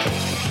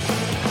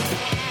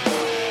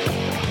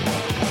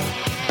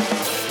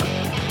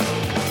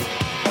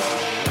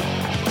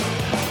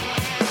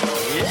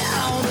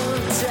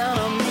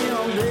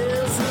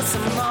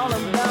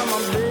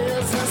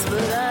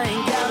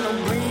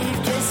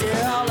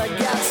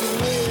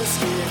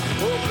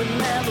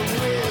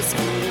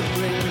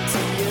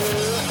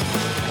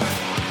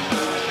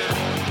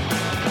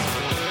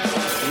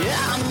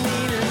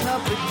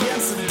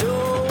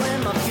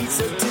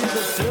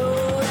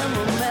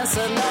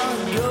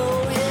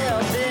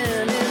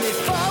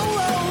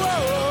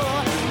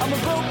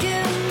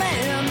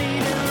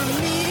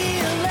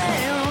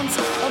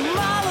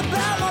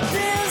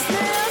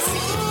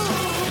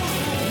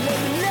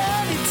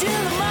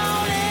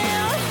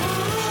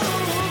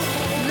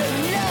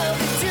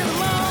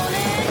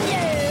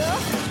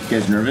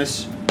guys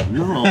nervous?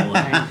 No, what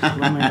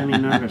am I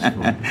nervous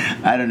for?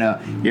 I don't know.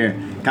 Here,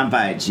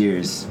 kanpai,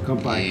 cheers.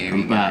 Kanpai. Here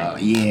we go.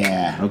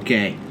 Yeah.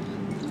 Okay.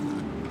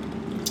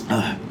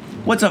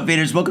 What's up,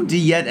 Faders? Welcome to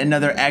yet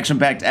another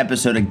action-packed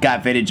episode of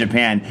Got Faded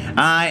Japan.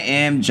 I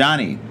am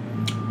Johnny.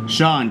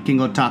 Sean, King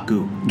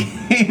Otaku.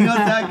 King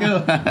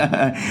Otaku.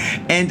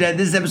 And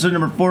this is episode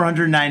number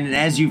 409. And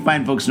as you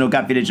fine folks know,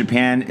 Got Faded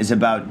Japan is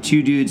about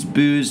two dudes,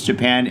 booze,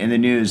 Japan, and the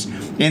news.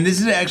 And this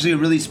is actually a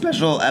really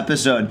special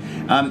episode.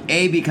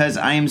 Because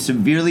I am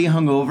severely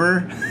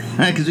hungover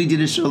because we did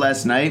a show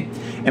last night,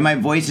 and my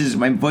voice is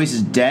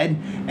dead.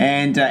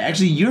 And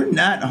actually, you're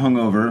not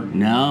hungover.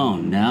 No,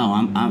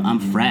 I'm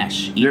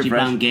fresh. You're Ichiban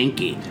fresh?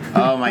 Genki.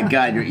 Oh my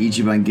God, you're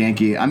Ichiban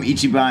Genki. I'm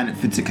Ichiban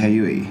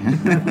Futsukayui.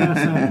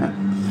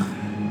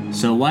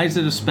 So why is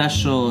it a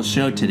special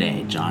show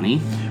today, Johnny?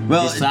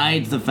 Well,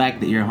 besides the fact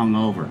that you're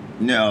hungover.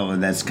 No,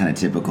 that's kind of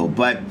typical,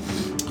 but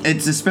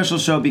it's a special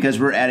show because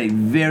we're at a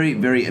very,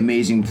 very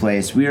amazing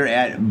place. We are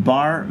at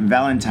Bar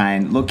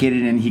Valentine,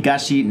 located in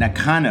Higashi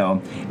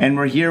Nakano, and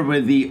we're here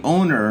with the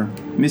owner,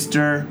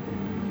 Mr.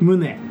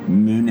 Mune.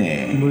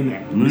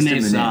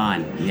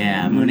 Mune-san.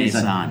 Yeah,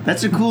 Mune-san.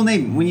 That's a cool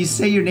name. When you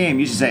say your name,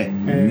 you should say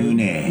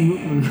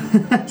Mune.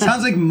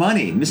 Sounds like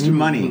money, Mr.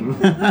 Money.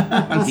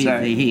 I'm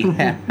sorry.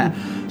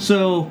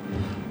 So,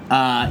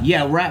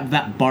 we're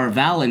at Bar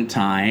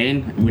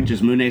Valentine, which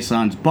is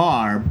Mune-san's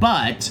bar,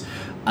 but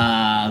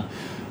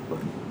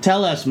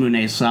tell us,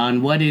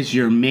 Mune-san, what is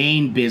your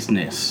main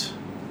business?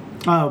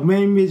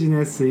 Main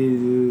business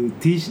is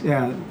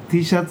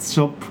t-shirt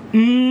shop,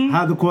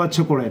 Hardcore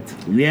Chocolate.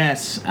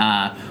 Yes,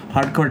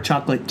 Hardcore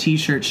Chocolate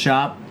T-shirt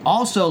shop,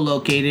 also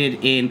located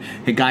in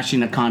Higashi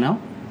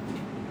Nakano.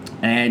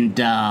 And,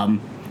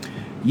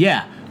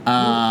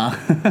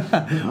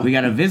 we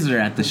got a visitor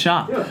at the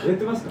shop. あ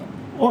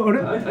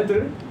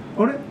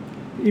れ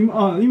今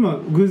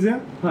偶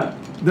然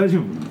大丈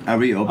夫 Are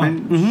we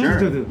open? Sure.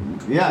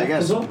 Yeah, I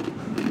guess.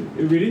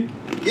 Really?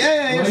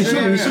 Yeah, 一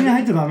sure. 緒に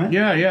入っちゃダメ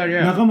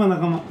Yeah. 仲間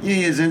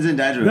Yeah, 全然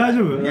大丈夫。大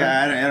丈夫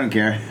Yeah, I don't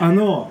care.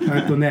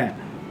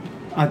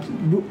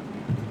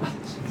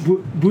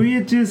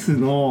 VHS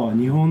の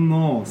日本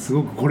のす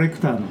ごくコレク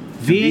ターの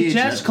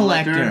VHS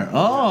collector.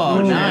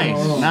 Oh,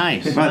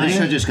 nice. Wow, this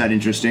show just got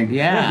interesting.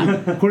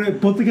 Yeah. これ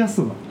ポッドキャス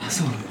トだ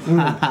そう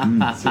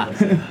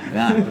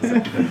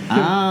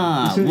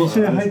一緒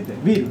に入って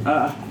ビール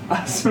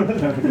So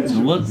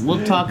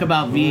we'll talk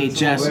about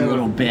VHS a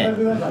little bit.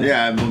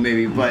 Yeah, well,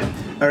 maybe. But,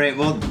 all right,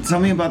 well, tell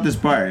me about this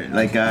bar.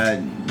 Like,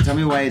 tell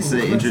me why it's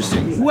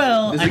interesting.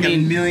 Well, There's like a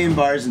million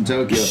bars in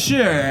Tokyo.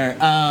 Sure.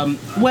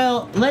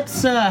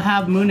 Let's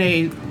have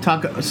Mune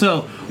talk.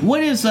 So, what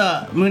is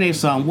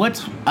Mune-san?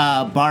 What's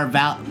What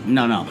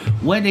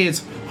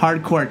is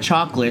Hardcore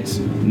Chocolate's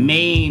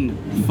main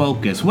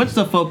focus? What's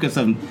the focus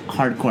of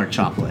Hardcore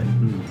Chocolate?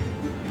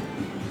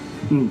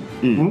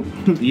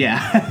 Yeah.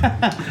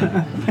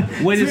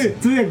 What is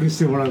通訳し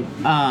てもらう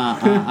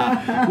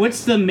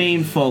what's the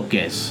main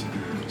focus?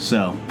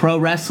 So, pro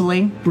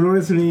wrestling, プロ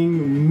レスリン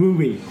グムー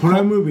ビーホラ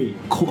ームービー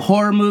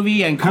horror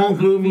movie, and カン cult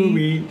フームー movie.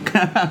 ビ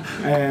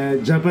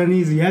ージャパ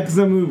ニーズヤク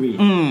ザムービ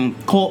ー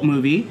Cult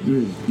movie.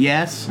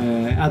 Yes.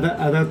 ア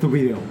ダルト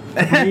ビデオジ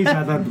ャパニーズ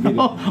アダルトビデ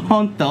オ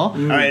Honto.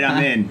 All right,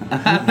 I'm in.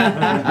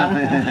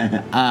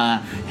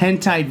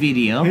 Hentai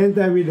video. 変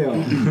態ビデオ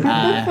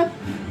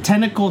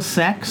Tentacle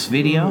sex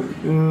video.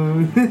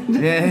 No.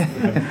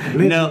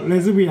 レ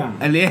ズビアン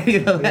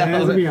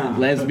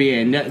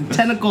Lesbian. No,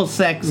 tentacle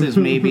sex is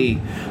maybe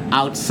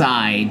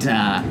outside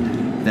the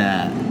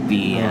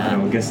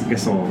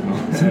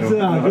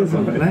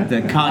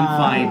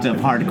confines of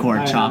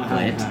Hardcore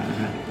Chocolate.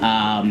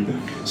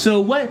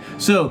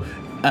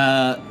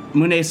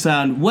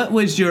 Mune-san, what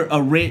was your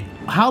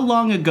how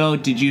long ago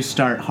did you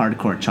start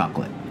Hardcore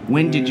Chocolate?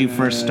 When did you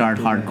first start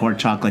Hardcore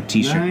Chocolate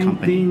T-shirt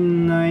company?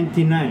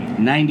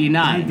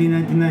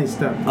 1999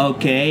 start.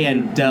 Okay,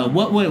 and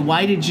what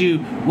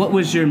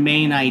was your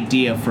main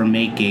idea for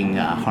making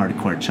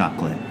Hardcore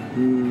Chocolate?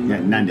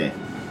 Yeah, Nande.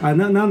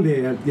 なん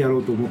でやろ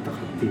うと思ったかっ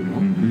ていうの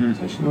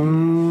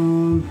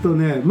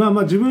ね、まあ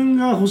自分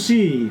が欲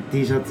しい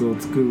T シャツを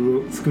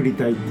作り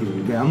たいっていう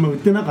のであんま売っ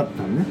てなかっ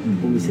たのね、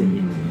お店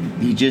に。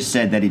 He just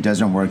said that he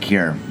doesn't work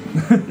here.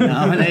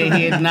 No,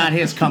 it's not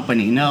his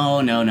company.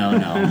 No.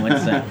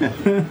 What's that?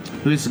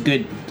 Who's a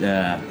good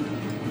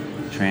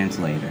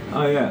translator?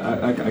 Oh yeah,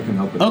 I can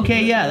help it.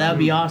 Okay, yeah, that'd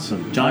be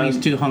awesome. Johnny's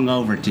too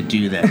hungover to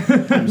do that.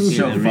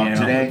 So fucked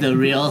today. The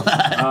real.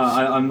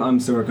 I'm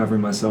still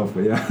recovering myself,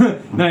 but yeah.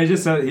 No, he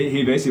just said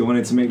he basically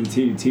wanted to make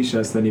the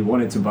t-shirts that he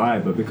wanted to buy,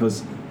 but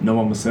because no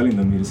one was selling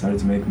them, he decided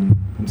to make them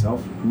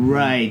himself.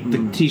 Right, the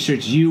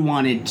t-shirts you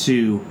wanted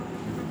to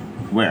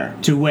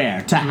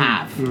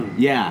have.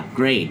 Yeah,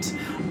 great.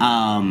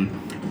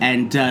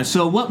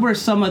 So what were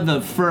some of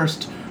the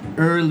first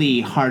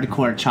early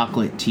Hardcore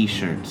Chocolate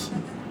T-shirts?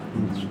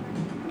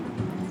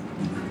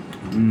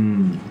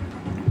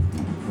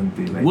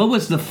 What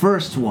was the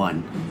first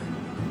one?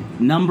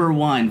 Number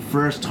one,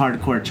 first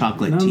Hardcore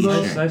Chocolate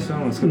T-shirt.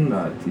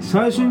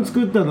 最初に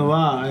作ったの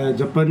は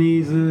ジャパ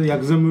ニーズヤ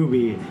クザムー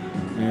ビー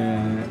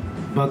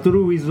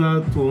Battle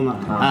without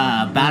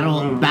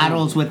honor.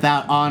 Battles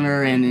without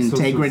honor and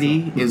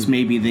integrity is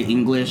maybe the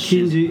English.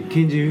 禁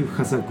じ不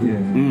可作。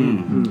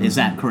 Is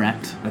that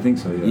correct? I think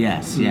so.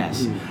 Yeah.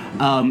 Yes.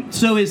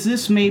 So is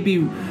this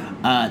maybe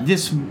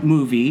this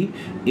movie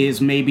is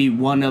maybe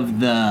one of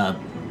the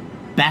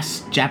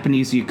best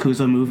Japanese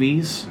Yakuza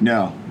movies?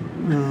 No.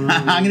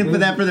 I'm gonna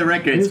put that for the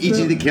record. It's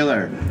Ichi the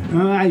Killer.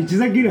 あ、一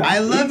だけだ。 I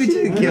love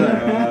Ichi the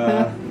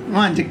Killer. Come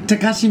on,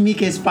 Takashi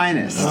Miike's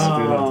finest.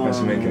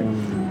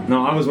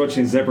 No, I was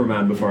watching Zebra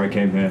Man before I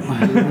came here.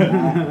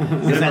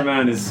 Zebra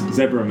Man is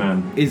Zebra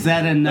Man. Is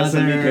that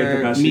another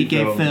That's a Miike Takashi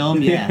Miike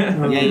film?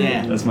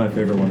 Yeah. That's my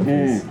favorite one of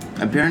his.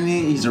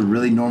 Apparently, he's a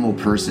really normal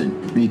person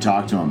when you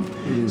talk to him.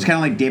 It's kind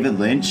of like David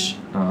Lynch.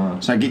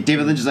 So I get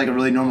David Lynch is like a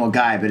really normal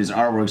guy, but his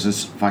artwork's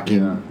just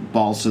fucking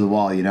balls to the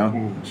wall, you know?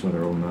 I'm sure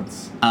they're all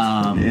nuts.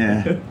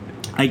 Yeah.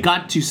 I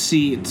got to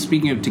see,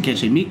 speaking of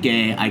Takeshi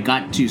Miike, I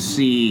got to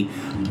see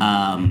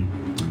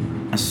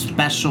a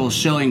special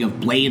showing of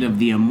Blade of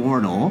the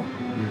Immortal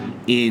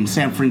in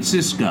San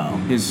Francisco,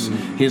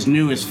 his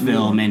newest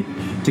film, and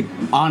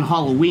on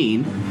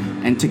Halloween,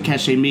 and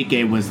Takeshi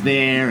Miike was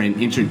there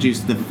and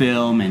introduced the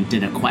film and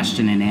did a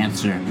question and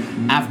answer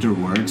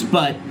afterwards.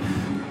 But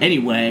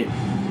anyway,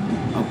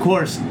 of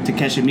course,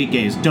 Takeshi Miike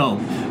is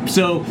dope.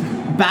 So,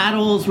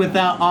 Battles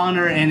Without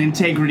Honor and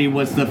Integrity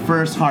was the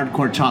first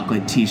Hardcore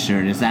Chocolate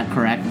t-shirt. Is that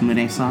correct,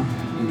 Mune-san?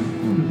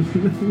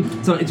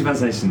 So, 一番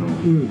最初の。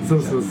そ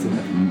うそうそう。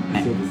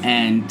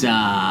 And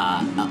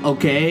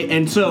okay,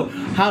 and so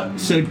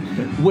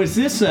was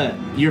this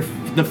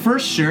the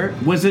first shirt?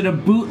 Was it a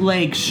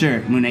bootleg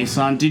shirt,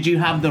 Mune-san? Did you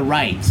have the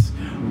rights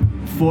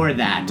for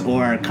that,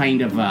 or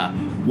kind of a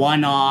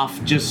one-off?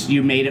 Just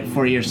you made it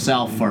for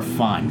yourself for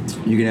fun?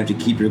 You're gonna have to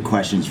keep your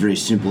questions very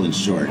simple and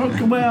short.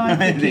 Okay, well,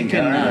 I think you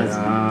can.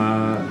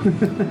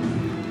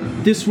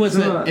 This was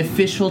an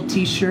official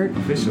T-shirt.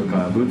 Official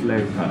か、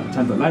bootleg か、ち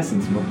ゃんとライセ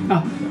ンスも。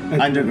あ、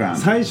Underground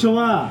最初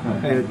はア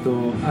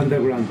ンダ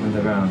ーグラウンド。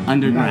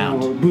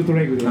Underground. ブート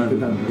レグでやって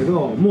たんだけ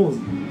ど、もう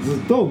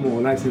ずっとも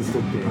うライセンス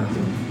取ってやって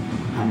る。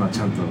まあ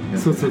ちゃんと。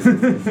そうそうそう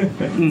そう。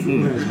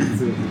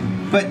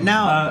 But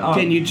now,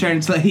 Can you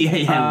translate?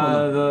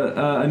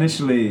 Yeah.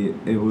 Initially,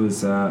 it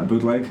was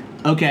bootleg.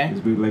 Okay.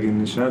 He's bootlegging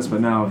the shirts, but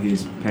now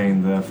he's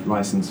paying the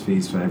license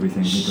fees for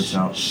everything he puts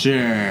out.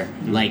 Sure.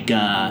 Like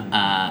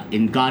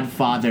in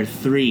Godfather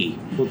 3.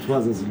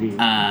 Godfather 3.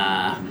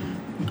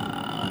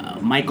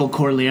 Michael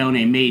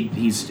Corleone made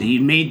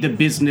the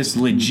business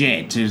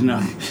legit.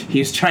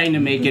 He's trying to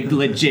make it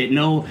legit.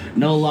 No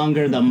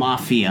longer the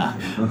mafia.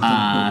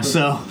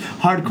 So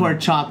Hardcore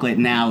Chocolate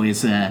now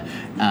is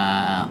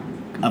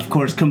of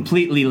course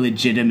completely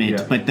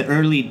legitimate, but the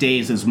early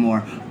days is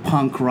more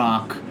punk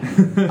rock,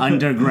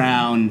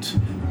 underground,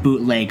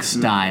 bootleg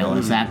style.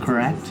 Is that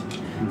correct?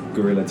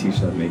 Guerrilla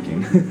t-shirt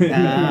making.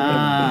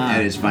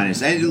 at its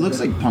finest, and it looks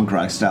like punk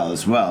rock style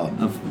as well.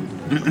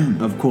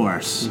 Of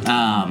course.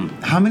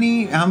 How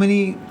many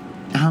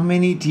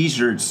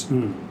T-shirts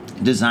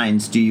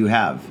designs do you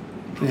have?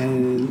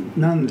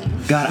 何年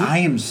God, I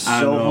am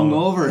so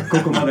hungover. こ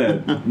こま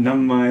で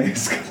何枚で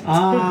すか？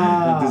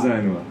あデザ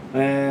インは。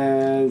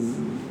ー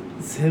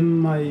1000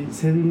枚、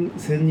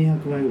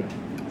1200枚ぐらい。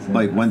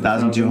 Like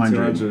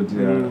 1,200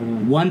 Yeah.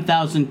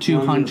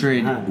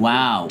 1,200.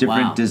 Wow.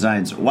 different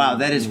designs. Wow,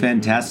 that is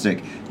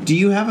fantastic. Do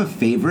you have a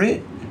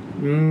favorite?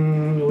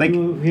 俺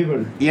のフェイバ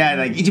リット Yeah,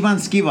 like 一番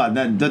好きは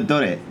ど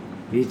れ？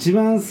一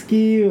番好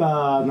き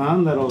はな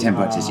んだろうな。テン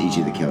ポは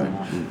Ichi the Killer.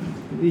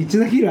 一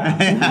だキラ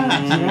ー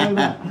違う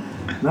な。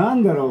な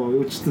んだろ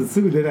う、ちょっと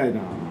すぐ出ない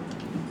な。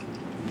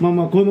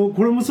まあこれ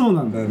もそう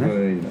なんだよ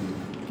ね。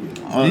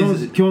キ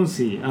ョン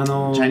シ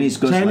ー、Chinese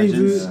Ghost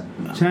Legends.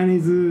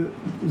 Chinese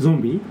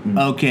zombie.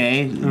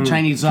 Okay.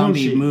 Chinese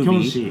zombie movie.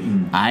 Kyonshi.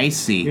 I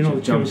see. You know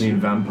Jumping Kyonshi.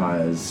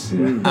 vampires.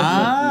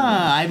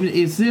 Yeah.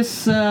 Is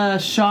this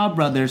Shaw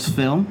Brothers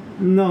film?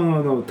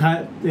 No.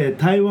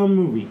 Taiwan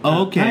movie.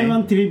 Okay.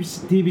 Taiwan TV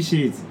シ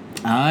リーズ。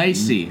I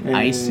see.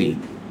 I see.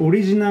 オ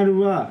リジナル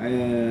は、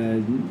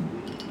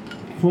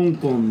香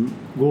港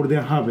ゴールデ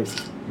ンハーベス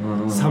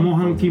ト。サモ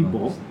ハンキン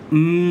ポ。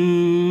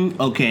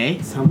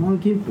Okay. サモハン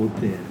キンポっ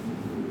て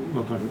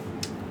わかる？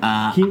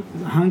ハ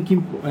ンキ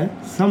ンポ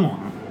サモハ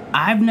ン。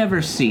I've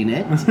never seen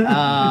it.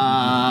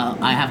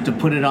 I have to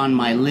put it on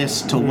my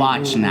list to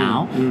watch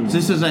now. So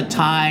this is a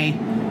Thai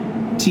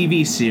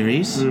TV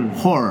series,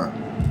 horror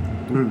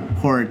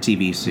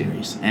TV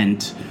series.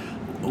 And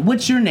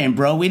what's your name,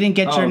 bro? We didn't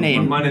get your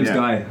name. My name's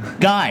Guy.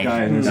 Guy.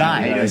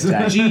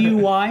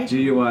 G-U-Y?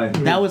 G-U-Y.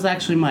 That was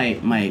actually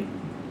my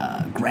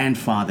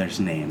grandfather's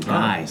name,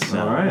 Guy. So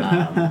all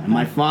right.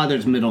 my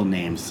father's middle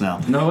name. So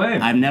No way.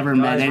 I've never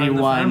met Guys run the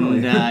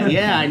anyone. family.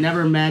 I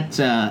never met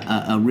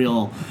a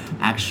real,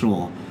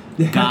 actual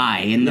guy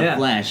in the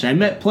flesh. I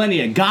met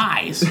plenty of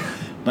guys,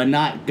 but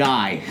not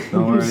Guy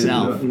Don't worry.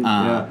 himself.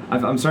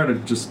 I'm sorry to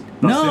just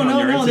bust in No.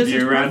 on your This is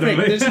interview perfect.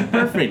 randomly. This is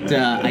perfect.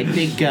 I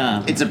think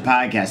It's a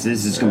podcast.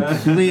 This is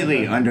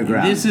completely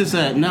underground. this is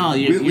a no.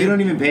 we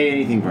don't even pay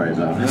anything for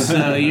ourselves.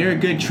 So you're a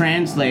good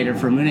translator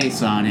for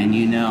Mune-san, and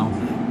you know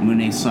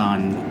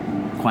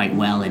Mune-san quite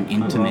well and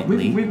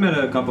intimately. We've met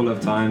a couple of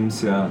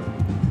times, yeah.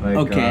 Like,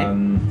 Okay.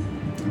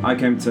 I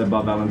came to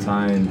Bar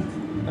Valentine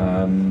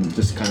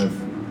just kind of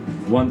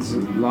once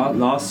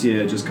last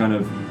year, just kind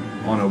of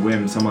on a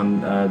whim.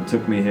 Someone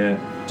took me here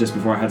just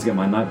before I had to get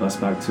my night bus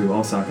back to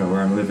Osaka,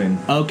 where I'm living.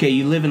 Okay,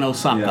 you live in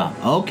Osaka. Yeah.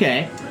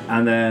 Okay.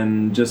 And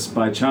then just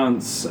by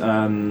chance,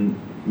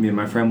 me and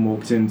my friend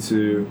walked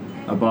into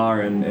a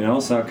bar in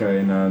Osaka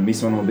in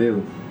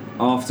Misonobill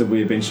after we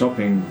had been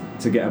shopping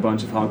to get a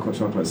bunch of hardcore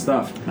chocolate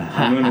stuff.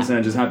 And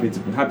Mune-san just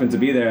happened to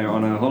be there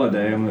on a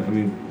holiday. I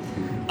mean,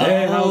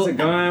 hey, how's it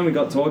going? We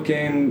got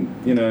talking,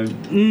 you know.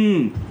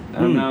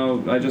 And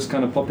now I just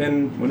kind of pop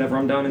in whenever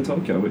I'm down in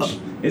Tokyo, which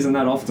isn't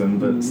that often,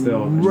 but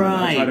still,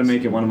 I try to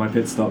make it one of my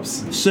pit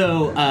stops.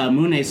 So,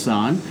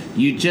 Mune-san,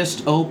 you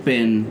just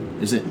opened,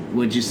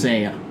 would you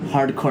say,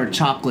 Hardcore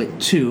Chocolate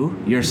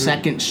 2, your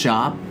second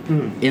shop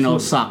in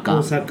Osaka.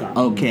 Osaka.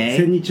 Okay.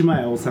 1000日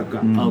前大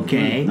阪。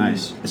 Okay.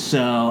 Nice.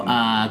 So,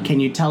 can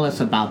you tell us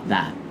about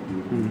that?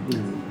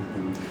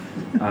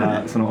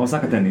 その大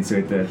阪店につ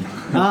いて。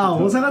ああ、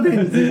大阪店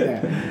について。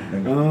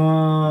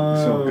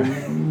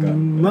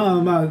ま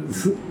あまあ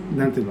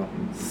なんていうの、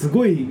す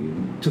ごい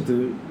ちょっと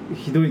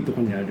ひどいと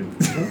ころにあるん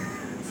ですよ。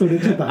それ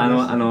ちょっとアメ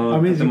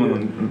ージン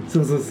グ。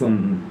そうそうそう。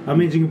ア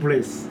メージングプレ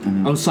イス。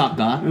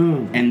Osaka,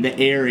 and the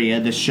area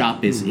the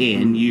shop is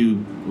in, you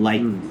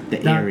like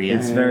the area.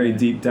 It's very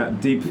deep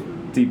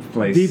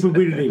place. Deep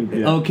building.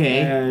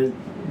 Okay.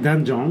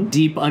 Dungeon.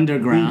 Deep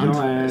underground.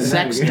 Dungeon,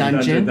 Sex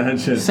dungeon.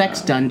 Dungeon.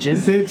 Sex dungeon.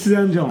 Sex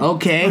dungeon.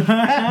 Okay.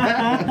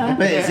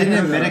 Wait, is it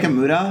in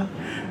Medikamura?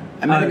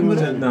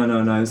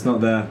 No, it's not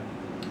there.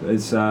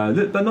 It's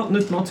but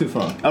not too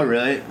far. Oh,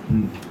 really?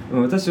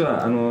 私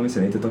は店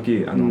に行った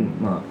時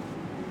まあ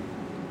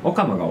オ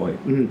カマが多い。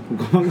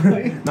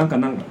なんか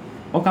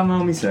オカ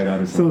マお店があ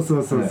る。そう。ニュ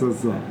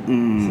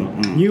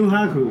ー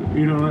ハーフ、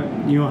you know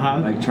ニューハー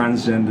フ。Like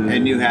transgender.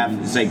 And you have,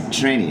 it's like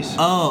trannies.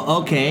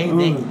 Oh, okay.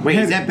 Wait,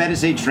 is that better to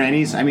say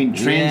trannies? I mean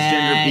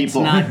transgender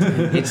people.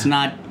 It's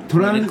not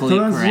politically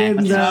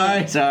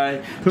correct. Sorry.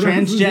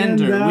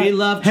 Transgender. We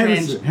love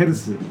trans.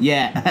 Health.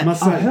 Yeah.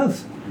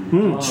 Massage.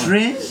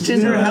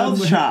 Transgender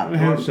health shop.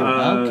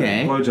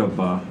 Okay. Blowjob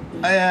bar.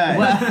 Yeah,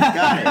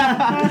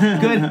 got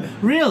it. Good.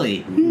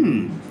 Really?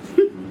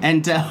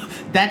 And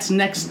that's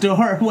next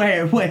door.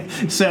 Where?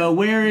 So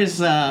where is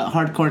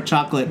Hardcore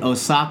Chocolate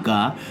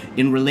Osaka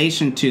in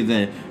relation to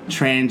the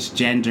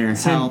transgender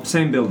health?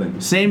 Same building.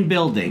 Same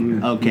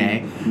building.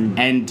 Okay.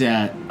 And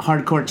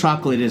Hardcore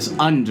Chocolate is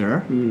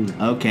under.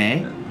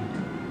 Okay.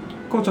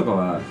 紅茶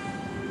は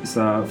it's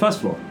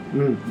first floor.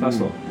 First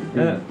floor.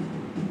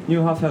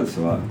 New Half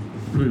Health は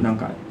何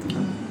階？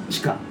地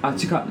下。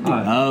Okay.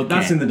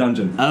 That's in the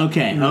dungeon.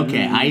 Okay.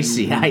 I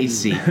see.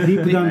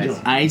 Deep dungeon.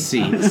 I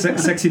see.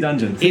 Sexy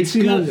dungeon. It's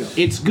good.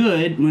 It's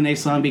good,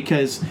 Mune-san,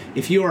 because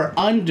if you are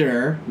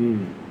under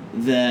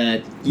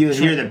the, You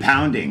hear the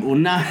pounding. well,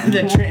 not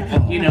the,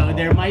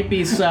 there might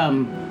be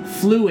some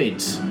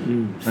fluids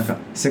なんか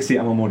sexy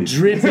amamori.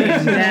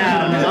 dripping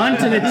down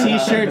onto the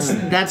t-shirts.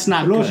 That's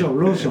not good.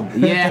 Lotion.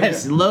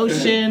 Yes,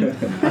 lotion,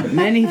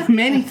 many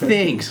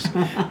things.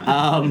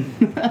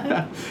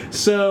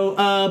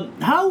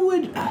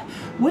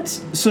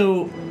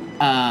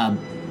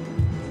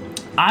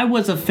 I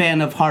was a fan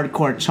of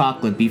Hardcore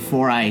Chocolate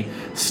before I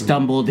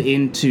stumbled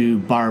into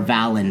Bar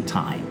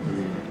Valentine.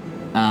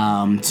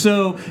 Maybe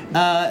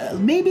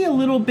a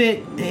little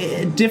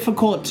bit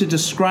difficult to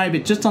describe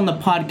it just on the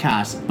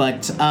podcast,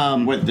 but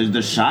What,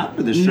 the shop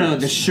or the shirts? no,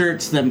 the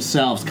shirts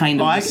themselves,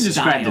 kind of. I the can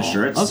describe the style.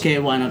 shirts. Okay,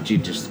 why don't you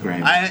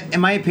describe? In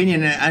my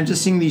opinion, I'm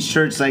just seeing these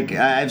shirts, like,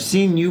 I've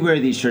seen you wear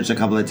these shirts a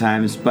couple of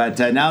times, but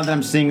now that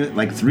I'm seeing,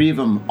 like, 3 of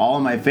them all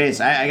on my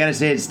face, I gotta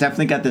say, it's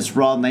definitely got this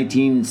raw late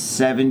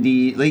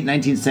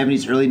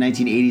 1970s, early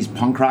 1980s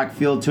punk rock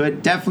feel to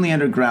it. Definitely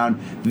underground,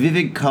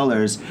 vivid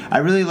colors. I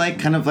really like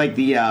kind of like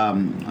the,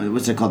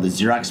 what's it called, the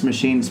Xerox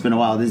machine? It's been a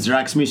while. The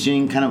Xerox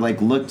machine kind of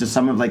like look to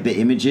some of like the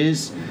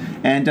images.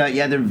 And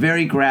they're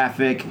very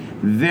graphic,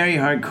 very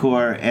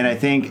hardcore, and I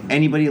think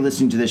anybody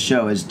listening to this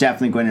show is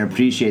definitely going to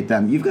appreciate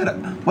them. You've got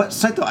what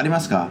site ありま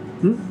すか?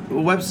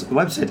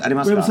 Website あり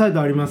ますか? ウェブサイト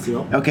あります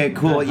よ。 Okay,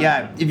 cool.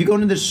 Yeah, if you go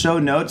into the show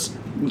notes,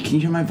 can you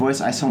hear my voice?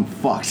 I sound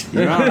fucked.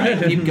 You're all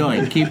right. Keep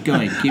going.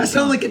 I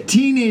sound like a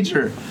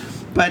teenager.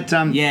 But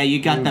yeah,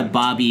 you got the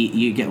Bobby.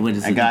 You get what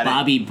is it? got The it.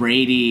 Bobby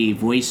Brady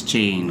voice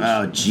change.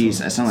 oh,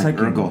 jeez, I sound like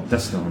Urkel.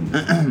 that's the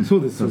one. そ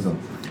うです。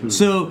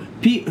So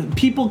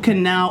people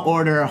can now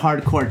order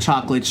Hardcore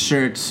Chocolate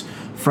shirts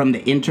from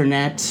the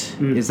internet.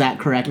 Is that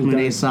correct,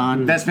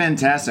 Mune-san? That's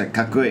fantastic.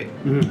 かっこいい.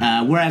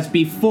 Whereas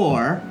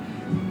before,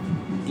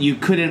 you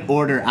couldn't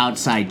order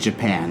outside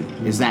Japan.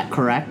 Is that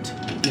correct?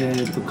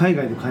 海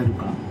外で買える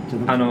か。じゃ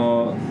なく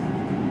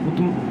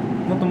ても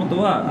ともと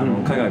は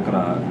海外か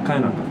ら買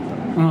えなかっ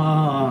た。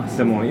あ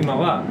でも今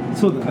は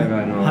そうだね海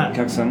外のお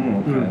客さん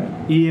も買える。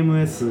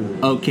EMS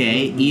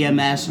Okay,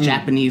 EMS,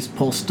 Japanese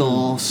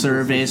Postal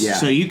Service. Yeah.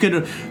 So you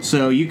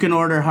can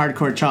order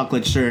hardcore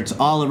chocolate shirts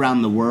all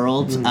around the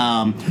world.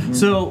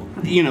 So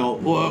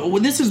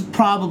this is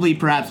probably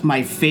perhaps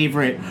my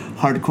favorite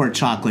hardcore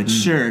chocolate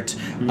shirt,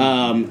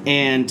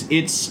 and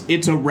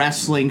it's a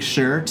wrestling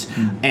shirt,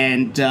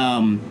 and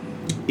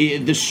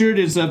the shirt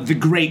is of the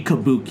great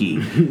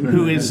Kabuki,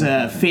 who is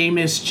a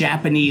famous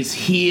Japanese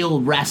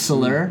heel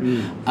wrestler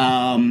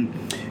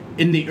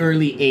in the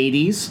early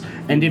 80s.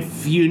 And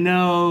if you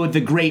know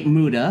the Great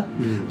Muda,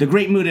 the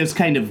Great Muda is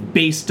kind of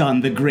based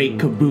on the Great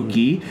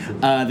Kabuki.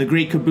 The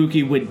Great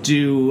Kabuki would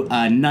do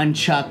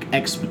nunchuck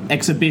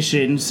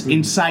exhibitions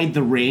inside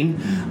the ring.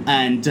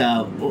 And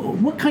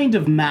what kind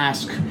of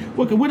mask?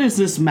 What is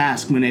this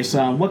mask,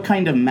 Mune-san? What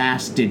kind of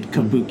mask did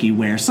Kabuki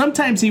wear?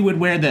 Sometimes he would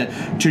wear the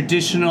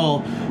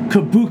traditional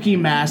Kabuki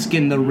mask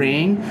in the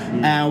ring.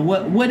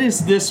 What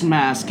is this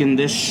mask in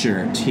this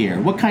shirt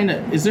here?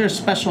 Is there a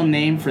special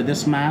name for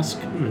this mask?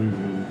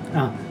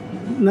 あ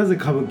なぜ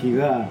歌舞伎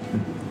が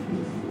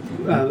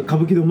歌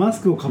舞伎のマ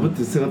スクをかぶっ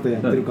て姿をや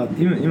ってるかっ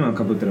ていう今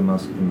かぶってるマ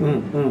スク、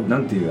な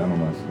んていうあの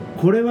マスク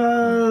これ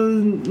は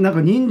なん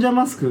か忍者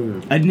マス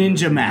ク A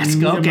ninja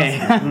mask, okay.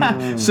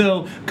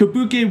 So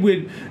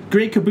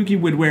Great Kabuki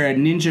would wear a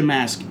ninja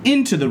mask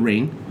into the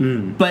ring,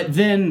 but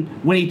then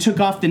when he took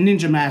off the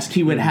ninja mask,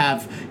 he would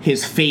have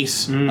his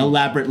face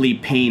elaborately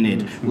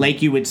painted,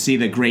 like you would see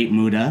the Great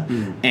Muda.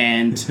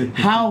 And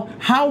how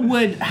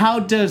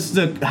does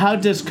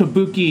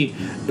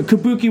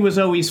Kabuki was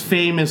always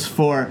famous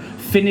for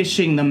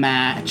finishing the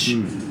match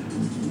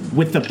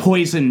with the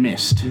poison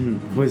mist.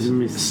 Poison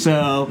mist.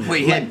 So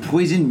Wait, he had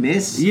poison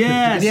mist?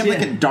 Yes, Did he have like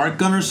yeah. a dart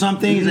gun or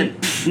something? He's like,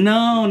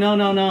 no.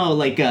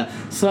 Like at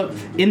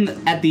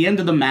the end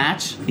of the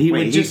match, he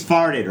would he just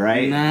farted,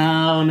 right?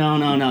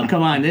 No.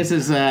 Come on, this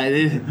is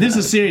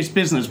serious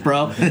business,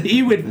 bro.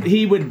 He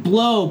would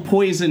blow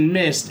poison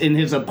mist in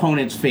his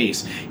opponent's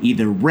face,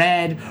 either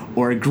red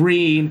or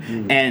green,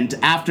 and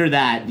after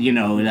that,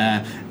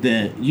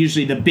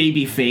 usually the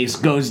baby face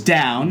goes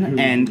down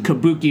and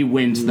Kabuki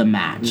wins the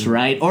match,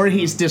 right? Or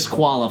he's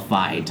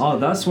disqualified. Oh,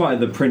 that's why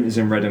the print is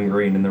in red and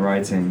green in the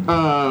writing.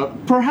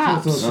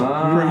 Perhaps.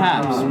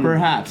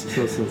 Perhaps.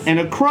 So. And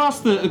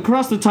across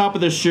the top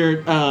of the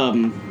shirt,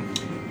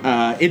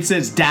 it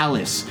says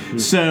Dallas.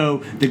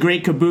 So the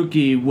Great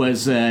Kabuki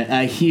was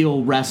a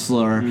heel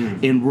wrestler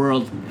in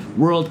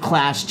world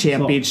class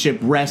championship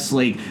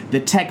wrestling, the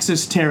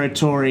Texas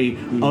territory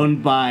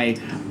owned by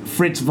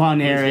Fritz von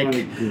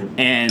Erich,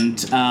 and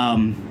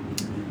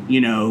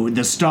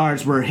the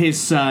stars were his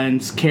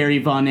sons, Kerry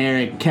von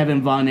Erich,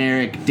 Kevin von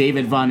Erich,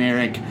 David von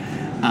Erich.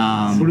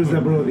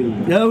 Bruiser Brody.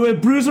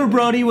 Bruiser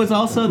Brody was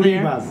also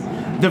there.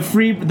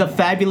 Freebirds. The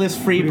fabulous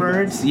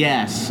Freebirds,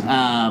 yes.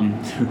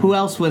 Who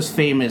else was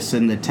famous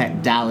in the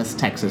Dallas,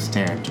 Texas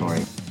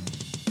territory?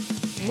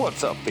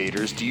 What's up,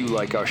 faders? Do you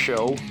like our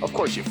show? Of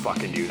course you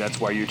fucking do. That's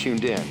why you're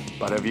tuned in.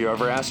 But have you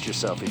ever asked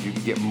yourself if you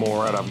could get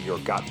more out of your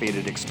Got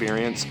Faded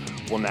experience?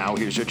 Well, now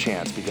here's your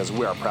chance, because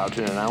we are proud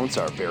to announce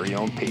our very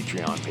own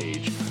Patreon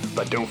page.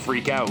 But don't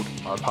freak out.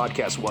 Our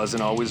podcast was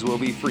and always will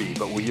be free,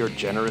 but with your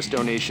generous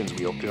donations,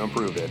 we hope to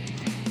improve it.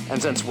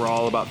 And since we're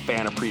all about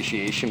fan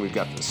appreciation, we've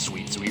got the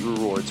sweet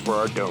rewards for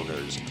our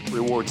donors.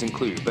 Rewards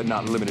include, but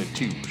not limited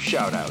to,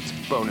 shout-outs,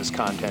 bonus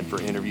content for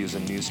interviews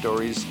and news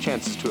stories,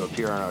 chances to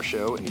appear on our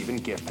show, and even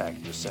gift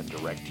packages sent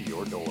direct to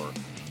your door.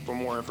 For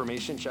more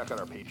information, check out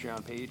our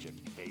Patreon page and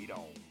fade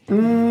on.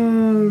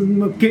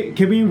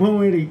 Kevin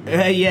von Erich.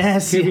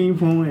 Yes. Kevin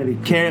von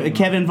Erich.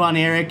 Kevin von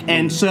Erich.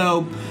 And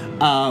so,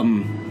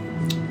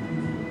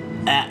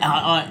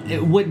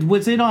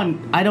 was it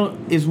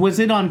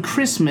on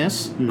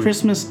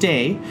Christmas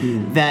Day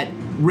that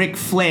Ric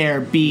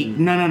Flair beat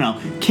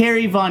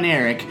Kerry Von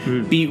Erich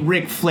beat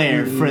Ric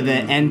Flair for the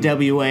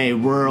NWA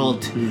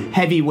World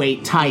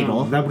Heavyweight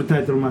title. Double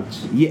title match.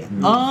 Yeah.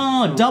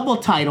 Oh, double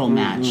title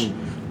match.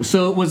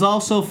 So it was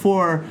also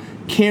for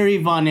Kerry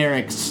Von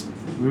Erich's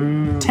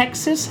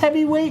Texas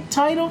Heavyweight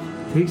title?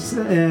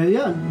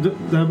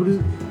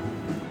 Double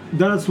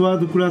Dallas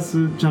World Class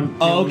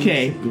Champion.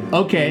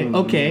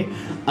 Okay.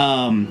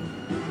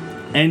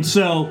 And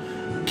so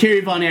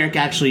Kerry Von Erich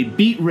actually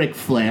beat Ric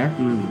Flair.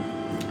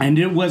 And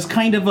it was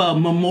kind of a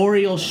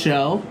memorial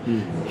show.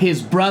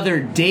 His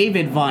brother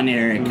David Von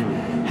Erich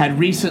had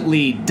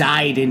recently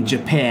died in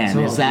Japan.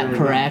 Is that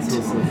correct?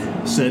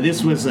 So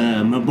this was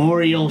a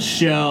memorial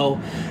show.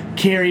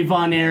 Kerry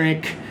Von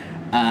Erich,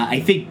 I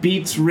think,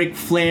 beats Ric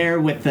Flair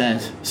with a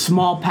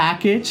small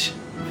package.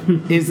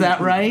 Is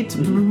that right?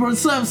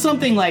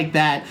 Something like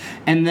that.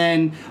 And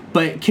then,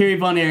 but Kerry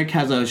Von Erich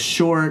has a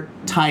short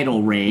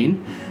title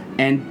reign.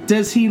 And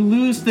does he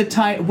lose the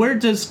title? Where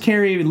does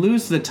Kerry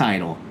lose the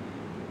title?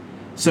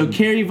 So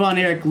Kerry Von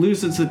Erich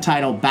loses the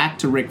title back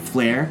to Ric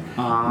Flair.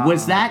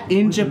 Was that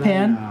in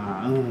Japan?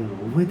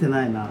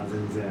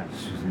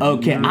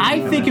 Okay, I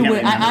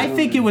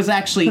think it was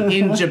actually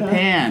in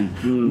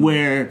Japan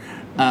where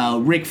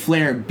Ric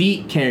Flair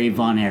beat Kerry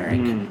Von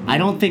Erich. I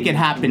don't think it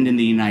happened in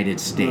the United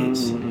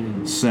States.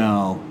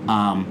 So,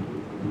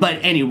 but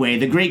anyway,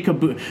 the Great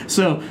Kabuki.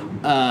 So,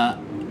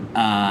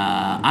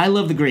 I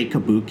love the Great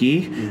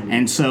Kabuki,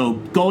 and so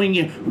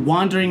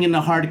wandering in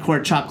the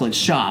hardcore chocolate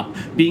shop,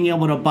 being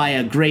able to buy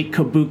a Great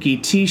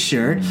Kabuki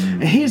T-shirt.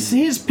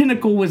 His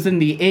pinnacle was in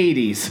the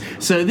 '80s,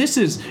 so this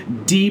is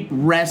deep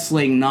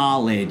wrestling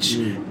knowledge,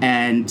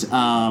 and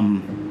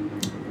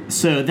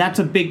so that's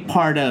a big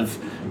part of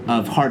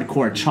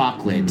hardcore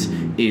chocolate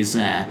is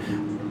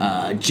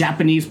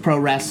Japanese pro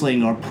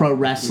wrestling or pro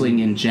wrestling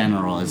in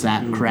general. Is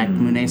that correct,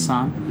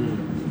 Mune-san?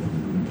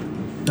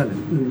 誰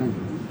何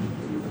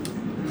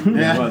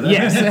Yeah. Well,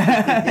 Yes.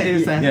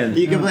 Is that- Yeah,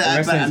 You can play, but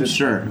wrestling's I'm a-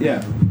 sure.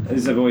 Yeah,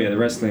 it's like, the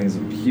wrestling is a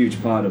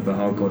huge part of the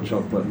hardcore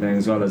chocolate thing,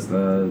 as well as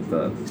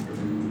the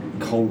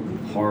cult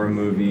horror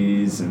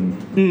movies and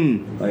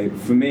like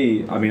for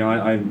me, I mean,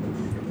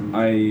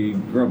 I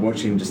grew up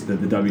watching just the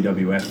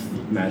WWF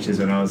matches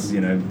when I was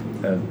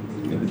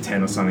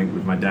 10 or something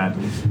with my dad.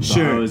 So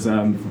Sure. I was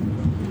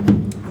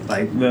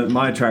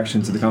my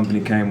attraction to the company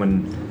came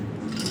when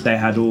they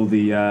had all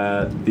the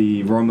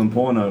Roman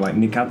porno, like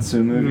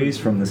Nikatsu movies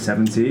from the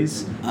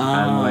 70s,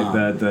 and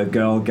like the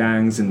girl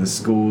gangs in the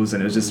schools,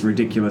 and it was just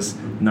ridiculous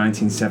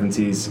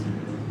 1970s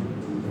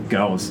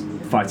girls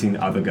fighting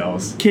other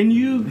girls. Can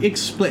you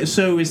explain?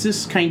 So, is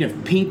this kind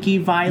of pinky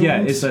violence?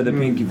 Yeah, it's the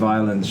pinky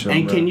violence genre.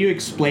 And can you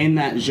explain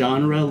that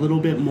genre a little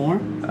bit more?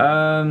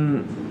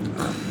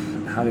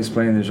 How to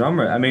explain the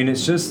genre? I mean,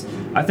 it's just,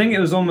 I think it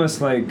was almost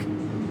like,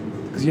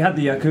 because you had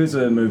the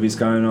Yakuza movies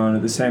going on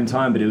at the same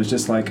time, but it was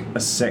just like a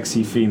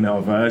sexy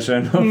female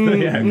version of the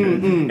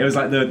Yakuza. It was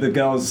like the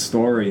girls'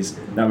 stories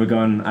that were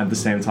going at the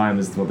same time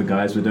as what the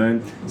guys were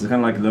doing. It's kind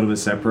of like a little bit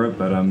separate,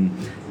 but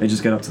they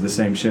just get up to the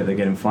same shit. They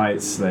get in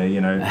fights. They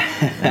they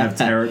have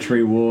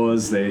territory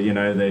wars.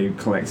 They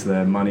collect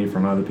their money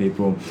from other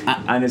people,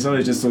 and it's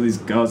always just all these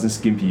girls in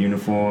skimpy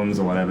uniforms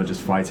or whatever, just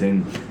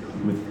fighting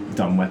with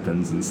dumb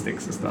weapons and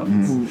sticks and stuff.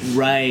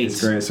 Right. It's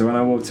great. So when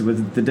I walked in,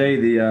 the day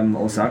the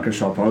Osaka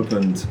shop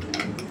opened,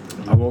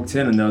 I walked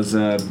in and there was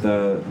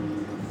the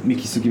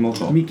Miki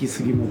Sugimoto. 三木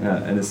杉本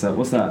Yeah, and it's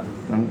what's that?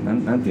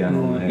 なんてい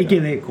う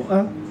池玲子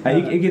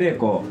池玲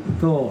子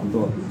と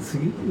と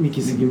三木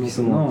杉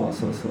本の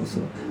そう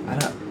あ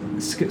ら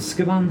ス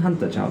ケバンハン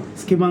ターちゃう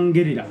スケバン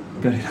ゲリラ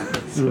ガリラ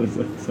そうガ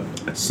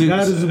ー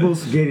ルズボ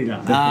スゲリ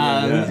ラ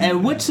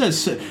And what's a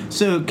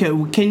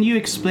can you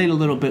explain a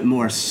little bit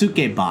more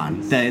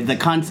sukeban, the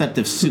concept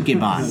of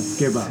sukeban? ス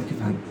ケバンスケ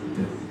バンって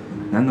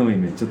何の意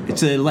味ちょっと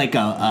It's like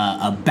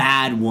a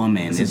bad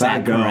woman. It's Is a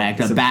bad that girl. correct?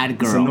 It's A bad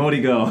It's a girl. naughty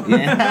girl.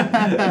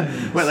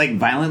 What, like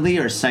violently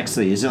or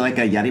sexually? Is it like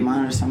a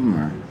yariman or something?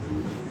 Or?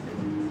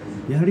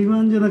 やり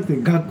まんじゃなくて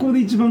学校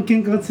で一番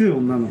喧嘩が強い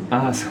女の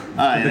So,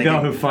 I the like girl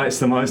it. who fights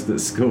the most at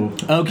school.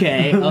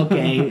 Okay.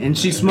 And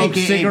she smokes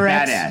AKA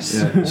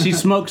cigarettes. badass. She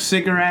smokes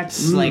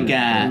cigarettes,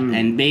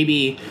 and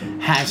maybe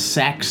has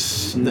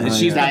sex.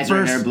 She's the Dyes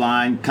her hair first.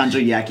 blonde. Kanjo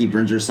Yaki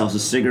burns herself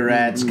with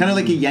cigarettes. Kind of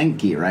like a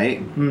Yankee,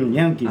 right? うん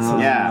ヤンキーそう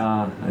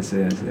Yeah. I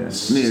see.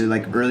 Maybe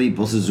like early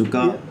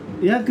Bosuzuka.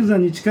 ヤクザ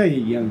に近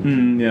いヤンキ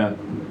ー Yeah.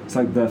 It's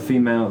like the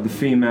female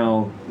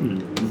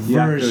Version,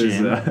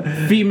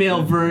 Yakuza.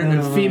 female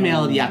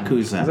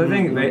yakuza. 'Cause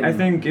I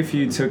think if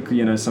you took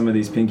some of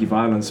these pinky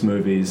violence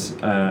movies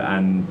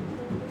and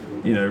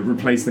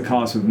replace the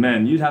cast with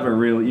men, you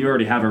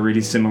already have a really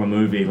similar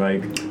movie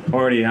like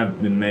already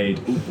have been made.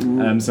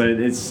 So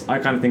I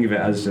kind of think of it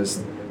as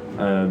just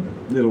a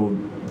little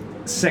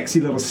sexy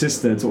little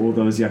sister to all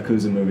those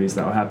Yakuza movies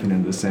that were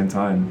happening at the same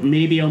time.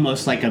 Maybe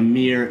almost like a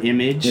mirror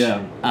image.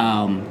 Yeah.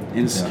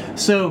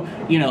 So,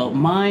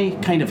 my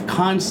kind of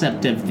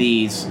concept of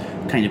these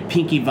kind of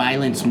pinky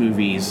violence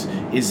movies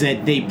is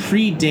that they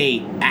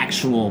predate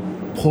actual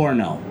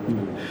porno.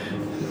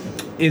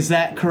 Is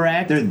that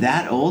correct? They're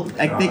that old?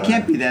 Like, they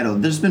can't be that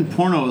old. There's been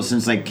porno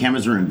since like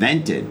cameras were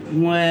invented.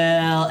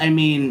 Well, I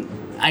mean,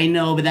 I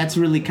know, but that's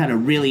really kind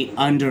of really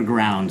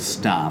underground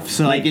stuff.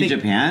 So Like I think, in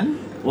Japan?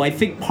 Well, I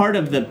think part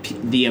of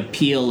the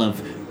appeal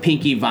of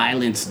pinky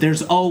violence,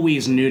 there's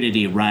always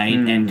nudity, right?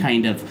 And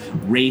kind of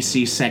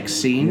racy sex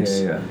scenes.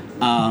 Yeah.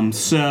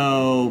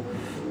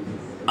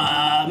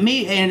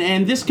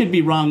 And this could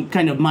be wrong.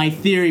 Kind of my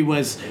theory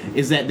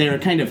is that they're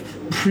kind of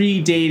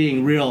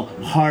predating real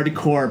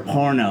hardcore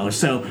porno.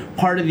 So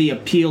part of the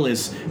appeal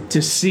is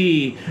to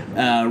see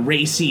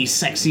racy,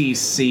 sexy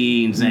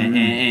scenes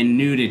and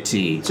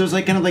nudity. So it's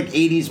like kind of like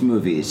 80s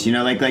movies,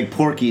 like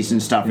Porky's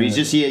and stuff. Where you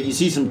just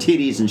see some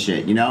titties and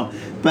shit,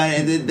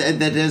 But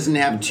that doesn't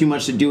have too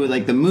much to do with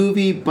like the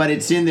movie, but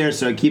it's in there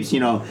so it keeps,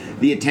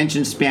 the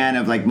attention span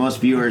of like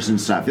most viewers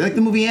and stuff. You're like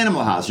the movie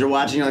Animal House. You're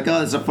watching, you're like,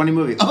 oh, it's a funny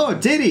movie. Oh,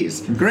 titties.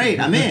 Great,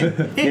 I'm in.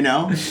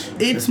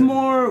 It's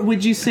more,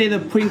 would you say the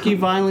pinky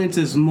violence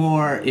is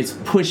more, it's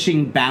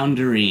pushing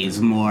boundaries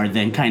more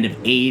than kind of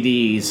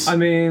 80s? I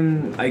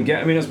mean,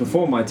 it's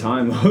before my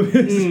time,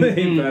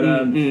 obviously, but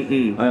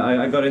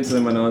I got into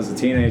them when I was a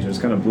teenager. It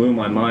just kind of blew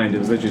my mind. It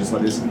was literally just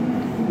like this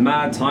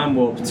mad time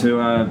warp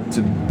to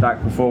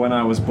back before when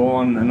I was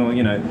born, and all,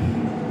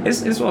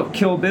 It's what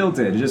Kill Bill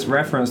did. It just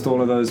referenced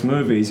all of those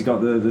movies. You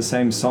got the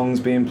same songs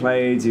being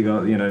played. You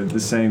got the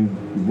same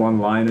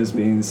one-liners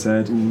being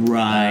said.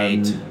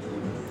 Right.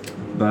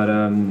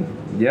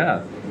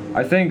 Yeah,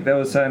 I think there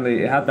was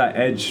certainly it had that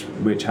edge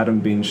which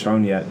hadn't been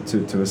shown yet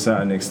to a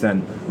certain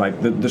extent.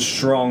 Like the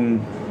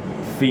strong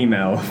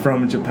female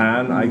from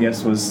Japan, I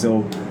guess, was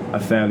still a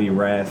fairly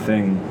rare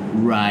thing.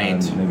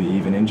 Right. Maybe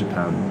even in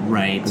Japan.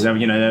 Right. Because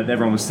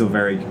everyone was still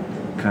very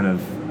kind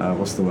of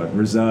what's the word?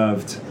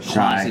 Reserved,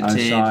 Shy.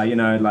 shy.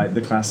 Like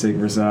the classic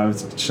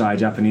reserved, shy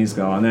Japanese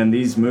girl. And then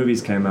these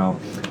movies came out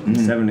in the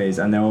 70s,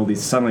 and there were all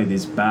these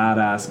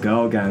badass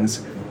girl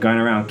gangs going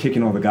around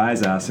kicking all the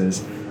guys'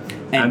 asses.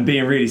 And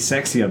being really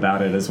sexy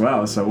about it as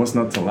well, so what's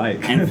not to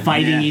like? And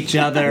fighting each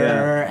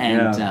other,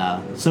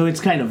 Yeah. so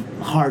it's kind of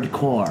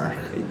hardcore.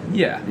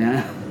 Yeah.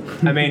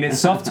 I mean, it's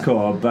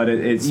softcore, but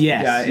it's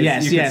Yes, you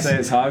yes. could say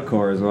it's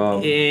hardcore as well.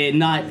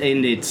 Not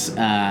in its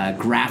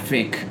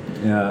graphic,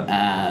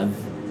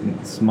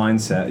 It's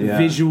mindset,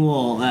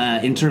 visual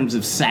in terms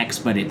of sex,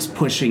 but it's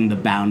pushing the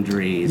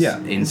boundaries. Yeah.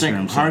 In It's like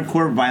terms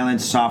hardcore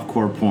violence,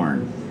 softcore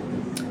porn.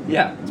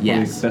 Yeah,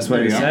 Yes. best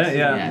way to say it.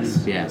 Yeah.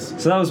 Yes.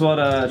 So that was what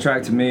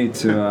attracted me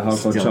to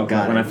hardcore Still chocolate.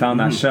 got When it. I found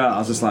that shirt, I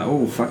was just like,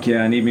 oh fuck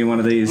yeah, I need me one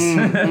of these.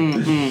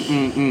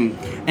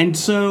 And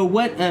so,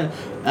 what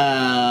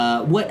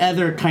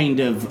other kind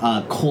of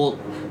cult?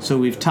 So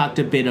we've talked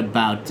a bit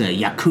about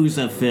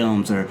Yakuza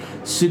films or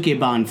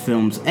Sukeban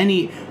films,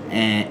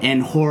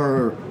 and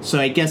horror. So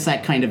I guess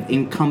that kind of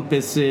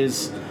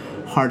encompasses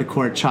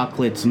Hardcore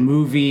Chocolate's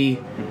movie.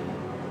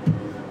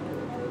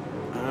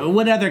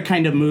 What other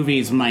kind of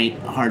movies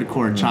might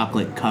Hardcore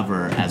Chocolate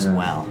cover as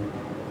well?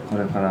 こ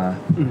れから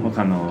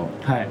他の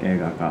はい映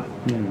画か、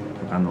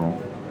他の、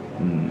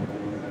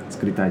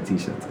作りたい T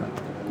シャツか、あ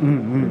り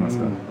ます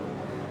か？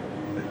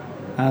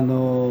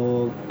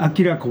ア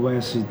キラ小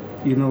林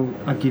you know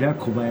アキラ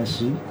小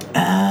林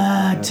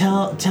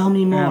Tell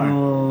me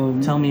more.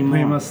 Tell me more.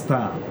 famous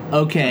star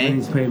Okay.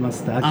 Japanese famous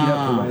star アキ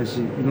ラ小林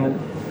you know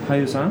俳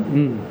優さ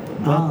ん？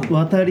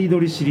渡り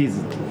鳥シリー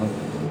ズっていう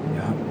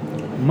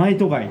マイ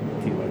トガイって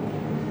言われる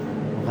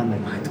わかんない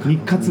日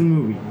活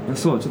ムービー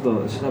そう、ちょっと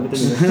調べて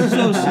みる。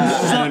 So,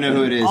 I don't know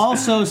who it is.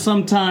 Also,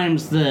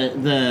 sometimes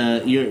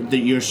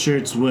your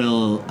shirts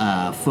will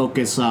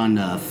focus on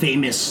a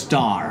famous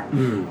star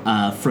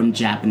from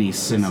Japanese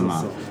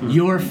cinema.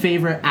 Your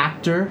favorite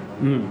actor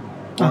or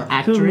それ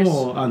actress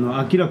もう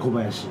アキラ小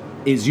林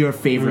is your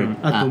favorite.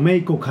 あとメ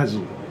イコカジ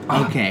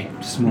Okay.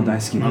 私も大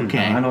好き。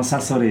 Okay.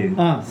 サソリ。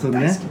そう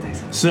ね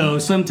So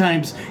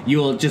sometimes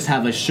you'll just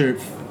have a shirt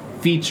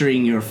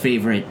featuring your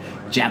favorite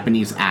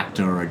Japanese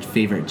actor or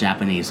favorite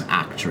Japanese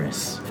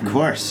actress. Of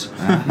course.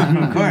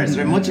 Of course. そ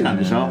れもちろん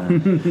でしょ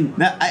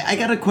Now, I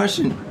got a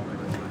question.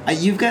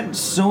 You've got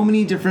so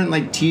many different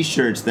like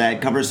T-shirts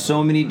that cover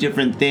so many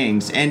different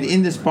things, and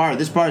in this bar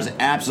is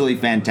absolutely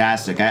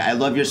fantastic. I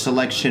love your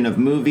selection of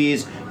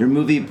movies. Your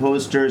movie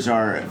posters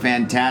are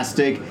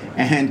fantastic,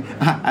 and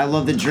I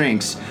love the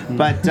drinks.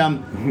 But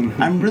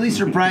I'm really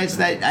surprised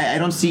that I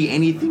don't see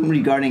anything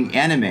regarding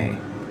anime.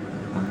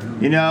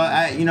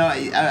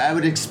 I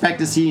would expect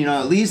to see,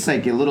 at least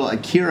like a little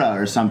Akira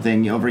or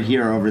something over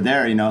here or over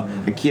there,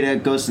 Akira,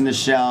 Ghost in the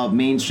Shell,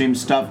 mainstream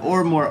stuff,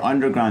 or more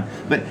underground.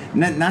 But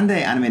なん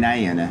でアニメな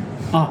いよね?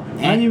 ア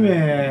ニメ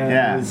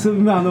Yeah. I I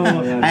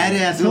had to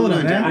ask a little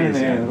そうだね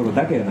Japanese. のこと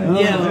だけない。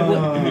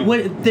 Yeah.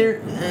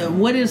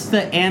 What is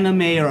the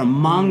anime or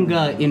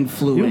manga よ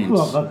influence? く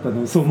わかった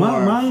ねそう、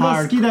漫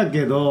画好きだ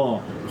け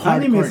どア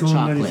ニメそん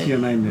なに好きじゃ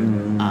ないんだよね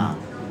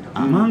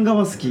漫画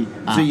は好き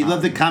So you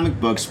love the comic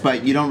books,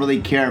 but you don't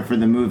really care for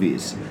the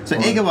movies. So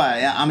映画は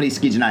あまり好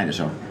きじゃないでし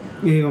ょ?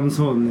 映画も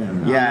そうね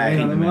Yeah, 映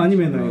画でもアニ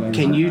メの映画に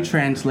Can you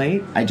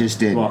translate? I just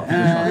did.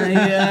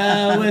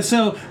 Yeah.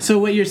 So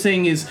what you're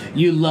saying is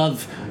you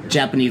love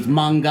Japanese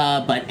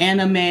manga, but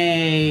anime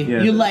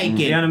you like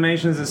The it.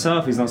 animations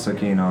itself, he's not so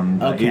keen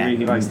on. Okay.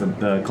 He likes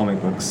the comic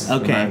books. The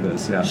Okay.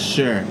 mangas, yeah.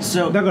 Sure.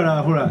 So だか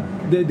らほら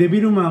デビ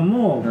ルマン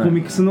もコ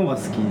ミックスの方が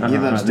好き he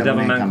loves The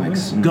Devilman Devilman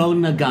comics. Go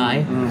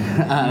Nagai. そ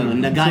う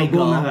Nagai ゴ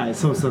Go. 長い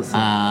そうそうそう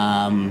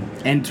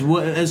And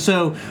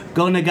so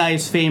Go Nagai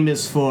is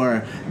famous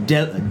for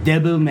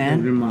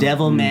Devilman,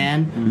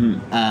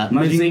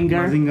マジン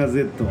Mazinger, ガー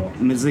Z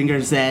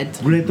Mazinger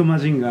Z, グレートマ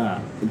ジンガ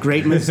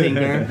Great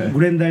Mazinger, ー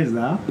グレンダイ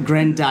ザー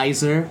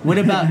Grandizer. What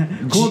about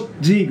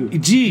ジーグ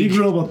Jeeg?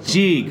 ロボット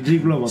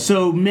Jeeg. ロボット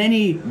So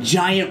many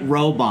giant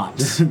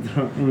robots.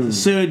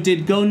 So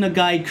did Go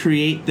Nagai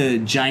create the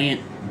giant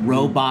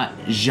robot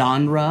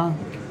genre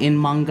in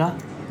manga?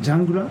 ジャ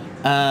ング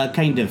ラ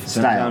Kind of. ジ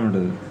ャン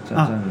ル。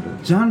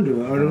ジャン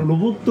ルあれロ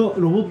ボッ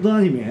ト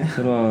アニメ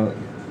それは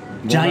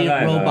ジャイ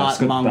アントロボッ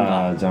ト漫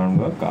画。作ったジャン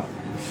ルか。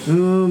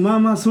まあ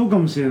まあそうか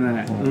もしれ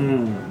ない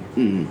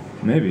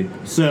Maybe.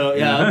 So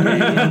yeah,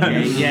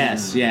 okay.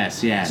 Yes.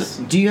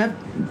 Do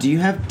you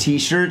have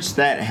T-shirts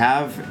that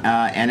have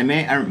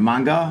anime or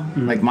manga,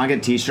 like manga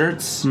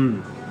T-shirts?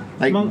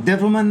 Like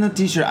Devilman の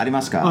T-shirt あり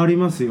ますか? あり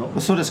ますよ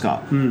そうです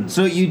か?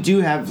 So you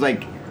do have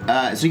like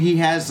so he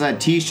has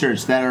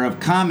T-shirts that are of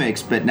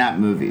comics but not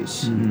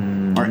movies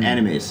or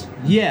animes.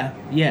 Yeah,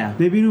 yeah.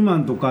 デビルマ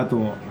ンとかあと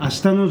明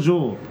日のジ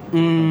ョー、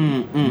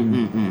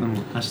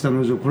明日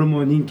のジョーこれ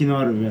も人気の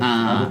あるやつ、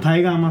あとタ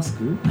イガーマス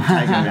ク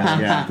Tiger Mask,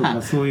 yeah. と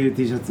かそういう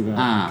T シャツ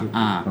が結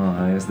構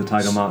Oh, yes, the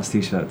Tiger Marks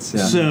t-shirts.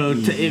 Yeah. So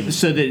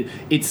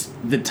it's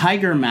the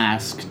Tiger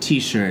Mask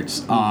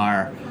T-shirts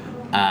are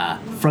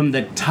from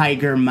the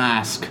Tiger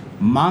Mask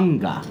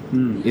manga.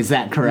 Is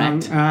that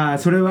correct? ああ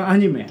それはア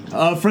ニメ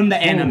From the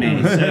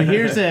anime. So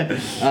here's a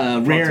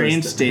rare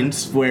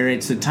instance where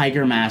it's a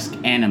Tiger Mask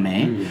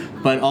anime,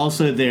 but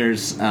also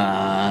there's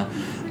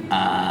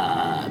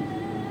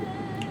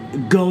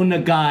Go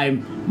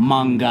Nagai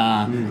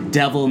manga,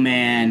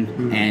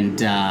 Devilman, and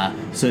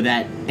so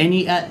that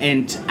any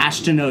and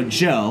Ashton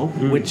Joe,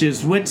 which is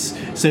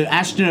so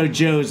Ashton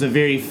Joe is a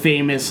very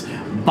famous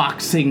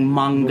boxing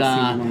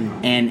manga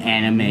and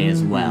anime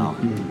as well.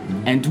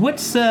 And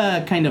what's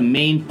the kind of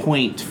main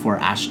point for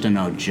Ashton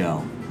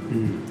Joe?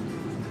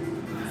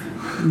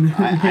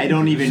 I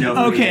don't even know.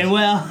 Okay,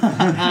 well,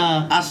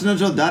 明日の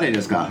ジョー誰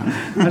ですか？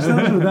明日のジ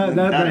ョー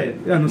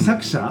誰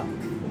作者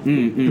っ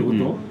てこ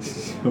と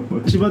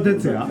千葉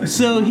哲也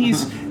so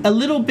he's a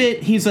little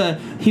bit. He's a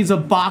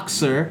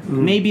boxer,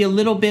 maybe a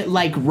little bit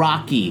like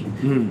Rocky.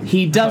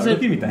 He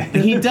doesn't.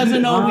 He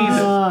doesn't always.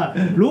 ああ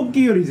ロッ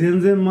キーより全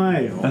然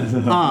前よ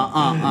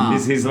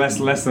He's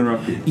less than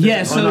Rocky.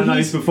 Yeah, so no,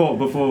 he's- he's before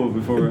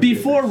Rocky.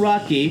 Before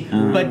Rocky,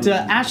 but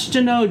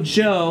Ashton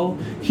Joe,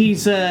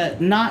 he's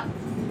not.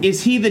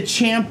 Is he the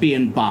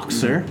champion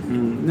boxer?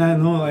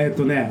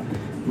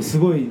 す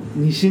ごい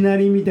西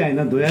成みたい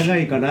なドヤ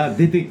街から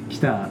出てき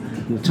た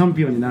チャン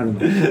ピオンになるの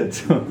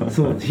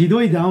そうひ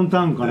どいダウンタ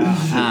ウンから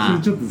それ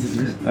ちょっと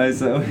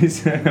説明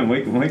しても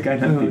う一回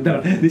なんて言った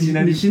だから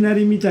西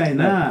成みたい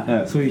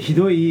なそういうひ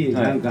どい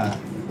なんか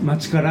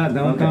街から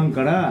ダウンタウン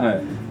か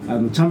らチ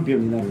ャンピオ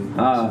ンになる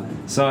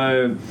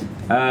So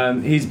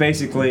he's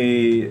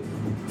basically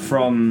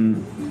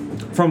from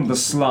the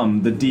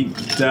slum, the deep,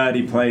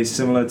 dirty place,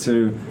 similar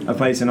to a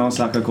place in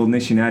Osaka called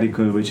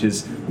Nishinariku, which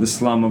is the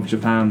slum of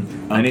Japan.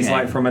 And he's Okay.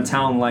 like from a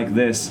town like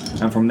this,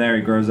 and from there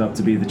he grows up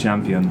to be the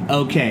champion.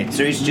 Okay.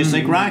 So he's just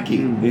like Rocky.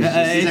 He's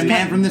it's a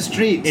man kind- from the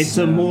streets. It's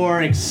a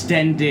more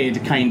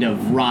extended kind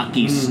of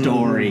Rocky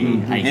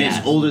story, I and guess.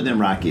 it's older than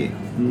Rocky.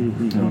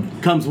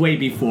 Comes way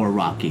before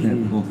Rocky.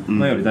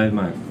 前よりだいぶ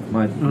前。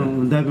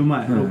だいぶ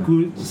前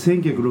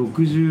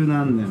1960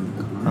何年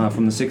かな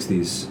From the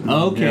 60s.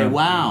 Okay, Yeah.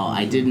 wow.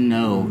 I didn't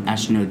know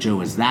Ashton Joe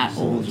was that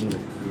old.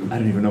 I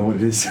don't even know what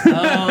it is. Oh,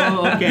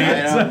 I okay.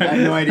 have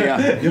no idea.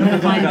 We'll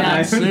find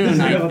out soon,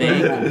 I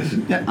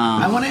think.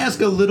 I want to ask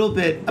a little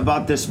bit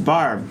about this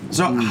bar.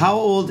 So, how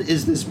old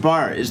is this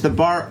bar? Is the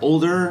bar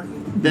older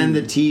than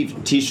the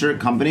T-shirt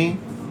company?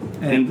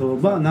 バ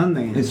ー何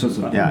年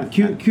Yeah.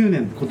 9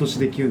年今年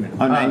で9年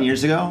Oh, 9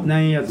 years ago?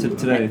 何やつ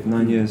Today,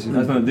 9 years.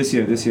 No, this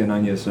year,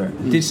 9 years, sorry.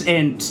 This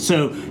and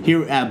so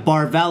here at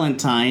Bar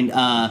Valentine.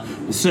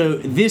 So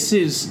this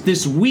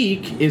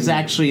week is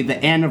actually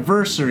the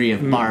anniversary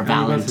of Bar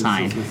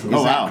Valentine. Is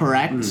Oh, that wow.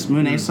 correct,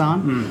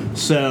 Mune-san?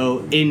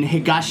 So in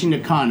Higashi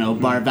Nakano,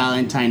 Bar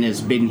Valentine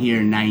has been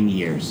here 9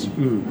 years.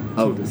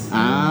 そうです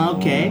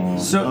Okay.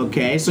 So-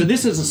 So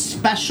this is a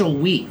special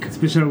week. ス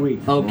ペシャルウィ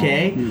ーク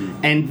Okay.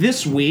 And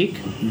this week,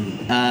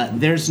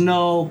 there's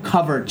no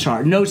cover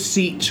charge, no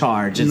seat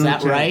charge. Is No that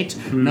charge.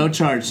 right? No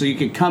charge. So you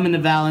could come into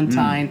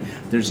Valentine.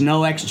 There's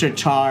no extra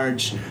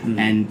charge,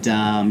 and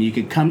you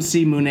could come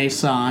see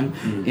Mune-san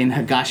in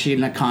Higashi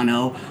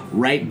Nakano,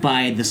 right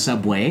by the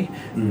subway.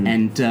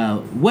 And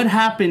what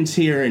happens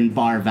here in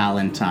Bar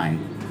Valentine?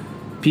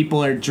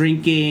 People are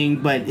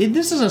drinking, but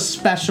this is a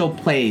special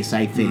place,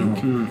 I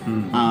think.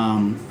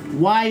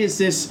 Why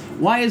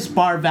is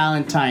Bar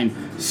Valentine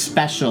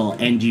special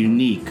and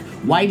unique?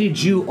 Why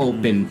did you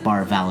open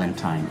Bar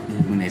Valentine,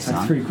 That's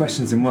Mune-san? 3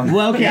 questions in one.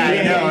 Well, okay, Yeah,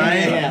 I know,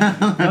 right?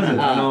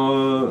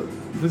 yeah.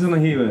 普通の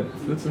日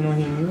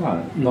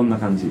はどんな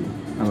感じ？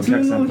普通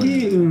の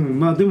日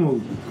まあでも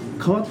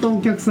変わったお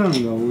客さんが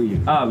多いよ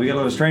We get a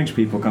lot of strange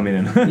people coming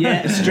in.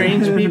 Yeah,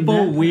 strange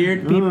people,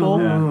 weird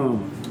people.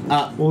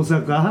 大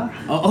阪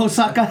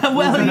Osaka,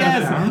 well,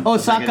 yes,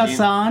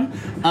 Osaka-san,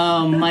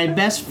 my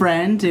best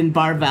friend in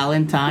Bar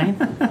Valentine.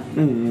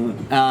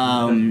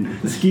 好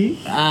き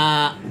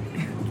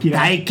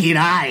Dai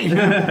kirai,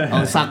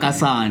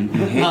 Osaka-san.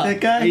 hate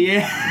that guy?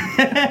 Yeah,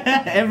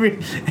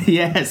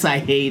 yes, I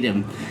hate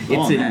him. It's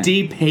Oh, a man.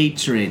 deep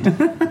hatred,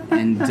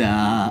 and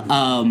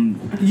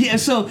yeah.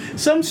 So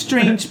some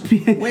strange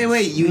people.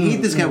 Wait, you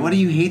hate this guy. Why do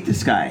you hate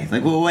this guy?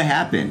 Like, what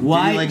happened? Did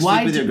Why? you, like,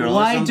 sleep with your girl or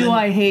Why something? do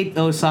I hate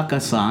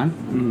Osaka-san?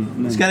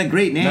 He's got a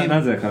great name.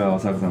 なぜ彼は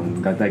佐久さ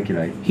んが大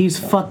嫌い？ He's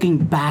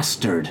fucking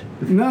bastard.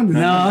 なんで No,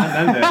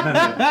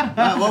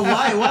 Well,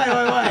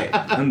 why?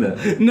 なん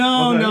で？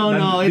 no, no,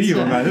 no. 理由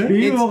わかる？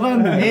理由わか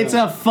んない It's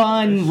a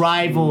fun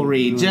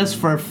rivalry, just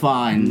for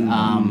fun.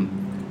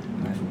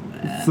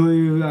 そう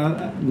いう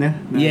ね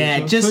Yeah,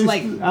 そう just そういう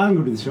like アン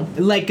グルでしょ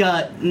like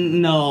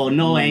no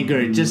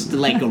anger, just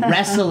like a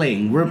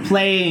wrestling. We're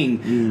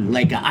playing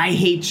like I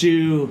hate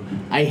you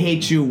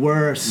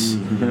worse,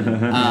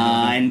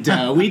 and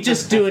we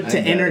just do it to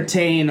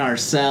entertain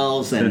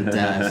ourselves and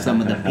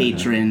some of the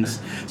patrons.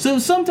 So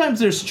sometimes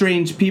there's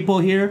strange people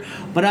here,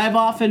 but I've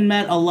often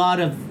met a lot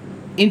of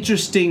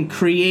interesting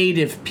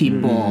creative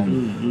people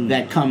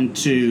that come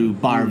to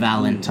Bar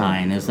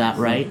Valentine. Is that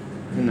right?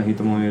 変な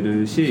人もい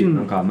るし、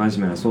なんか真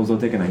面目な創造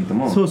的な人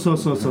も。そう、ス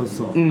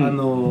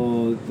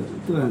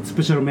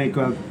ペシャルメイ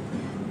クアッ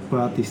プ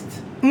アーティス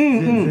ト、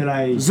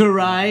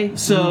Zerai.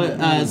 So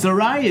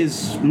Zerai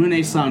is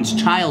Mune-san's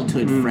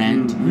childhood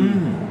friend,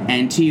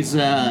 and he's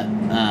a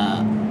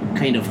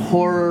kind of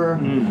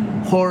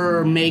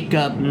horror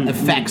makeup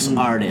effects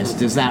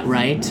artist. Is that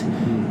right?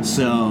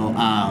 So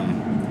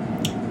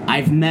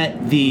I've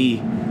met the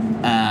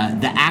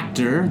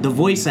actor, the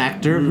voice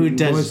actor who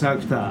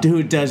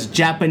does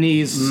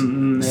Japanese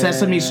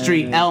Sesame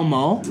Street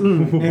Elmo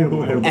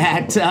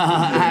at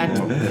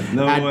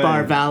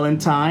Bar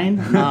Valentine.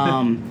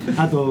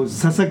 あと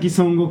佐々木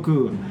孫悟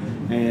空、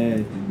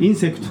イン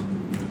セクト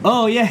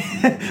Oh yeah.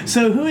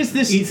 So who is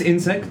this? Eats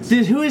insects.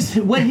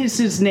 What is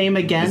his name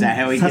again? Is that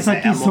how he gets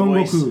that Sasaki Elmo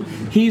voice? Son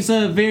Goku. He's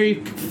a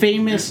very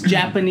famous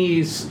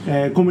Japanese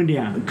コメデ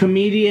ィアン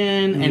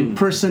comedian and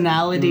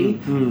personality,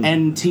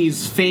 and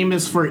he's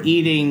famous for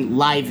eating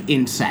live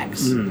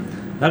insects.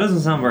 That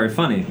doesn't sound very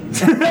funny.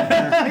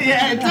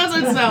 Yeah, it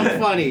doesn't sound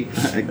funny,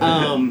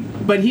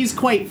 but he's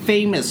quite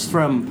famous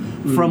from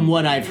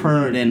what I've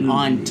heard and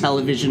on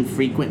television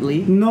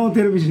frequently. ノー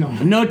テレビジ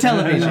ョン No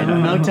television,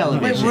 no Wait,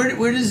 television.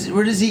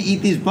 where does he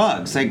eat these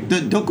bugs? Like,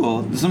 ど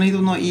こその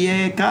人の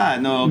家か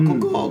の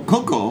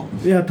ここ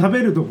いや食べ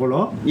るとこ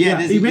ろ Yeah, いや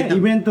does he イベ get them?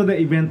 イベ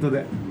ント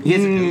で He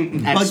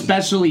has At bug-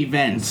 special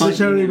events. スペ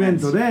シャルイベン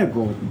トで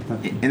こう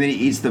食べる and then he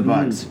eats the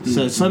bugs.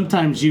 So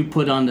sometimes you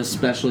put on a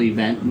special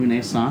event,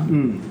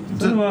 Mune-san.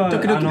 それは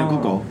時々のこ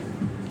こ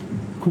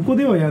ここ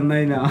ではやんな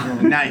いな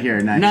Not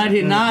here, not Not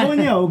here. here, ここ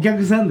に not. はお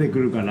客さんで来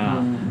るか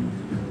ら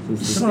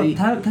その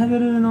食べ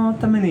るの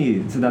ため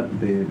に手伝っ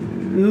てい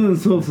る。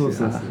そう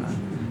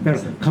だから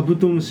カブ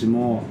トムシ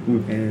も、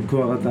ク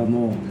ワガタ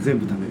も全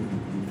部食べる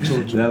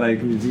They're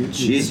like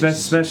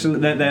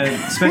they're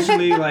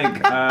specially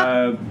like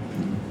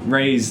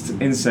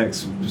raised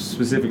insects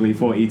specifically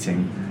for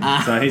eating.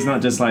 So he's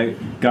not just like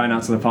going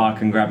out to the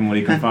park and grabbing what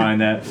he can find.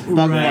 They're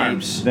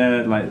Worms.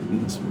 they're like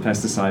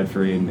pesticide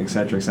free and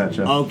etc.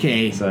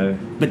 Okay. So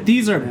But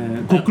these are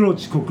コクロ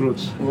チ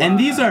and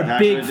these are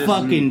big Cockroaches.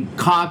 fucking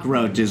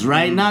cockroaches,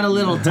 right? Not a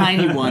little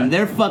tiny one.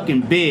 They're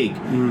fucking big.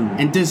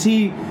 And does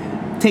he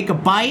take a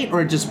bite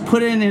or just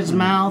put it in his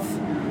mouth,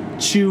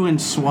 chew and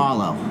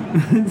swallow?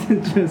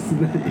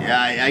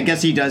 Yeah, I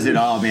guess he does it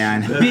all,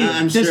 man.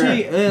 I'm Does sure.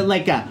 he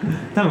like a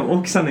多分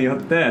大きさによ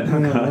ってな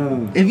んか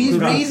If he's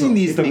raising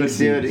these things,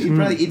 Itogashii. dude, he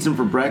probably eats them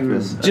for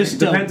breakfast. just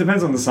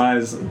depends on the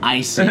size.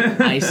 I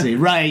see.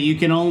 Right, you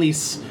can only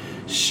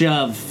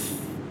shove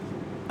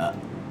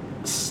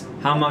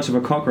How much of a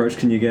cockroach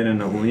can you get in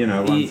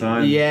one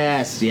time?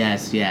 Yes.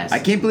 I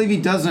can't believe he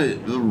does it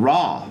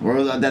raw,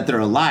 or that they're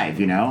alive,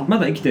 you know? ま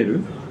だ生きて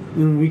る？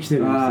生きて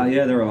る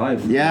Yeah, they're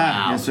alive.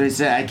 Yeah, Wow. that's what he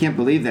said. I can't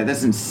believe that.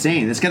 That's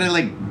insane. That's gotta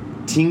like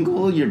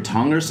tingle your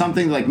tongue or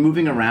something, like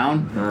moving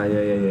around.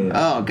 Yeah.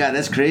 Oh god,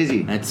 that's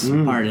crazy. That's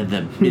part of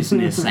the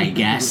business, I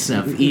guess,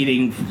 of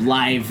eating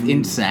live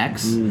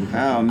insects.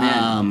 Oh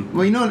man.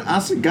 Well, you know, in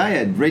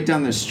Asagaya, right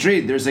down the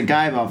street, there's a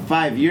guy about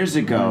 5 years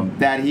ago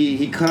that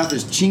he cut off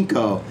his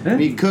chinko and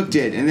he cooked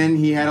it, and then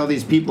he had all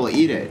these people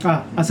eat it.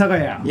 あ、阿佐ヶ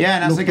谷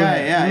Yeah, in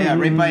Asagaya, yeah,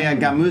 right by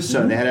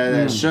Gamuso. They had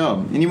a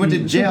show, and he went to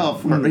jail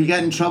for. He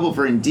got in trouble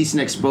for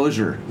indecent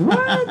exposure.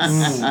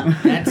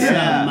 That's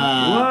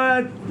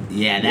What?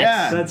 yeah,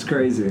 Yeah. That's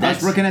crazy. I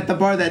was working at the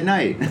bar that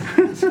night.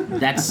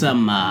 that's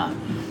some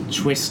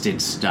twisted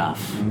stuff.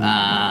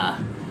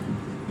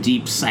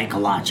 Deep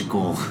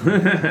psychological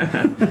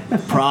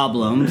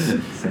problems,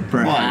 Well,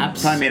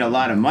 perhaps. probably made a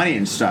lot of money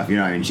and stuff. You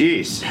know, I mean,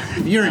 jeez,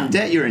 if you're in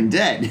debt, you're in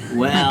debt.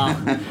 Well,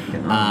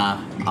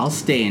 I'll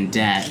stay in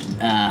debt.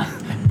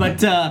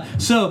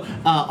 So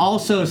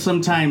also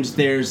sometimes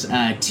there's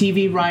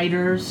TV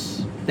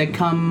writers that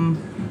come.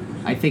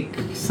 I think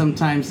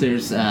sometimes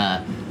there's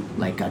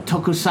like a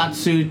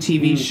tokusatsu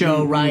TV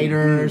show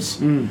writers,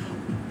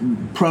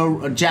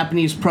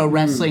 Japanese pro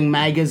wrestling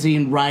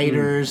magazine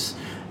writers,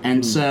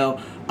 and so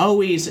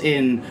always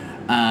in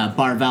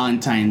Bar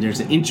Valentine there's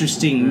an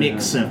interesting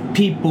mix of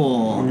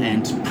people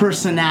and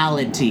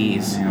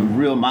personalities, You know,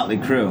 real motley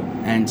crew.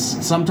 and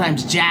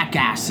sometimes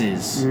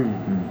jackasses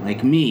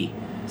like me.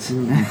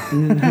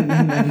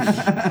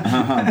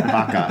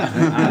 Baka.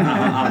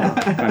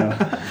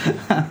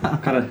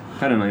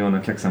 彼のような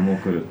お客さんも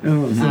来る。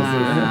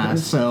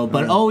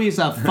But always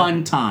a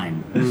fun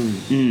time.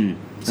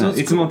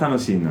 いつも楽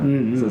しいな。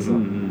そうそう。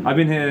I've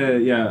been here,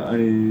 yeah,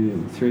 only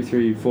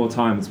three, four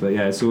times, but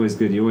yeah, it's always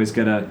good. You always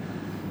get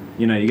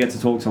you get to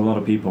talk to a lot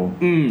of people,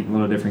 a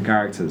lot of different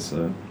characters.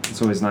 So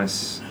it's always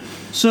nice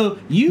So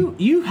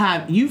you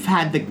have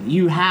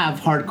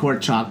Hardcore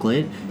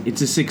Chocolate.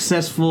 It's a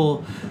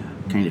successful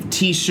kind of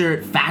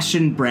T-shirt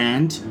fashion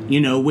brand.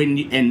 You know, when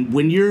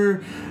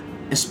you're,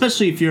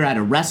 especially if you're at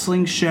a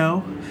wrestling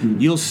show,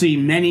 you'll see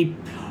many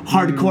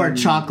Hardcore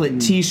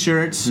Chocolate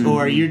T-shirts,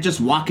 or you're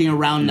just walking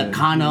around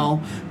Nakano,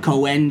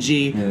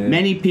 Koenji.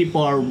 Many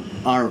people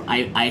are.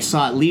 I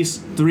saw at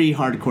least 3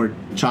 Hardcore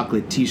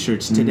Chocolate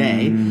T-shirts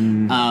today.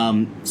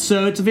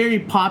 So it's a very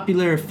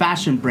popular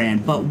fashion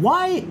brand. But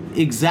why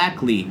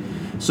exactly?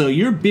 So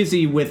you're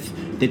busy with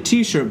the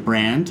T-shirt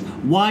brand.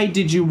 Why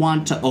did you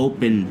want to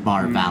open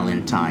Bar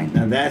Valentine?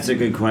 Now that's a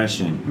good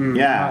question.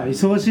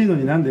 忙しいの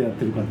になんでやっ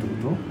てるかって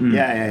こと、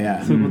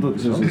 Yeah. そういうこと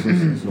でしょ。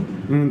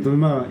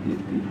まあ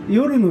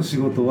夜の仕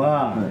事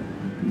は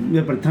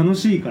やっぱり楽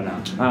しいか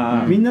ら、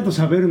みんなと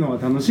喋るの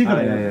が楽しいか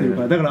らやってる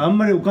から、だからあん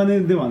まりお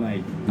金ではな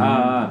い。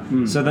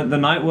So the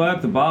night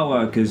work, the bar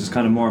work is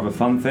kind of more of a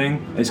fun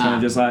thing. It's kind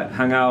of just like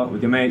hang out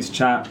with your mates,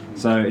 chat.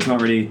 So it's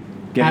not really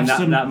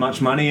getting that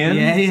much money in.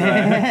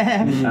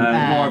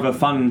 More of a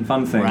fun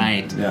thing.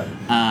 Right. Yeah.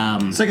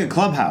 It's like a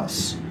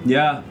clubhouse.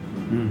 Yeah.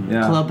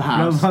 Yeah.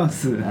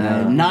 Clubhouse.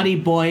 Naughty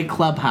Boy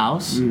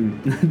Clubhouse.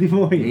 Naughty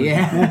Boy.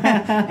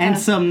 Yeah. And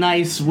some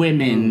nice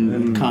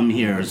women come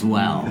here as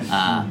well.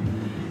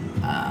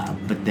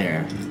 But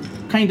they're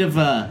kind of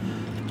the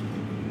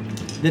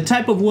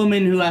type of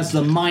woman who has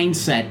the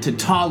mindset to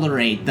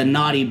tolerate the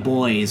naughty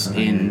boys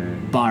in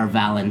Bar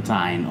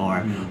Valentine,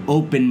 or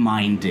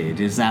open-minded.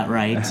 Is that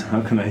right?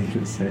 How can I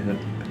even say that?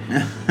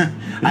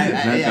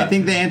 I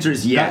think the answer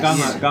is yes.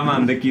 我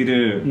慢でき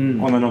る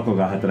女の子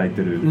が働い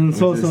てる。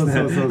そう。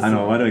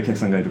悪いお客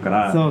さんがいるか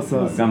ら、我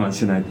慢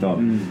しないと。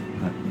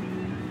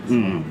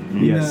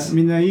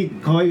みんないい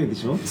可愛いで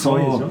しょ。可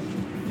愛いでしょ。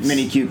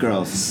Many cute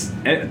girls.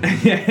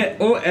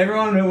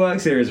 Everyone who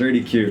works here is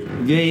really cute.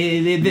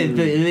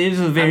 There's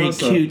a very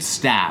cute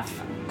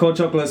staff. Cold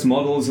Chocolate's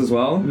models as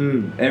well.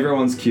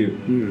 Everyone's cute.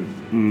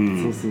 そう。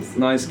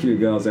 Nice cute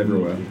girls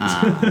everywhere.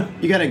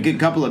 You got a good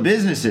couple of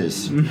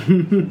businesses.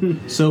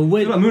 So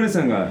what? ムネ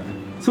さんが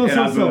そう。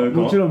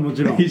もちろん。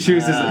He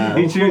chooses.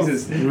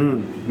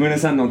 Mune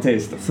さんのテイ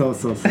スト。そ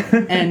う。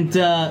And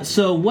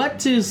so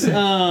what is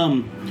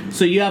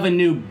so you have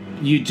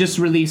you just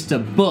released a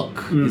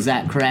book, is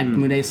that correct,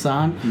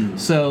 Mune-san?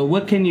 So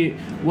what can you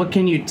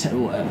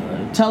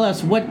tell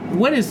us,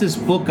 what is this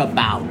book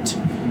about?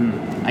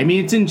 I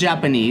mean, it's in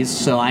Japanese,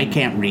 so I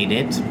can't read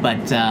it,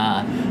 but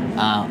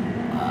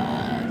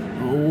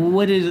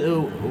what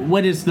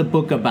is the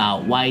book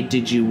about? Why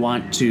did you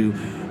want to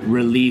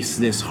release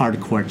this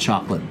Hardcore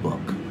Chocolate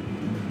book?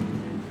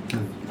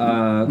 これ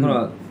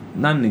は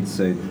何に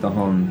ついて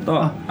本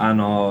と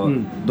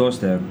どうし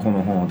てこ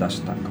の本を出し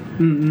たか。こ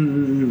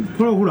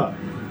れはほら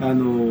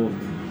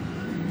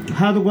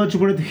ハードコアチョ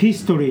コレートヒ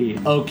ストリ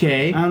ー。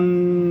Okay. な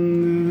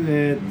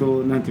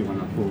んていうか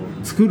な、こ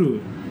う作る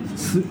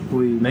こ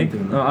ういう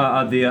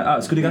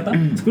作り方。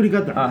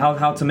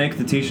How to make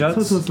the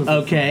t-shirts. そう。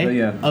Okay.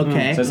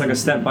 Okay. So it's like a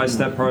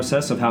step-by-step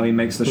process of how he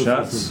makes the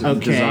shirts,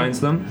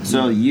 designs them.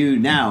 So you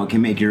now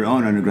can make your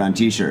own underground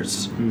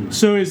t-shirts.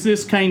 So is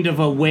this kind of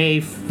a way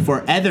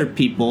for other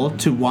people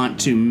to want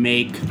to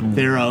make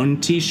their own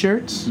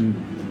t-shirts?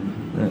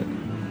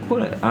 こ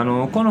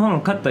の本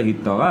を買った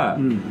人が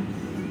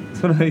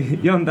それを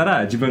読んだ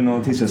ら自分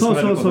の T シャツ作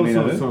れることに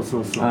なる。そう。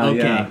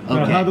Okay.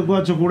 ハードコ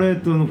アチョコレー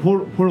トの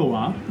フォロ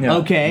ワ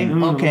ー。Okay.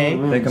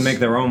 They can make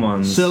their own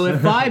ones. So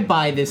if I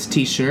buy this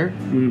T-shirt,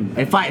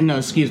 if I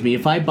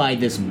buy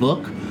this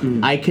book,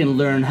 I can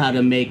learn how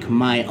to make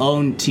my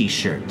own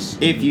T-shirts.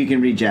 If you can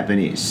read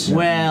Japanese.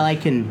 Well, I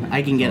can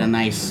get a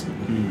nice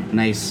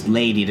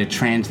lady to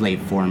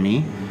translate for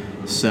me.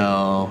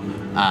 So,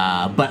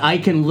 but I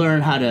can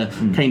learn how to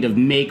kind of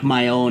make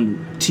my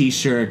own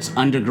T-shirts,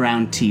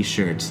 underground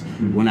T-shirts,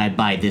 when I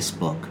buy this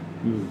book.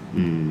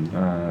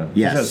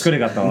 Yes. 作り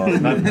方を The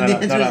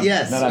answer is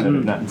yes. 並べ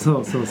るな。そ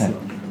う。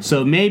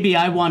 So maybe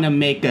I want to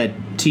make a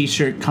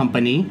T-shirt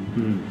company,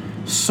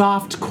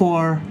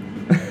 softcore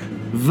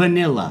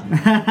vanilla.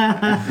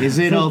 Is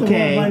it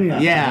okay?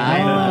 Yeah.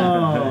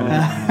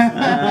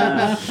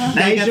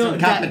 Now you got some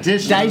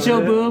competition. 大丈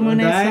夫、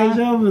胸さん？大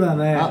丈夫だ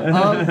ね。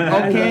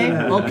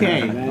Okay.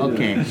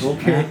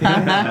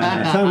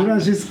 サンフラ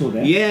ンシスコ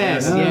で。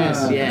Yes.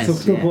 ソ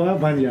フトコア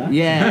バニラ。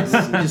Yes,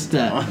 just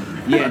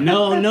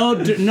no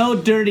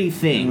dirty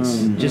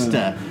things. Just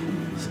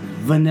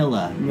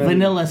vanilla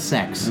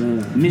sex,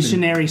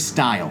 missionary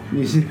style.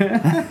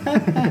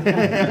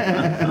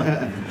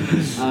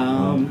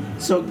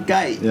 So,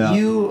 Guy,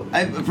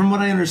 from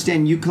what I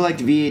understand, you collect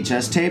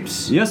VHS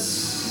tapes?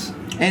 Yes.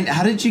 And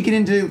how did you get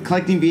into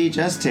collecting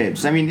VHS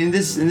tapes? I mean, in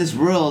this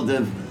world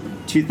of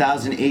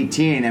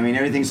 2018, I mean,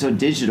 everything's so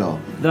digital.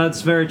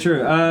 That's very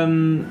true.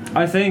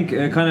 I think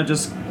it kind of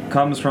just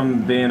comes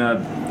from being a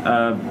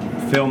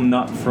film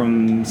nut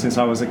from since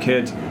I was a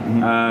kid.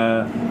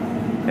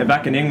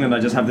 Back in England, I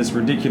just have this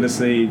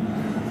ridiculously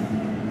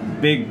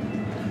big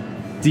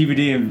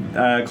DVD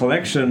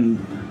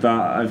collection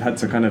that I've had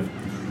to kind of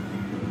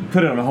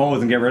put it on hold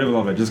and get rid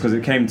of it just because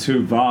it came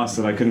too vast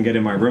that I couldn't get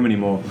in my room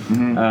anymore.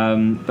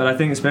 But I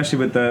think especially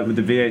with the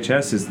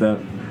VHS is that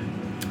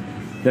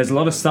there's a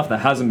lot of stuff that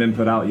hasn't been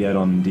put out yet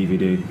on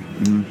DVD.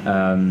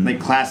 Like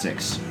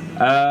classics.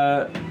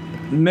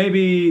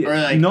 Maybe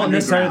like not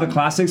necessarily the underground.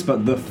 classics,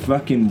 but the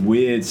fucking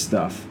weird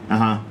stuff.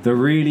 The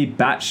really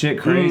batshit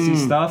crazy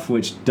stuff,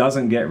 which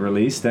doesn't get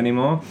released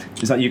anymore.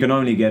 It's like you can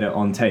only get it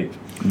on tape,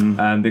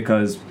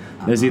 because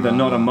there's either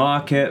not a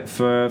market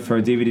for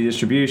a DVD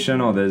distribution,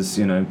 or there's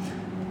I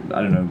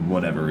don't know,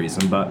 whatever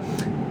reason. But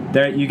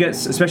there you get,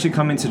 especially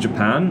coming to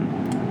Japan,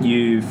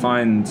 you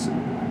find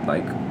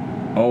like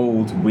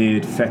old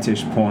weird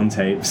fetish porn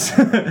tapes,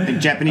 Like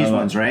Japanese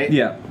ones, right?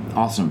 Yeah.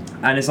 Awesome.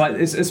 And it's like,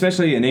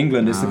 especially in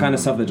England, it's the kind of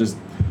stuff that just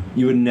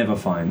you would never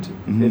find.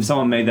 If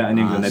someone made that in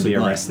England, they'd be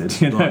arrested.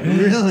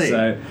 Really?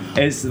 So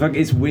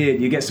it's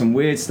weird. You get some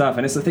weird stuff,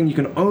 and it's the thing you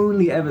can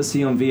only ever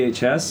see on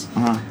VHS.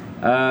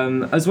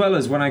 As well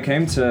as when I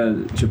came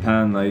to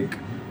Japan, like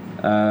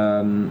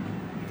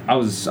I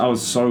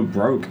was so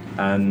broke,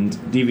 and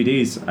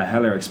DVDs are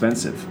hella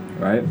expensive.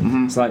 Right?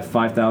 It's like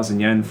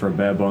 5,000 yen for a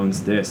bare bones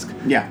disc.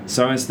 Yeah.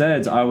 So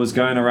instead, I was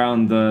going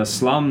around the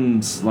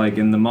slums, like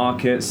in the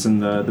markets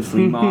and the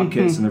flea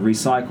markets and the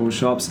recycle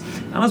shops,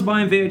 and I was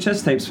buying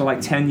VHS tapes for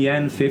like 10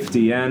 yen, 50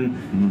 yen.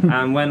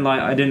 And when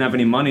like I didn't have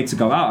any money to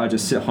go out, I'd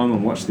just sit home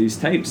and watch these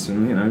tapes,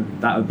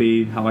 and that would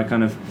be how I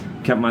kind of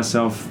kept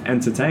myself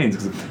entertained.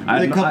 With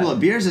a couple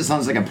of beers, it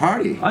sounds like a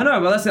party. I know,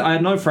 but that's it. I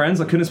had no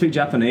friends. I couldn't speak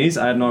Japanese.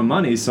 I had no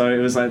money, so it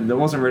was like there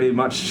wasn't really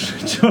much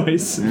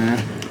choice.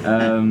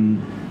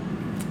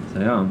 So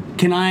yeah.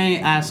 Can I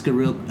ask a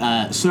real?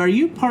 So are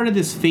you part of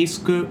this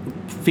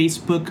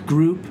Facebook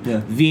group?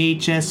 Yeah.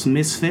 VHS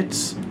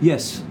Misfits.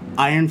 Yes.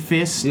 Iron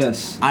Fist.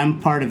 Yes. I'm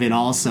part of it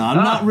also. I'm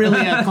not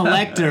really a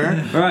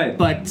collector. Right.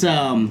 But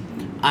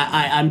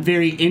I'm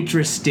very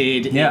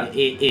interested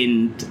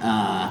in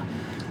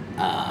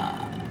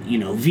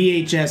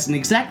VHS and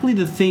exactly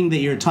the thing that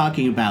you're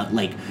talking about,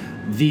 like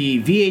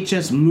the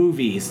VHS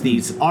movies,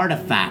 these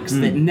artifacts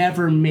that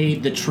never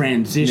made the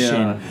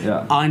transition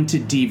onto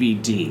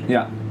DVD.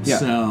 Yeah.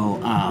 So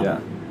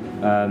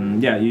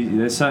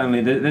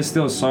there's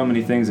still so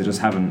many things that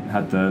just haven't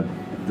had the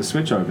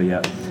switch over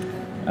yet.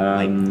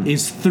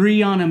 Is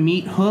 3 on a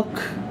meat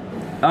hook?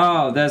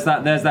 Oh, there's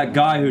that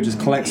guy who just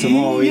collects them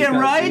all.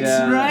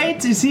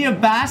 Right. Is he a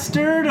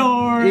bastard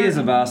or? He is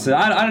a bastard.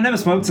 I never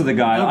spoke to the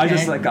guy. Okay. I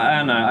just I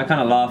don't know. I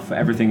kind of laugh at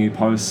everything he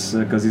posts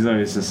because he's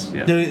always just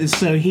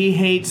So he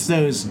hates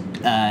those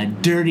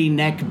dirty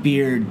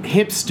neckbeard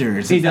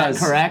hipsters. He Is does.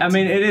 that correct? I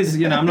mean, it is.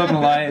 I'm not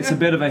gonna lie. It's a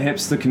bit of a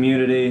hipster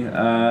community,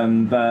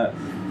 but.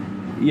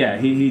 Yeah,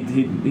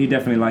 he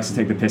definitely likes to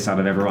take the piss out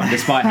of everyone,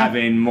 despite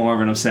having more of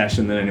an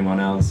obsession than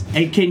anyone else.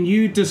 And can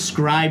you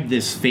describe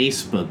this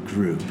Facebook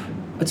group?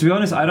 To be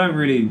honest, I'm not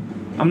really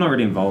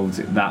involved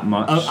that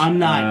much. I'm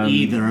not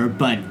either,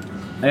 but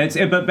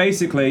but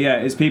basically,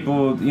 it's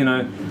people,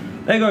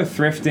 they go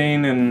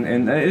thrifting,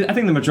 and I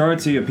think the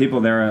majority of people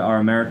there are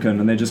American,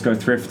 and they just go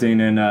thrifting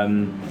in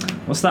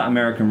what's that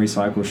American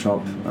recycle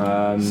shop?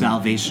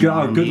 Salvation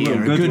Army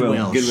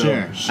Goodwill.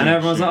 Sure. And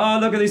everyone's like, oh,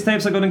 look at these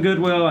tapes I got in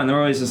Goodwill, and they're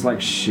always just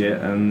like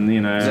shit, and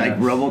It's like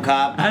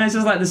RoboCop. and it's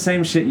just like the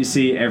same shit you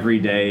see every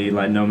day,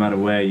 like no matter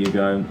where you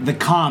go. The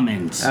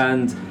comments.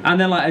 And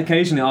then like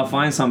occasionally I'll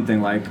find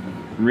something like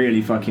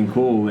really fucking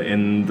cool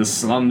in the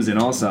slums in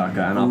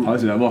Osaka, and I'll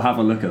post it. We'll have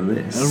a look at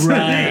this.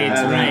 Right.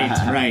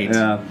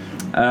 Yeah.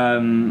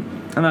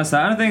 And that's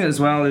that. And I think as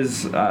well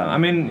is,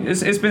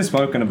 it's been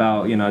spoken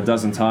about, a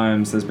dozen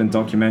times. There's been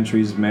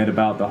documentaries made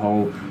about the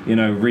whole,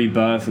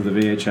 rebirth of the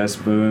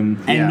VHS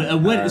boom.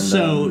 And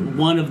so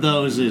one of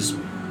those is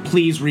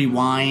Please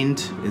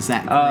Rewind. Is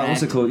that correct?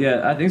 What's it called?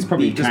 Yeah, I think it's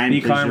probably just Be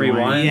Kind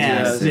Rewind.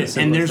 Yes,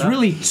 and there's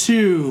really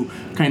two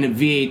kind of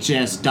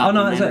VHS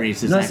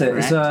documentaries. Is that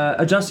correct?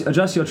 It's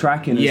Adjust Your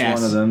Tracking is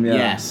one of them. Yeah.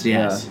 Yes.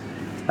 Yeah.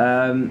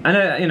 And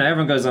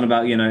everyone goes on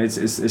about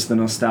it's the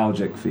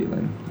nostalgic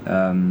feeling.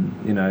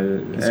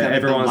 It's got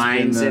everyone's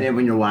lines in it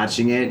when you're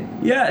watching it.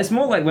 Yeah, it's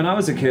more like when I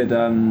was a kid.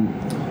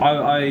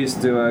 I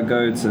used to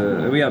go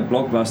to. We had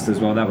Blockbuster as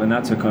well. When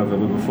that took over,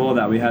 but before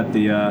that we had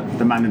the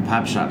mom and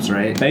pop shops,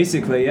 right?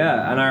 Basically,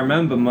 yeah. And I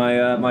remember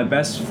my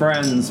best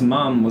friend's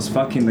mum was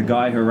fucking the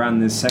guy who ran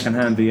this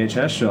secondhand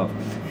VHS shop.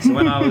 So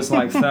when I was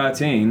like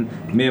 13,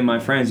 me and my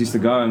friends used to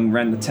go and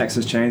rent the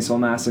Texas Chainsaw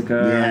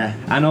Massacre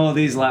and all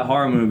these like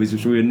horror movies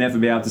which we would never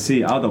be able to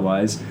see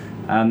otherwise.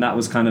 And that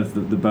was kind of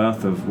the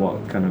birth of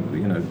what kind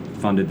of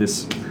funded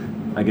this,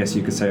 I guess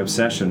you could say,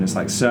 obsession. It's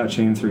like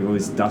searching through all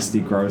these dusty,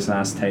 gross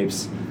ass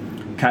tapes,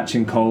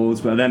 catching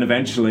colds, but then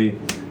eventually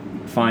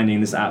finding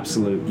this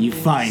absolute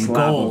slab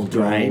gold,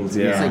 of right?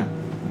 Yeah. It's like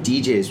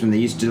DJs when they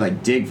used to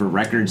like dig for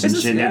records and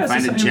shit and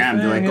find a gem.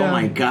 They're like, oh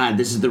my god,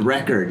 this is the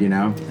record,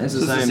 It's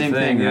the same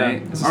thing,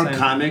 right? Or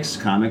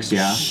comics,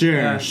 yeah.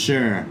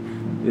 Sure.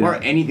 Or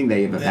anything that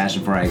you have a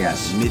passion for, I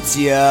guess.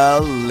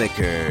 Mitsuya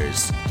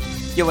Liquors.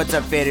 Yo, what's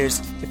up,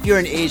 faders? If you're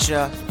in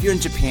Asia, if you're in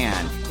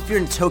Japan, if you're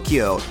in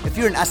Tokyo, if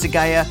you're in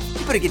Asagaya,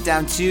 you better get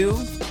down to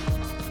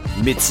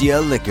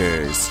Mitsuya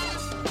Liquors.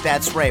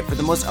 That's right, for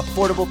the most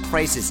affordable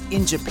prices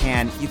in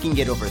Japan, you can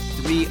get over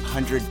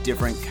 300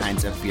 different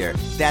kinds of beer.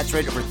 That's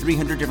right, over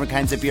 300 different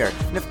kinds of beer.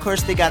 And of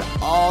course, they got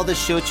all the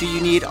shochu you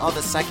need, all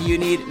the sake you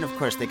need, and of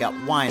course, they got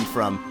wine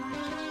from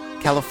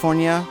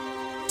California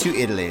to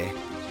Italy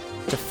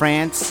to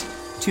France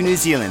to New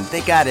Zealand.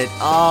 They got it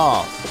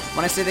all.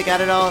 When I say they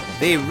got it all,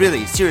 they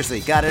really,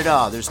 seriously got it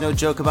all. There's no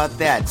joke about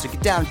that. So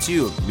get down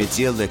to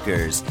Mitsuya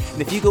Liquors.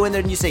 And if you go in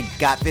there and you say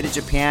Got Faded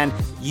Japan,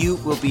 you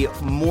will be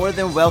more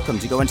than welcome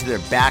to go into their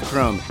back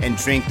room and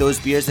drink those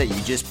beers that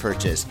you just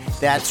purchased.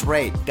 That's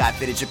right, Got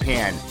Faded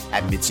Japan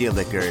at Mitsuya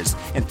Liquors.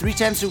 And 3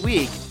 times a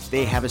week,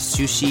 they have a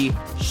sushi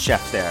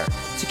chef there.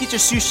 So get your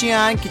sushi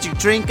on, get your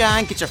drink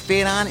on, get your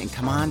fade on, and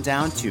come on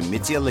down to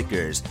Mitsuya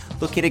Liquors,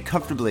 located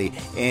comfortably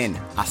in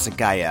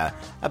Asagaya,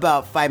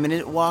 about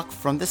 5-minute walk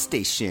from the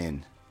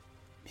station.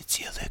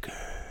 Mitsuya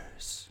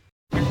Liquors.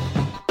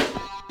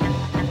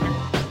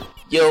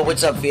 Yo,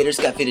 what's up,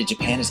 faders? Got Faded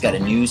Japan has got a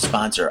new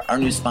sponsor. Our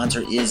new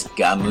sponsor is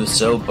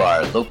Gamuso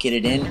Bar,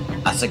 located in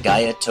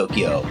Asagaya,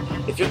 Tokyo.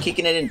 If you're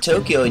kicking it in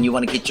Tokyo and you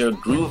want to get your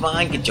groove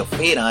on, get your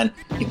fade on,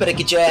 you better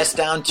get your ass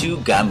down to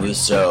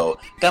Gamuso.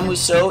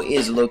 Gamuso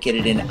is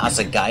located in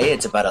Asagaya.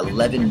 It's about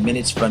 11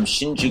 minutes from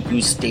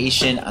Shinjuku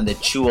Station on the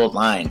Chuo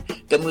line.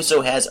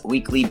 Gamuso has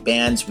weekly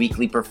bands,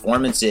 weekly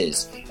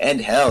performances. And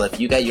hell, if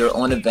you got your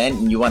own event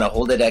and you want to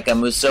hold it at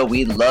Gamuso,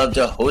 we'd love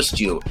to host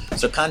you.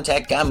 So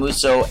contact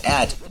Gamuso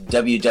at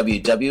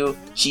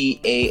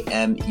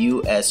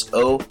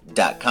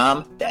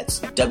www.gamuso.com. That's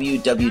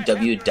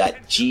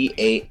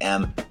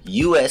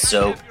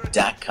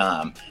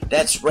www.gamuso.com.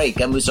 That's right,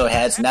 Gamuso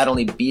has not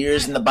only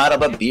beers in the bottle,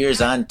 but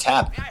beers on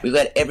tap. We've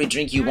got every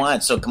drink you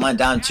want, so come on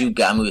down to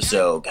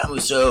Gamuso.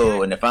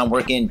 Gamuso, and if I'm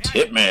working,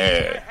 tip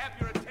me.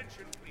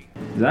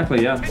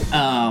 Exactly, yeah.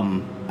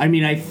 I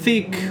mean, I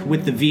think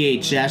with the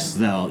VHS,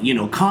 though, you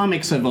know,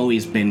 comics have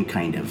always been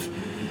kind of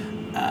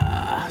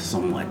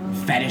somewhat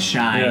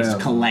fetishized,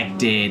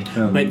 collected,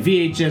 but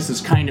VHS is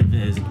kind of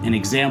an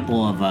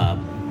example of a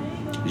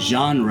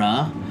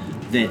genre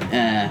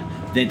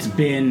that's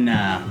been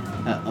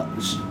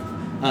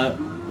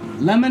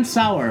lemon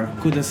sour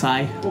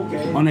kudasai.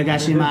 Okay.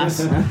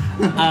 Onegashimasu.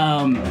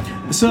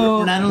 So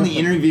we're not only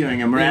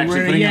interviewing him, we're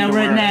actually putting him to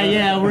work.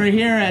 We're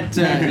here at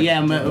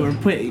we're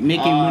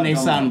making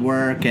Mune-san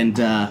work and.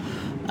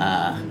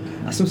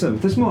 But I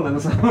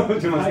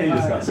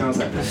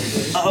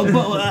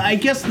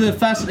guess the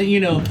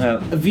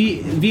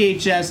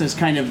VHS as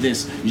kind of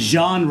this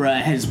genre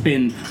has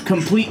been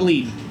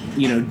completely,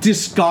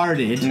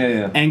 discarded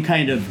and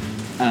kind of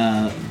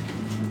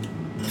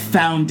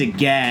found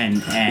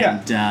again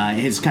and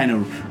has kind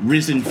of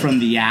risen from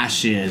the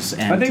ashes.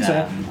 And, I think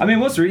so. I mean,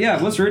 what's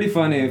really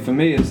funny for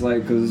me is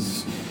like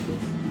because.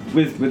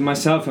 With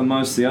myself and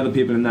most of the other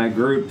people in that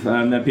group,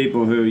 they're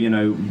people who,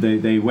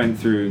 they went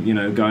through,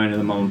 going to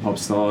the mom and pop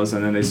stores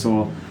and then they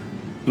saw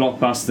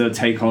Blockbuster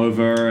take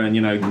over and,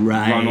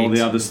 run all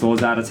the other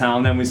stores out of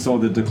town. Then we saw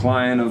the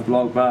decline of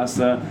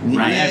Blockbuster.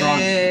 Right.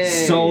 Everyone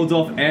sold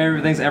off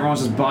everything. So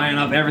everyone's just buying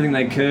up everything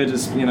they could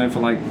just, for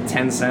like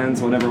 10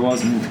 cents or whatever it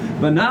was.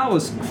 But now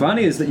what's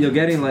funny is that you're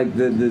getting like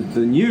the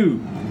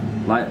new...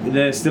 Like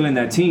they're still in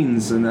their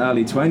teens and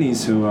early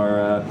 20s who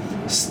are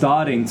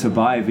starting to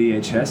buy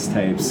VHS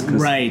tapes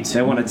because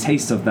they want a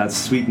taste of that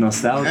sweet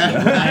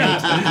nostalgia.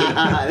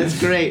 That's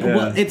great. Yeah.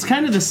 Well, it's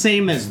kind of the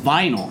same as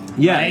vinyl.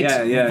 Right?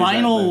 Yeah.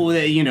 Vinyl,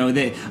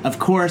 exactly. Of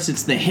course,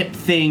 it's the hip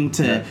thing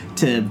to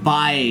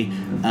buy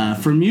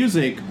for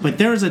music, but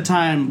there was a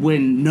time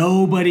when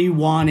nobody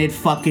wanted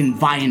fucking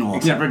vinyl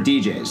except for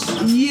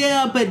DJs.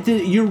 Yeah, but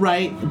you're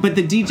right. But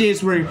the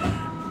DJs were.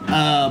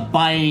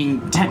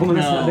 Buying techno,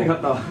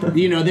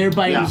 they're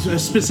buying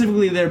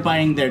specifically. They're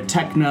buying their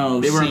techno.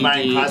 They weren't CD,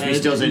 buying Crosby,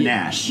 Stills and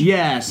Nash.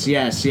 Yes.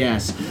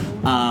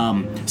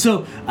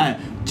 So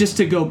just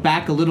to go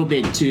back a little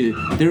bit to,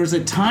 there was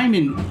a time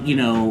in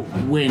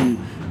when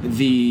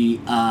the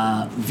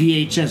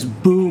VHS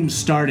boom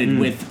started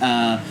with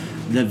the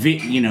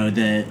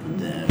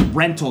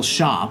rental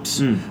shops,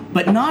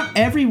 but not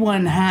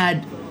everyone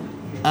had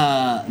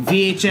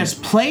VHS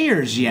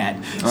players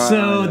yet.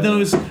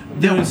 Those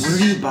where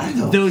do you buy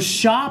those? Those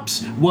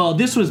shops. Well,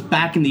 this was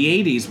back in the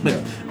 80s,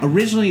 but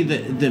originally the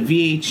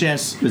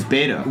VHS was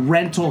beta.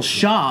 Rental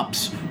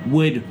shops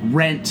would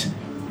rent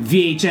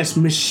VHS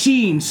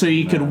machines so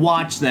you could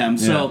watch them.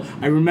 So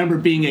I remember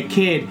being a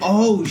kid.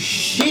 Oh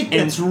shit,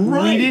 that's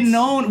right. We didn't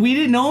own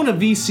a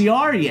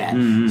VCR yet.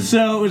 Mm-hmm.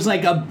 So it was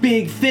like a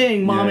big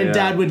thing. Mom and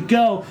Dad would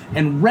go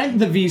and rent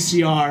the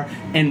VCR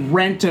and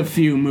rent a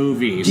few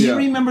movies. Do you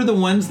remember the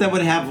ones that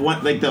would have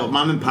one, like the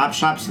mom and pop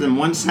shops? Then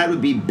one side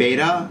would be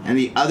beta and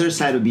the other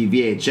side would be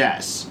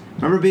VHS.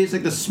 Remember beta's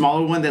like the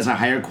smaller one that's a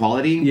higher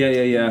quality?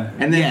 Yeah.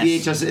 And then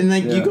VHS, and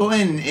like you go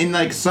in, and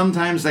like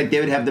sometimes like they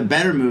would have the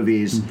better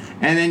movies,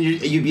 and then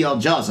you'd be all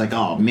jealous, like,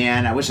 oh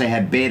man, I wish I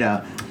had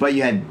beta, but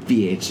you had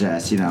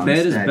VHS,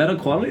 Beta's better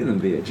quality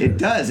than VHS. It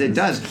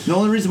does. The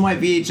only reason why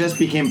VHS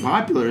became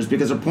popular is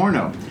because of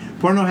porno.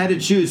 porno had to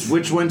choose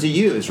which one to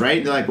use,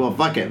 right? They're like, well,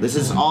 fuck it. Let's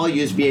just all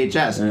use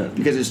VHS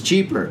because it's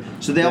cheaper.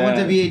 So they all went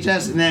to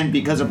VHS, and then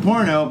because of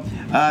porno,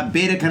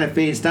 beta kind of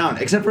phased down,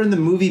 except for in the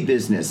movie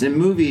business. In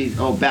movies,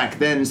 back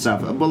then and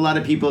stuff, a lot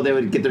of people, they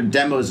would get their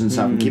demos and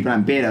stuff and keep it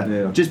on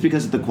beta just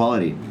because of the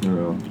quality.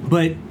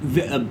 But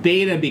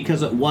beta,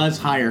 because it was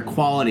higher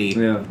quality,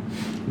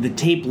 the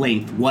tape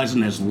length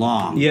wasn't as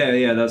long.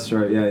 Yeah, that's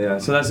right. Yeah.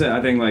 So that's it.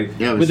 I think like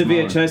with the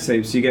VHS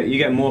tapes, you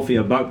get more for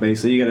your buck.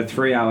 Basically, you get a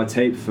 3-hour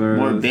tape for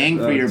more bang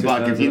for your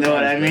buck, if you know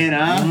what I mean.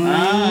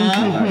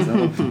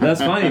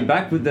 That's funny.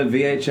 Back with the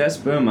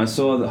VHS boom, I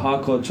saw that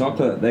Hardcore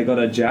Chocolate. They got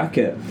a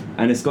jacket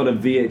and it's got a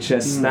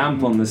VHS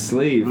stamp on the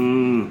sleeve.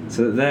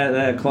 So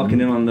they're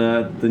clocking in on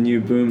the new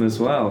boom as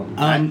well.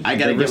 I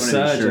gotta get one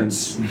of these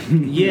shirts.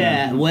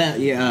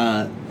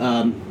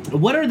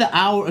 What are the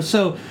hours?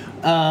 So.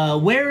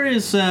 Where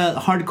is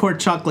Hardcore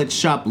Chocolate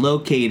Shop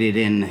located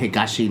in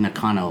Higashi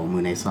Nakano,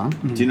 Mune-san?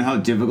 Do you know how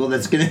difficult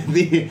that's going to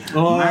be?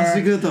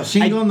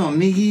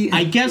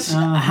 I guess,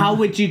 how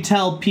would you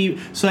tell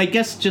people? So I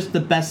guess just the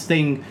best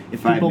thing,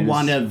 if people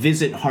want to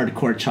visit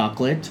Hardcore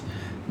Chocolate,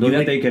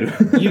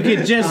 you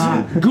could just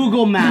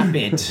Google map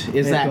it.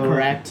 Is that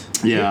correct?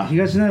 Yeah.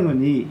 東長野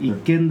に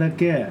1軒だ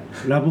け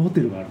ラブホ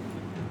テルがある。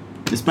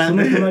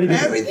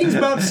 Everything's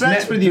about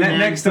sex with you, man.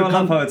 Next to a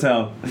love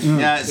hotel.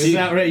 Yeah, Is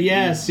that right?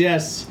 Yes.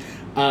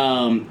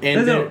 And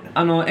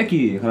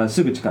駅から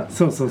すぐ近く。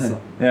そう。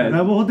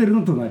ラブホテル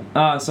の隣。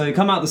So you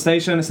come out the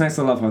station, it's next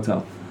to the love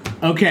hotel.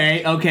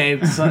 Okay.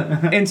 So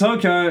in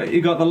Tokyo,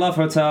 you got the Love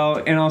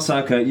Hotel. In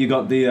Osaka, you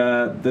got the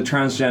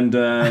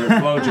transgender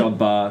blowjob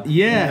bar.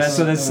 Yes.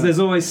 So there's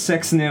always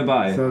sex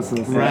nearby.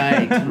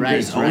 Right.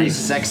 There's always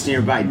sex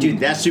nearby. Dude,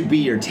 that should be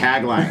your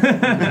tagline.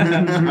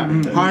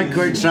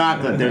 Hardcore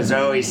Chocolate, there's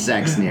always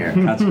sex near.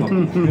 That's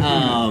cool.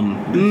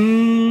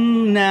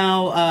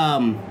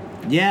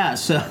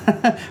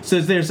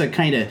 So there's a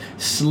kind of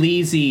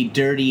sleazy,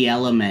 dirty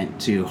element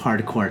to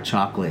Hardcore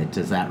Chocolate.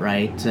 Is that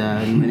right,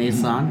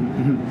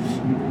 Mune-san?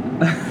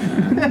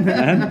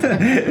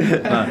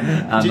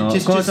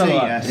 Just say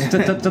yes. ちょ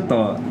っ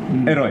と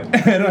エロいな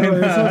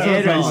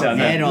会社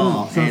ね。エ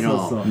ロ。ち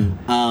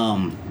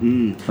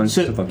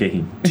ょっと下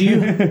品。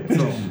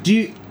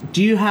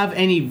Do you have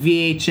any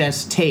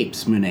VHS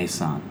tapes,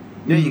 Mune-san?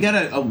 Yeah, you got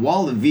a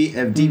wall of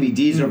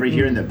DVDs over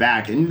here in the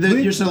back, and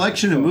your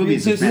selection of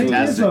movies is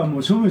fantastic. はも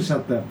う処分しちゃ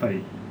ったやっぱ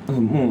り。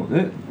もう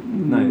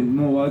ない。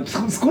もう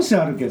少し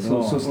あるけ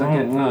ど。少しだけ。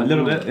A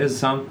little bit is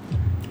some.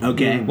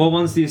 Okay. What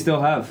ones do you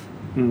still have?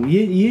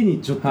 家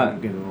にちょっとあ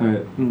るけど。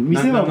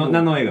店は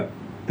何の映画？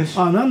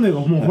何の映画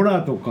もうホ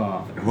ラーと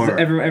か。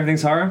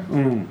Everything's horror?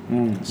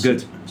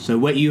 Good. So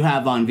what you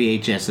have on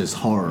VHS is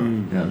horror.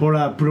 ホ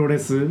ラープロレ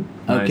ス。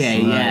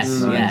 Okay,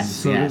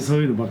 yes. そ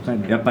ういうのばっかり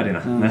な。やっぱりな。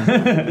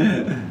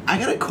I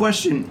got a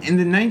question. In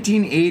the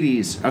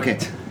 1980s, okay,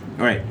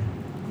 all right.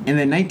 In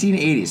the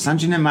 1980s,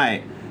 30年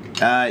前,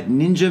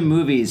 ninja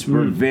movies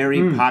were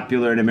very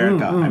popular in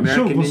America.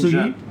 American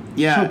Ninja.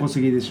 Yeah.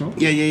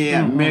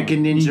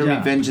 American Ninja,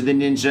 Revenge of the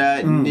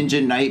Ninja,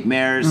 Ninja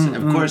Nightmares,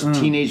 of course,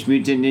 Teenage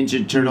Mutant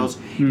Ninja Turtles.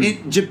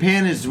 In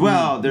Japan as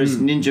well, there's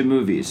ninja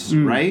movies,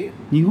 right?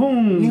 日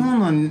本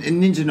の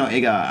忍者の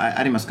映画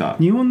ありますか？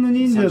日本の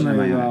忍者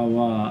の映画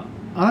は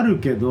ある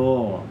け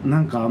ど、な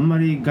んかあんま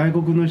り外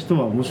国の人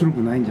は面白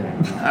くないんじゃない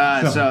か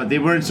な。So they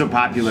weren't so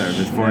popular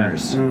with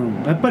foreigners.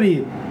 やっぱ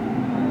り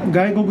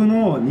外国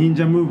の忍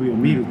者ムービーを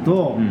見る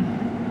と、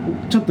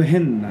ちょっと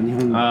変な日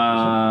本の。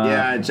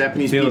Yeah,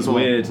 Japanese feels people.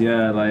 Weird,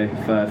 yeah, like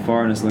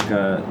foreigners look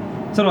at.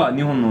 それは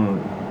日本の。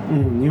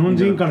日本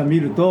人から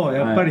見ると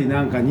やっぱり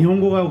なんか日本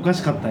語がおか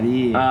しかった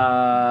り、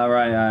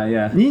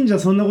yeah. 忍者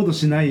そんなこと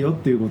しないよっ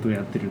ていうことを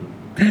やってるの。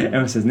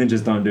Everyone says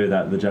ninjas don't do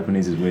that. The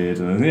Japanese is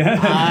weird.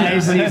 I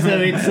see. So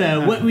it's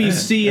what we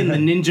see in the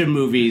ninja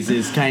movies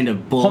is kind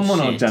of bullshit. 本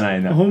物じゃな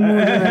いな。本物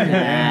じゃない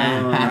ね。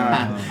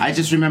I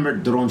just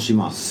remember ドローンし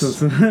ます。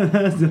そう。だ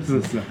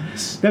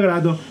か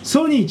ら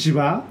ソニー千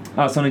葉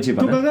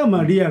とかがま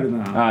あリアル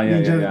な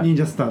忍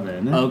者スターだ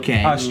よね。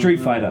Okay. Street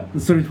Fighter.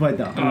 ストリートファイ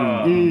タ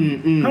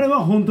ー。彼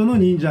は本当の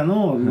忍者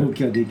の動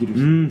きができる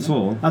人。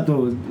そう。あ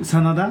と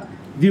真田、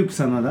デューク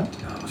真田、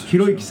ひ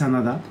ろゆき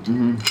真田。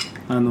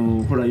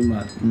ほら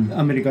今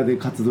アメリカで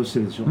活動して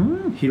るでしょ。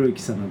ひろゆ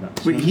き真田。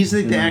But he's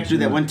like the actor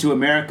that went to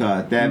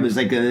America. That was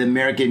like an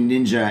American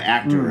ninja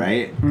actor,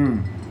 right?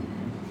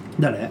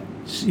 誰？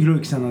ひろゆ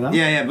き真田？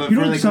 Yeah, but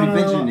for like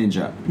Revenge of the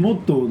Ninja. も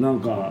っとな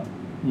んか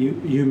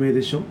有名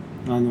でしょ。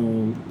い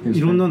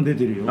ろんなの出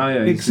てるよ。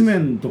X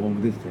Men とかも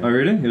出てたよ。Oh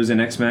really? He was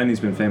in X-Men. He's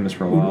been famous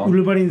for a while. ウ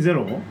ルヴァリンゼ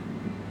ロ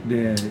で。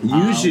You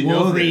should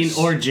know Wolverine this.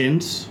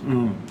 Origins.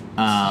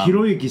 ひ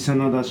ろゆき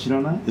真田知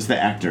らない？ It's the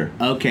actor.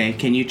 Okay,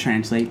 can you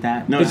translate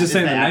that? No, it's just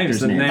saying the name.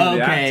 It's the name of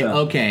the actor.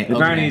 Okay.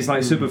 Apparently he's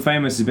like super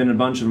famous. He's been in a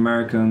bunch of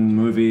American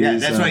movies. Yeah,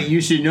 that's why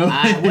you should know.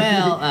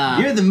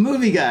 You're the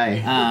movie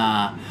guy.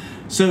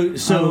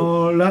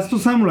 So ラスト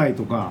サムライ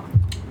とか。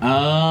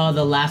Oh,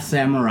 The Last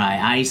Samurai.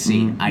 I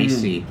see.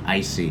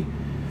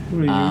 こ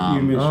れ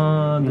有名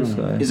人 this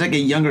guy. He's like a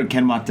younger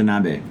Ken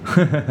Watanabe.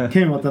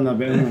 ケン渡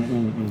辺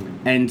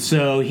And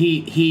so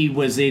he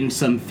was in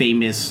some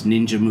famous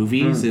ninja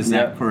movies. Is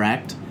that Yeah.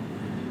 correct?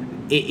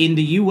 In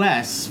the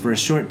U.S., for a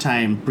short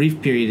time,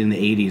 brief period in the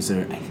 80s,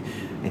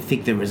 I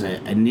think there was a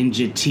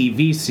ninja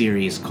TV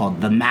series called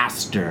The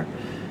Master.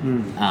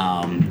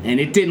 And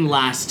it didn't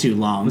last too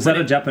long. Was that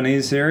a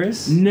Japanese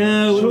series?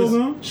 No, it was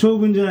将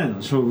軍じゃない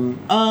の将軍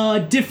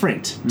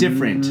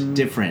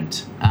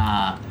different.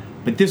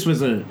 But this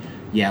was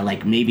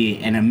like maybe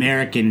an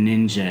American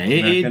ninja.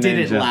 It American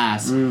didn't ninja.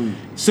 last.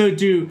 So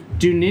do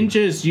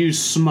ninjas use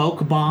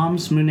smoke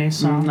bombs,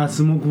 Mune-san? あ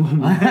スモークボ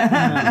ム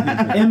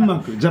煙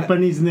幕ジャパ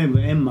ニーズネーム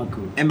煙幕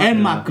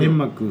Enmaku. 煙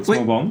幕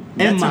Small bomb?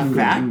 That's a Enmaku.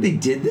 fact? They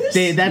did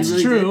this? That's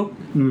They really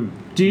true.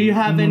 Do you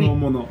have any?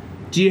 もの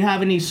Do you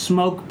have any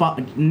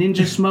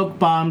ninja smoke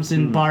bombs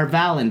in Bar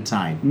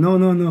Valentine? No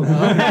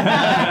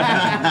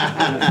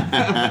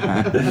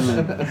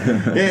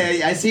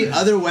Yeah, I see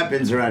other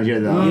weapons around here,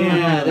 though.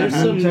 Yeah, there's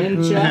some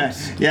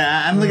ninjas.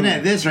 Yeah, I'm looking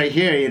at this right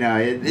here. You know,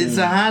 it's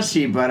a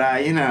hashi,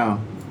 but you know.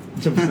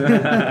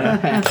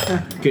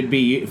 Could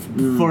be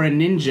for a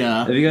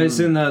ninja. Have you guys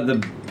seen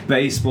the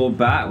baseball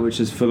bat, which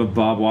is full of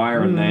barbed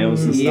wire and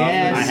nails and stuff?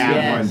 Yes, I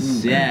have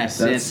yes.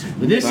 That's-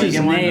 This Can I is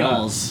get one?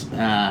 nails.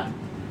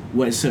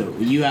 What? So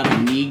you have a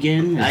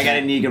Negan? I got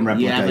a Negan replica.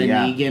 You have a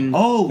yeah. Negan.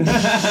 Oh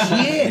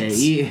shit!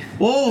 Yeah.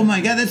 Oh my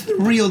god, that's the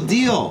real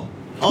deal.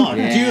 Oh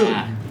Yeah. dude,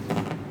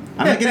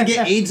 I'm not gonna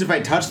get AIDS if I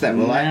touch that,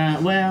 will I?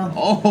 Well,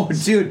 Oh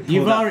dude,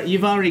 you've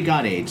already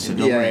got AIDS, so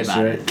don't worry that's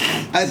about right. it.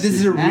 This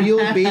is a real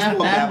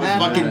baseball bat with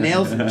fucking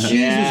nails. Jesus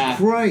Yeah.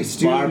 Christ,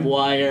 dude. Barbed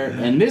wire,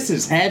 and this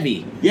is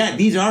heavy. Yeah,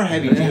 these are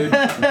heavy, dude.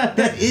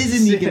 That is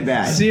a Negan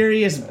bat.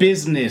 Serious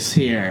business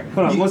here.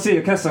 ほら、もし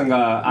お客さん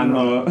がチ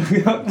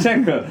ェ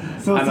ック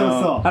そう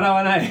払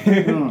わない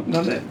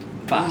なんで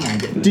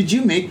Did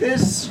you make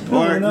this?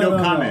 Or no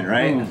comment,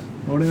 right?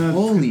 俺は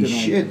作って Holy ない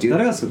shit, dude.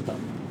 誰が作った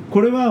こ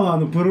れは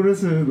プロレ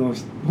スの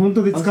本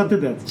当で使って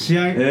たやつ試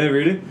合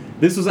really?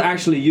 This was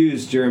actually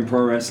used during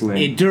pro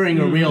wrestling. During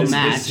a real His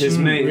match.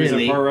 mate, who's a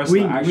really. pro wrestler,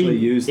 Wing, actually wing.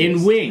 used this.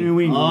 In wing. In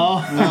wing. Oh.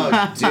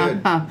 Oh,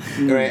 dude.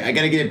 All right, I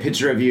gotta get a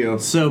picture of you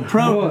So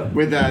pro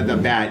with the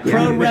bat. Pro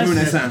Yeah, wrestling-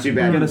 that's too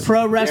bad.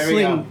 pro There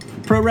we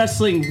go.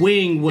 wrestling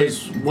wing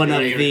was one of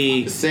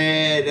the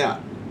Said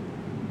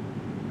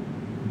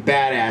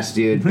badass,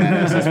 dude.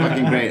 Badass. That's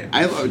fucking great.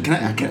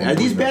 Are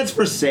these bats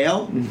for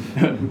sale?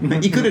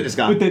 You could have just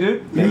gone. They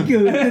do? 結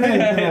局売ってない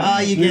から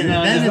Oh, you get it.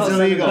 Then it's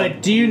illegal.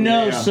 But do you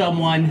know Yeah.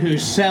 someone who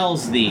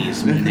sells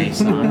these,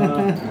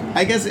 Mune-san?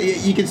 I guess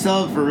you could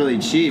sell it for really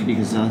cheap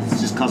because it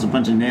just costs a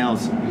bunch of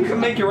nails. You can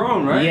make your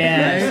own, right?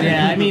 Yes,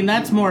 yeah. I mean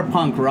that's more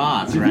punk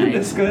rock, right?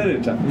 That's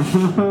good.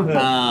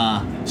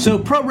 So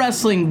pro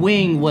wrestling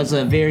wing was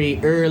a very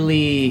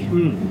early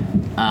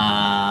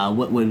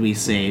what would we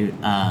say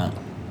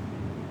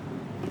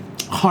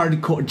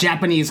hardcore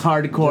Japanese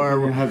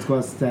hardcore ハズコ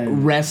アスタイル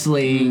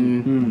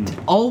wrestling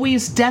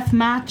always death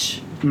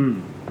match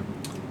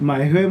まあ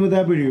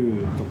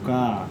FMW と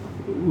か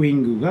ウィ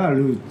ングが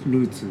ル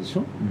ーツでし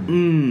ょ、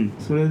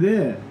それ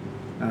で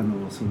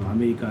そのア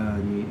メリカ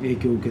に影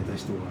響を受けた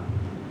人が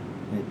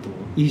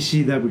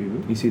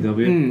ECW ECW? っ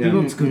ていうの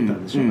を作った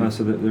んでしょ、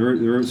 So the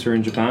roots are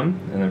in Japan,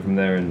 and then from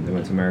there they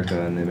went to America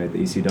and they made the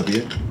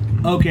ECW.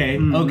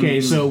 okay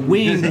so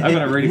wing I've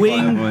got a really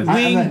wing fun voice.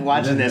 I'm like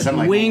watching this. I'm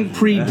like, wing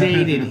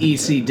predated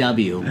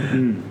ECW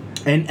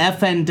and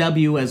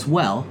FNW as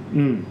well.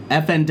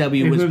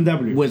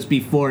 FNW was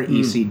before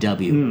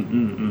ECW.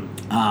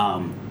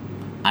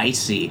 I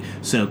see.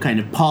 So kind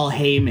of Paul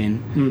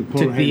Heyman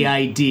took the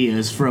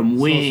ideas from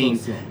Wing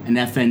and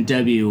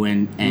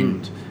FNW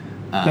and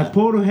だから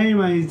ポール・ヘイ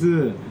マンイ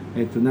ズ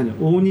何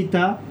大仁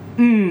田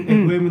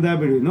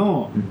FMW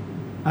の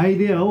アイ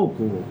デアを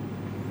こ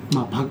う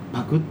まあ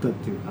パクったっ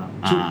ていうか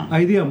ア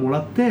イデアをもら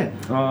って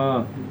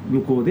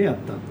向こうでやっ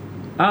た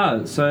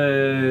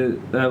So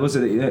was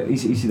it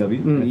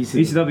ECW? ECW.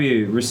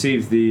 ECW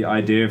received the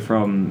idea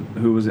from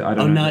who was it? I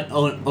don't know.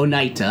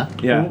 Onita.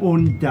 Yeah. 大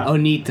仁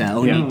田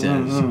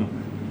Onita.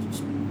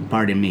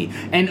 Pardon me.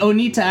 And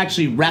Onita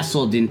actually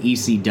wrestled in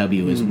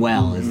ECW as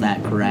well. Is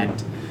that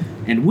correct?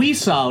 And we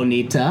saw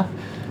Onita.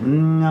 あ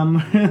ん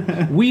まり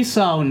We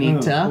saw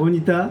Onita 大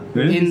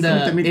仁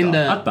田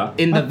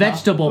in the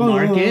vegetable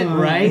market,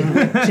 right?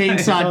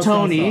 Chainsaw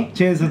Tony.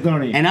 チェーンソート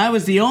ニー And I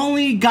was the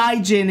only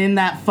gaijin in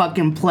that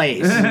fucking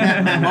place.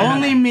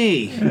 Only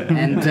me.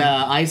 And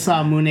I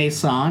saw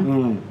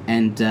Mune-san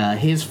and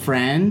his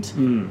friend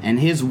and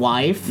his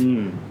wife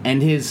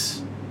and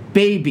his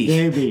baby.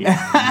 ベイビ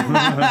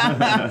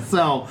ー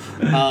So,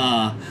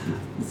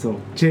 そう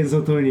チェーンソ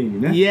ートニー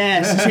にね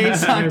yes,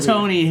 Chainsaw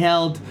Tony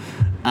held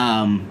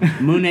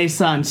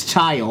Mune-san's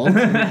child.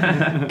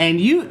 And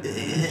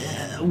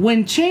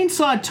when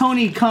Chainsaw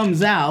Tony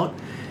comes out,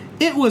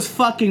 it was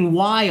fucking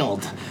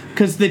wild.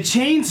 because the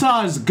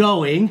chainsaw is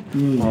going,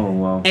 Oh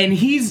wow. and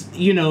he's,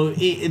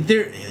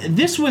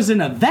 this was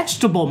in a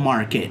vegetable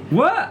market.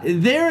 What?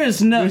 There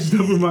is no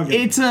Vegetable market.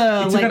 It's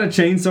a You took out a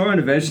chainsaw in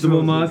a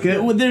vegetable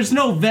market? well, there's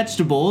no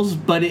vegetables,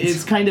 but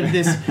it's kind of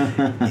this.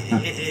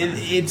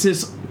 It's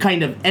this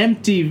kind of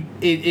empty.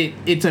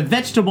 It's a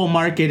vegetable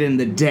market in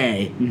the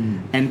day,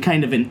 and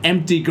kind of an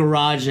empty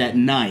garage at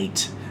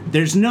night.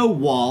 There's no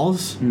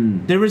walls.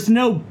 There is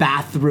no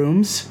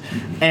bathrooms,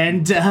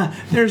 and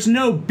there's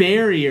no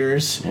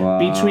barriers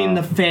between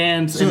the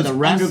fans So and it's the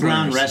wrestlers.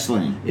 underground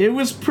wrestling. It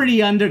was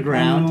pretty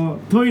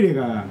underground. トイレ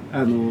が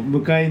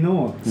向かい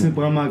のスー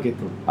パーマーケッ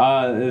ト。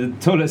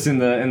 Toilets in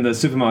the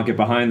supermarket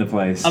behind the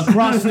place.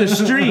 Across the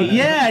street,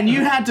 yeah, and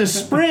you had to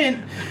sprint,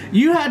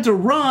 you had to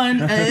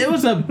run. It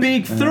was a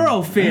big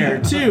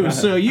thoroughfare too,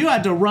 so you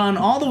had to run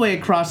all the way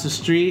across the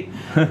street.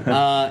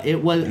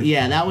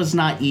 That was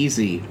not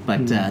easy,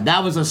 but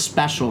that was a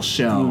special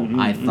show,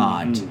 I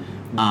thought.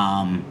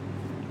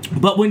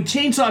 But when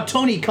Chainsaw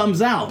Tony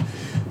comes out,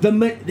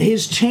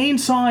 his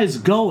chainsaw is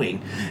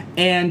going,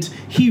 and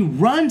he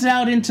runs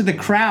out into the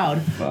crowd.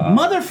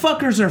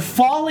 Motherfuckers are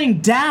falling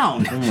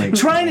down,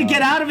 trying to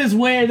get out of his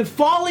way. They're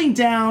falling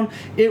down.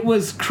 It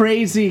was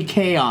crazy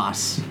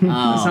chaos.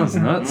 That sounds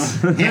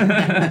nuts.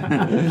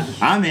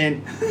 I'm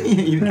in.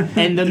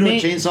 And the Throw a main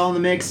chainsaw in the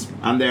mix.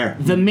 I'm there.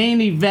 the main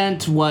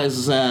event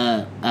was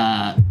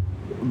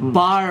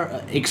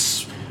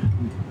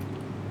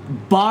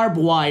barbed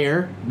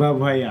wire バーブ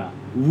ファイヤ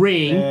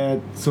ring. ー。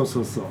そう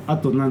そうそう。あ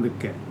となんだっ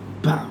け。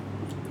バン。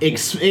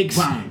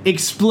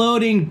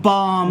 exploding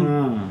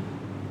bomb,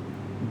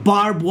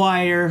 barbed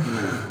wire,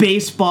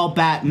 baseball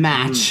bat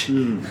match,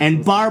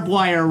 and barbed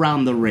wire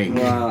around the ring.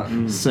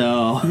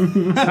 So Sounds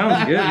good,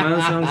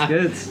 man. Sounds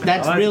good.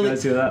 that's I like really to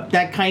go see that.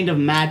 that kind of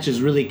match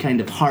is really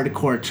kind of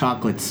hardcore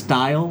chocolate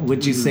style.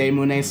 Would you say,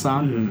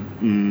 Mune-san?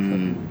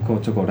 こ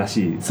うチョコら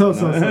しい。そう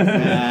そうそう。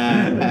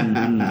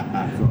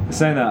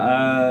 Saying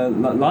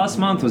that, last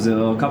month was it,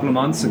 or a couple of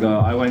months ago,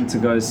 I went to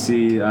go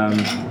see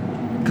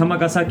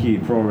Kamagasaki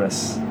Pro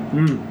Res.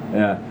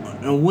 Yeah.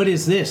 What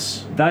is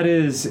this? That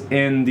is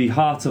in the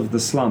heart of the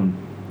slum.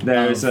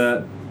 There's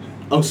a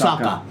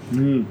Osaka.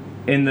 in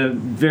the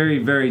very,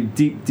 very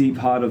deep, deep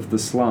heart of the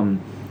slum.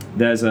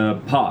 There's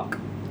a park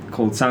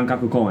called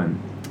Sankaku Koen,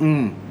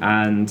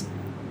 and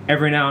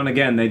every now and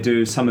again they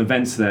do some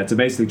events there to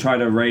basically try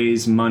to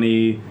raise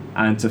money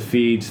and to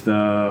feed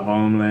the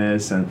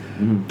homeless. And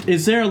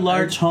Is there a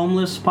large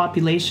homeless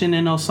population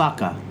in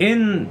Osaka?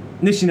 in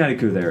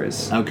Nishinariku there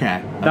is.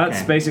 Okay.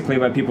 That's basically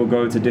where people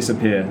go to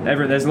disappear.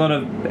 There's a lot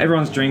of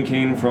everyone's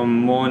drinking from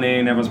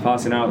morning. Everyone's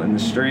passing out in the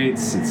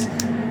streets.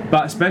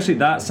 But especially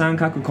that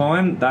Sankaku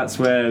Koen, that's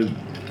where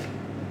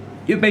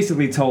you're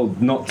basically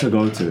told not to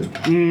go to.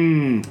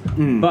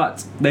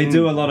 But they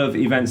do a lot of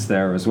events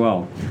there as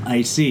well,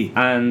 I see.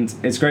 and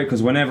it's great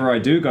because whenever I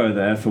do go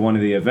there for one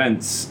of the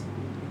events,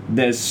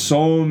 there's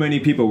so many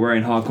people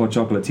wearing hardcore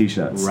chocolate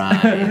t-shirts.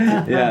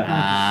 Right.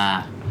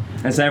 Yeah.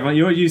 And so everyone,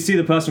 you see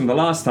the person from the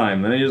last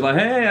time, and you're just like,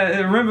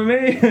 hey, remember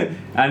me?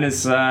 And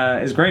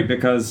it's great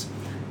because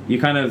you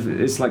kind of,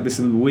 it's like this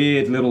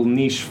weird little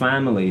niche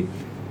family.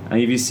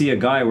 And if you see a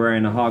guy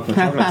wearing a hardcore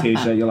chocolate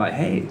t-shirt, you're like,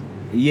 hey,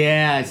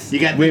 Yes. You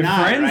got the we're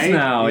nod, friends right?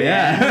 now,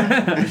 yeah.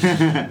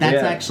 That's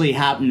Yeah. actually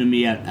happened to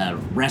me at a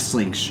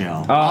wrestling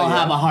show. Oh, I'll yeah.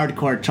 have a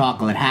hardcore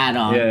chocolate hat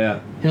on. Yeah.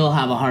 He'll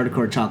have a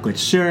hardcore chocolate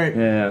shirt.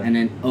 Yeah. And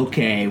then,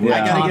 okay, we're I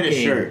gotta talking. get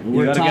a shirt.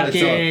 We're gotta get a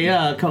talking.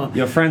 shirt. Come on.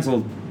 Your friends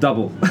will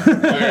double.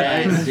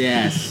 Yes,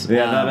 yes.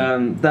 Yeah,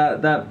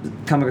 that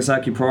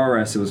Kamagasaki Pro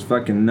Wrest, it was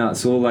fucking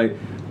nuts.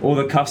 All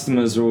the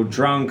customers are all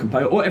drunk and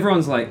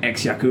everyone's like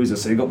ex-Yakuza,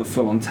 so you got the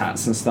full-on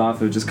tats and stuff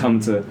who just come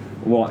to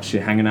watch you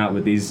hanging out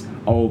with these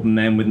old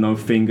men with no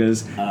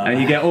fingers,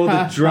 and you get all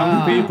the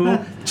drunk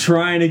people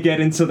trying to get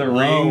into the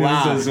rings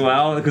wow. as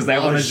well because they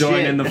want to join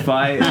shit. in the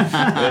fight.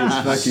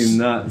 It's fucking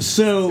nuts.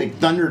 So,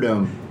 It's like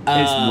Thunderdome.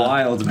 It's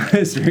wild, man.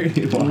 It's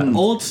really wild.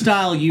 old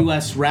style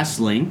U.S.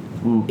 wrestling,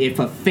 if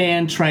a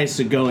fan tries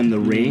to go in the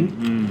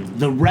ring,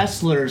 the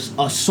wrestlers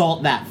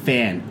assault that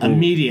fan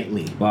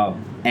immediately Wow.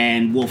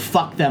 and will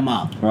fuck them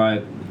up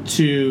Right.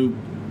 to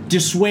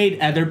dissuade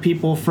other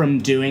people from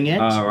doing it.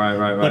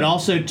 Right. But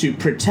also to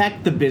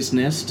protect the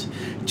business,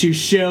 to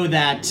show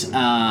that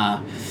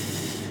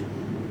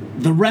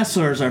the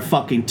wrestlers are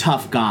fucking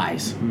tough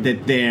guys,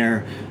 that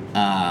they're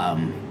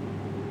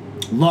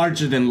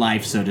larger than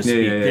life, so to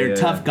speak. They're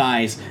tough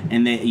guys,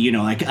 and they,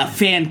 like a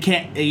fan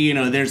can't,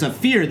 there's a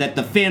fear that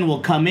the fan will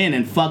come in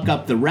and fuck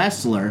up the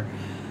wrestler.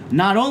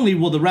 Not only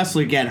will the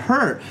wrestler get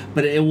hurt,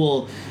 but it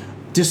will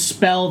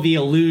dispel the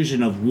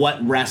illusion of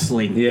what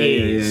wrestling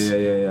is.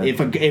 Yeah.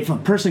 If a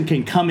person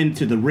can come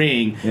into the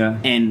ring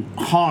and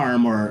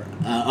harm or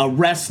a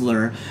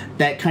wrestler,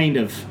 that kind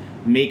of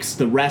makes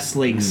the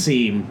wrestling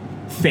seem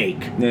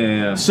fake.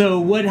 Yeah. So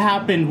what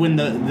happened when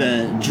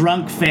the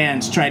drunk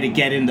fans tried to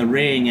get in the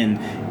ring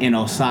in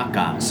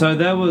Osaka? So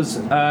there was,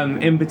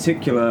 in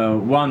particular,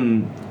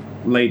 one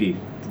lady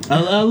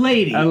A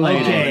lady. A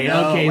lady. Okay,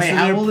 No, okay. Wait, so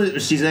how they're- old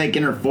is she's like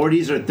in her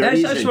 40s or 30s?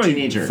 she's or probably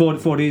teenager?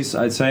 40s,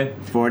 I'd say.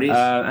 40s?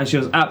 And she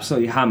was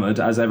absolutely hammered,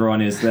 as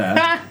everyone is there.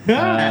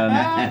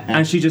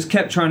 And she just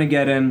kept trying to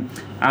get in.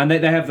 And they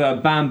have a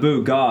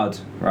bamboo guard,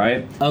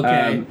 right?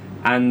 Okay.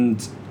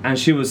 And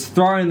she was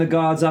throwing the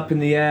guards up in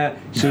the air.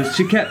 She was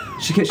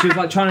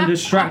like trying to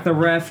distract the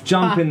ref,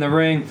 jump in the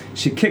ring.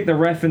 She kicked the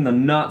ref in the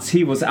nuts.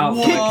 He was out.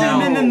 Kicked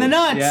him in the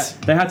nuts. Yeah,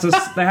 they had to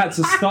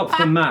stop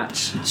the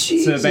match to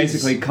Jesus.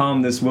 basically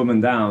calm this woman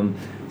down.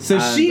 So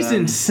And, she's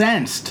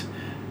incensed.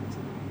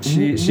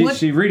 What?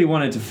 She really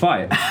wanted to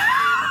fight.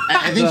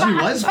 I think she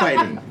was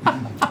fighting.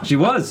 She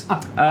was.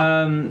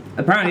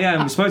 Apparently, yeah,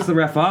 and we spoke to the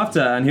ref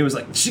after, and he was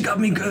like, "She got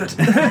me good."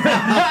 But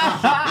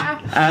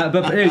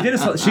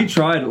yeah, she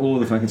tried all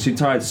the fucking. She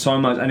tried so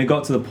much, and it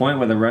got to the point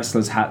where the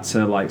wrestlers had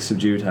to like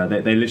subdue her.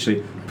 They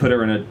literally put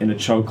her in a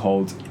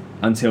chokehold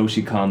until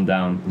she calmed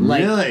down.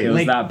 Really? It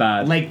was that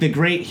bad. Like the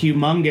great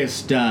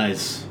Humongous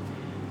does.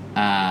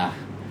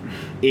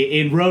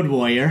 In Road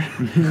Warrior,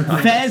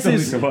 Fez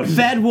is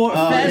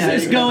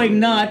going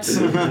nuts.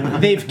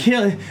 They've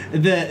killed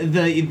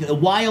the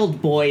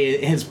Wild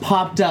Boy has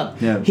popped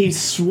up. Yeah. He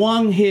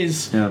swung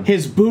his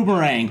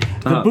boomerang.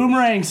 The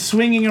boomerang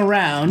swinging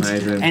around,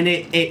 Amazing. and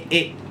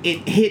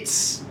it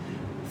hits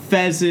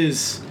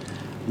Fez's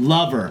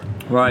lover,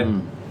 Right.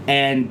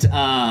 and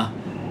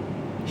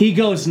he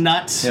goes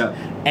nuts. Yeah.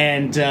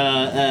 And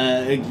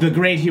the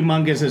great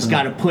Humongous has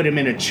got to put him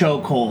in a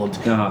chokehold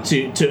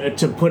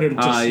to put him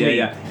to sleep.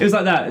 Yeah. It was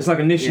like that. It's like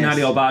a Nishinari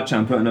Yes.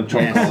 Obachan putting a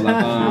chokehold.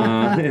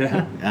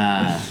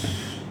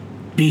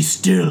 Be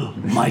still,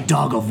 my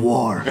dog of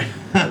war.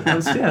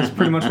 That's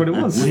pretty much what it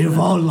was. We have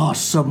all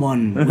lost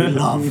someone we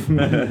love,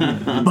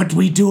 but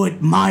we do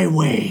it my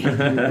way.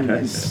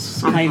 It's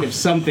kind of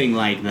something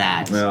like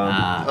that.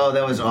 Yeah. Oh,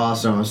 that was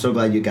awesome. I'm so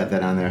glad you got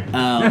that on there.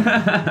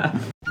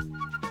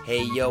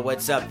 Hey yo,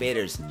 what's up,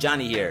 Vaders?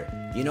 Johnny here.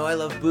 You know I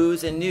love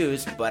booze and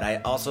news, but I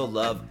also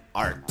love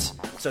art.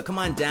 So come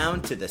on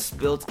down to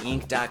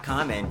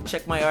thespiltink.com and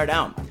check my art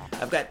out.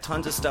 I've got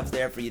tons of stuff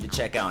there for you to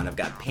check out. I've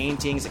got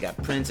paintings, I got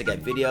prints, I got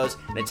videos.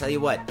 And I tell you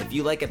what, if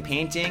you like a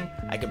painting,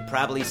 I could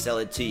probably sell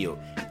it to you.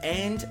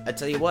 And I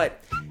tell you what,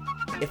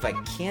 if I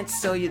can't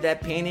sell you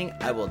that painting,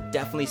 I will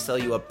definitely sell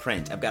you a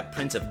print. I've got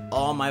prints of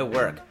all my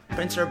work.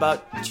 Prints are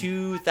about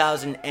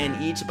 2,000 yen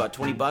each, about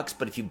 $20,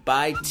 but if you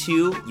buy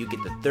two, you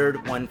get the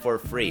third one for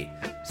free.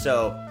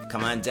 So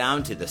come on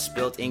down to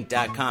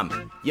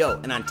thespiltink.com. Yo,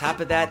 and on top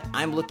of that,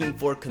 I'm looking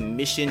for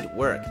commissioned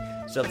work.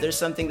 So if there's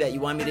something that you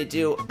want me to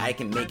do, I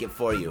can make it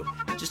for you.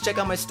 Just check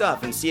out my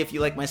stuff and see if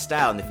you like my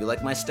style. And if you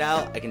like my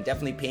style, I can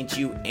definitely paint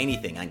you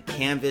anything on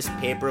canvas,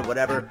 paper,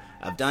 whatever.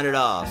 I've done it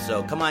all.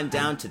 So come on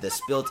down to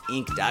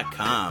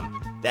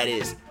thespiltink.com. That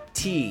is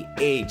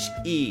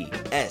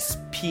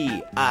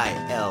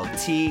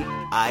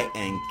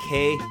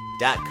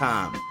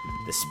THESPILTINK.com.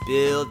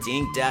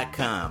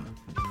 Thespiltink.com.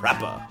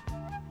 Proper.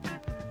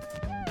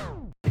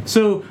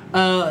 So,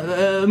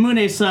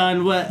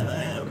 Mune-san,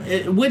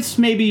 what's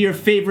maybe your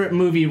favorite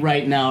movie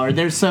right now? Are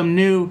there some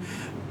new,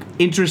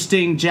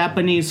 interesting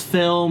Japanese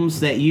films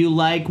that you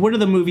like? What are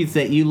the movies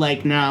that you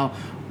like now?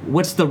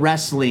 What's the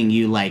wrestling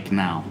you like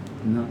now?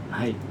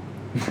 はい。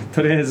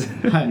とりあえず、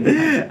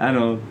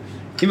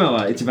今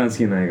は一番好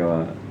きな映画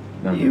は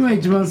何ですか？今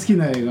一番好き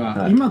な映画、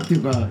はい、今ってい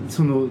うか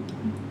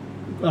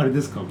あれ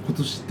ですか、今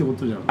年ってこ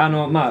とじゃん。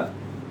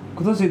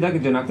今年だけ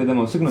じゃなくてで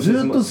も次の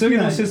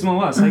質問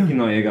は最近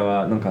の映画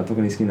はなんか特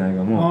に好きな映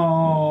画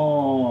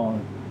も。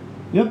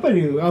やっぱ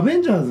りアベ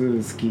ンジャ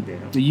ーズ好きで。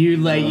You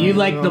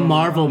like the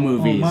Marvel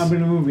movies. Marvel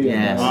movie.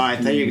 Yes. Oh, I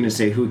thought you were going to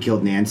say Who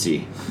Killed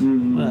Nancy.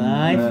 Well,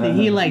 I think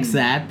he likes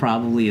that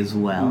probably as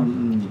well.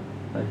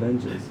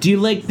 Avengers. Do you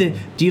like the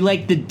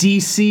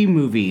DC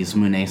movies,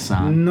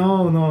 Mune-san?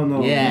 No.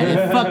 Yeah,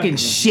 they're fucking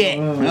shit.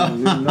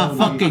 No,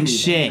 Fucking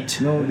shit.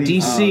 No,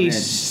 DC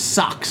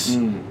sucks.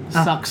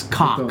 Sucks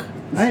cock.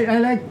 I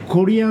like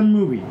Korean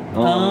movie.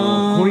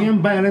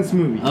 Korean violence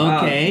movie.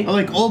 Okay. Oh,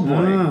 like Old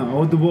Boy.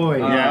 Old Boy.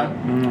 Yeah.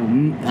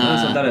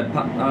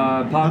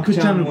 Park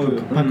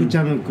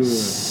Chan-wook.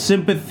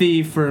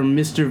 Sympathy for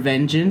Mr.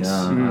 Vengeance.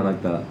 Yeah, I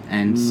like that.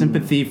 And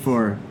sympathy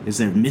for, is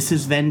there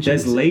Mrs.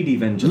 Vengeance? There's Lady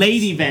Vengeance.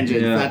 Lady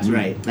Vengeance. Yeah.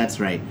 That's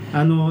right.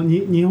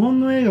 日本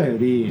の映画よ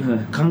り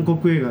韓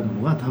国映画の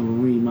方が多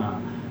分今なん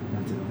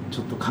ていうのち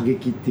ょっと過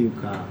激っていう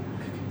か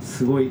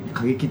すごい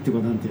過激っていう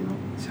かなんていうの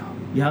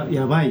や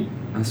ばい。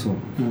あ、そう。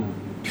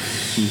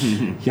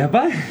や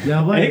ばい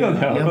英語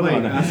だよ。やば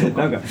い。なんか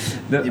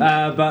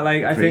but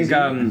like I think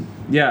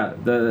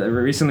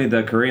recently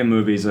the Korean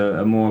movies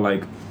are more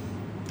like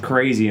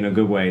crazy in a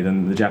good way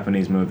than the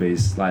Japanese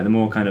movies. Like they're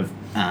more kind of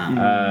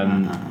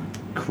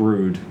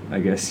crude, I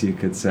guess you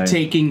could say.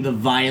 Taking the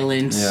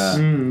violence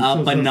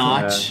up a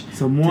notch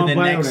so to more the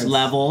violence. next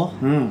level.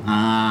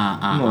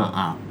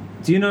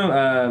 Do you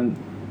know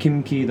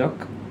Kim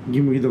Ki-duk?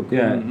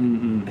 Yeah.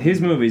 His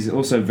movies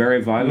also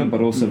very violent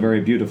but also very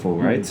beautiful,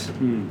 right?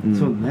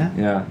 そうね。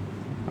 Yeah.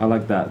 I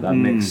like that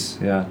mix.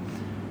 Yeah.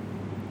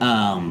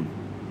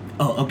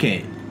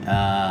 Okay.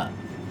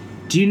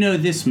 Do you know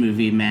this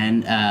movie,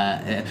 man?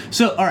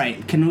 So, all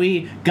right, can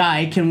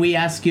I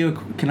ask you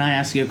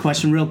a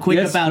question real quick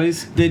Yes, about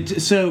please.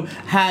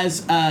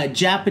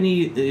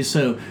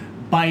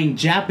 buying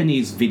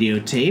Japanese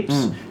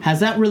videotapes, has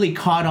that really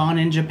caught on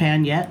in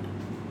Japan yet?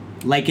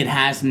 Like it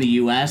has in the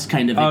US,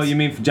 kind of. Oh, you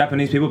mean for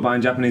Japanese people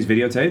buying Japanese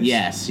videotapes?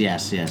 Yes.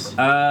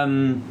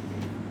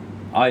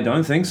 I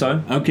don't think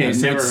so. Okay, I've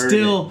so never it's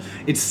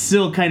heard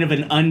still kind of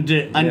an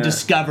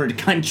undiscovered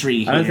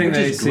country here. I don't think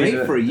Which they is see great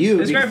that- for you.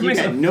 It's great because for me.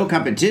 you got no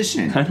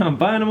competition. I know, I'm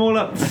buying them all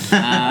up.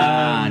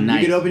 Nice.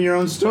 You could open your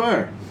own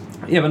store.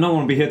 Yeah, but no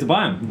one will be here to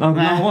buy them. No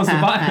one wants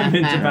to buy them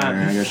in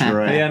Japan. I guess you're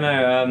right. But yeah,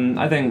 no.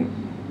 I think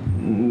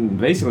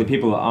basically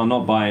people are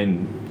not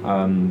buying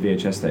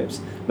VHS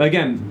tapes. But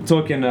again,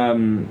 talking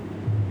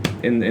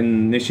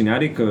in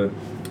Nishinariku,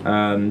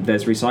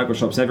 there's recycle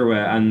shops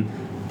everywhere, and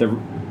the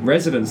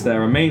residents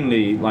there are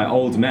mainly like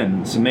old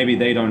men, so maybe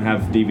they don't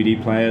have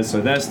DVD players, so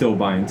they're still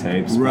buying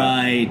tapes. But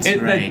Right.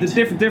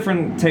 The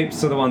different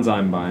tapes are the ones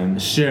I'm buying.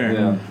 Sure.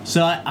 Yeah.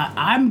 So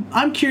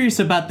I'm curious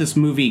about this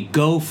movie,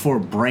 Go for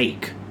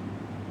Break.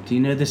 Do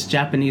you know this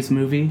Japanese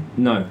movie?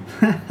 No.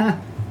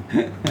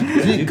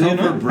 Isn't it Go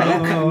for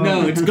Broke?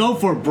 No, it's Go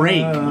for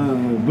Break.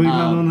 V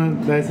マ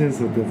の大戦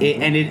争ってや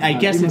つ I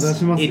guess 今出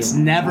しますよ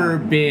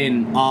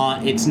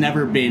it's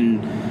never been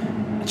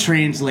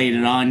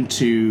translated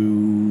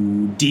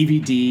onto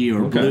DVD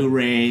or Okay.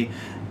 Blu-ray,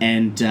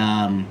 and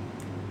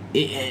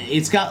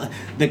it's got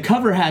the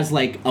cover has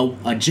like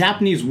a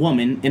Japanese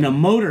woman in a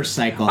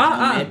motorcycle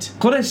helmet.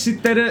 これ知っ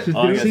てる。知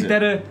って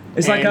る。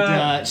It's like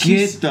And, a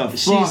she's Get the fuck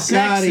she's sexy.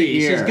 outta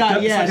here. She's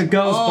got It's like a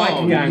girls'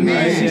 bike gang, man.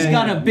 right? She's Yeah,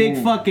 got yeah. a big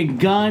fucking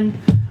gun,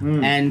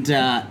 and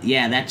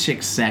that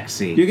chick's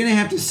sexy. You're gonna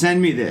have to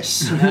send me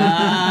this.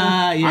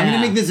 Yeah. I'm gonna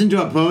make this into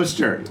a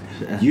poster.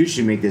 You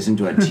should make this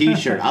into a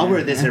T-shirt. I'll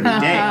wear this every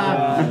day.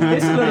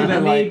 It's a little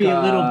bit Maybe like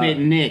a little bit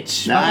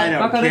niche. I don't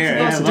Baka, care.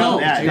 I let's love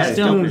dope. that. That's Let's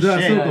dope as dope.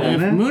 shit.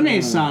 Yeah. If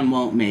Mune-san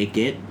won't make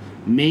it,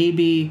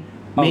 maybe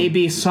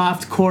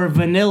softcore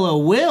vanilla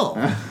will.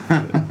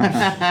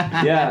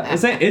 Yeah,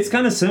 it's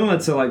kind of similar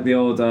to like the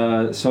old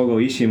Sogo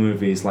Ishii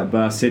movies, like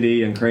Burr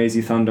City and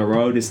Crazy Thunder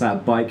Road. It's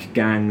that bike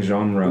gang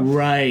genre,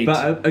 Right.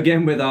 But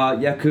again, with our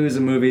Yakuza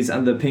movies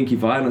and the Pinky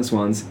Violence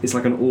ones, it's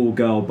like an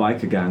all-girl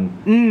biker gang.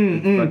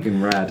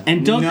 Fucking rad.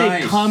 And don't they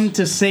Nice. come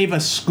to save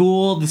a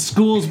school? The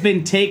school's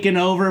been taken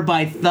over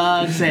by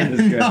thugs, and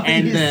That's good.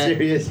 and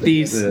You serious?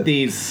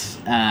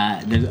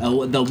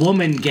 the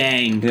woman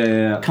gang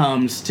Yeah.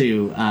 comes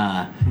to.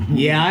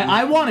 I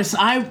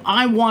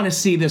want to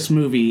see this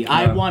movie.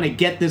 I Yeah. want to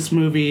get this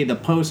movie. The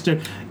poster.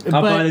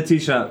 I'll buy the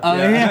T-shirt.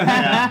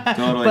 Yeah.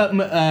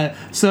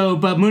 Totally.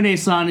 But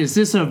Mune-san, is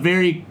this a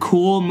very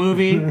cool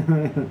movie?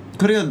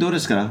 これがどうで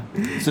すか？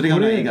それが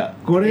映画。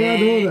これは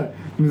どうだ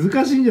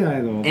難しいんじゃな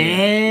いの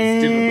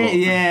difficult.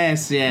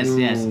 Yes.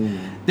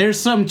 There's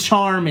some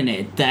charm in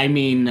it. I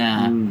mean,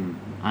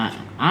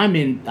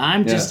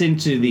 I'm just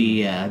into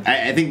the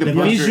I think the the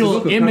poster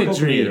visual is,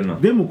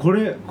 imagery. でもこ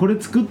れ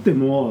作って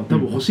も多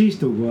分欲しい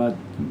人が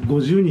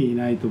50人い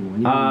ないと思う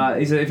日本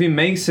に He said if he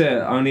makes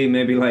it, only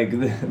maybe like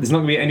there's not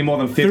gonna be any more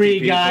than 50 Three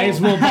people.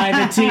 guys will buy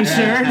the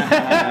T-shirt.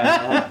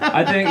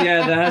 I think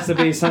there has to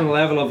be some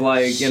level of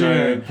like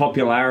Sure.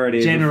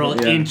 popularity, General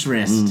before- yeah.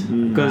 interest.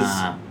 Because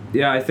Ah.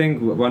 I think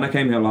when I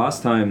came here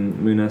last time,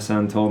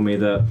 Muna-san told me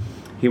that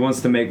he wants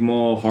to make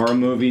more horror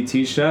movie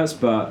T-shirts,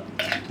 but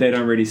they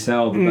don't really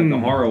sell like the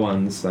horror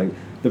ones, like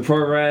the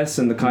ProRes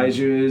and the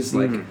Kaiju's.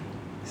 Like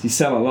you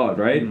sell a lot,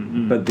 right?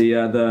 But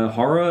the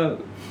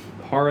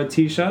horror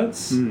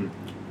T-shirts,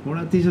 ホ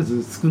ラー T シャ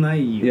ツ少な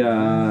いよ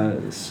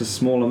yeah, it's a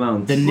small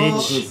amount. The well,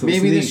 niche.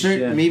 maybe this niche,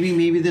 shirt, yeah.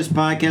 maybe this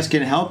podcast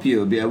can help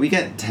you. We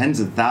get tens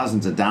of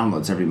thousands of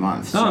downloads every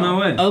month. Oh so- no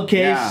way!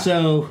 Okay, Yeah.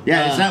 so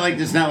Yeah,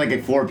 it's not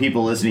like 4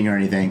 people listening or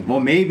anything. Well,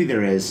 maybe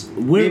there is.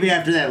 We're- Maybe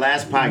after that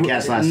last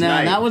podcast last no,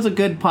 night. that was a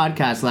good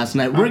podcast last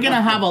night. We're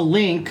gonna have a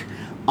link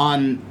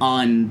on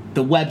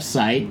the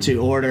website to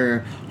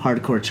order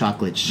Hardcore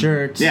Chocolate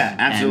shirts. Yeah,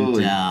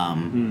 absolutely.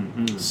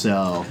 And,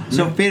 So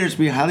faders,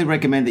 we highly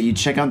recommend that you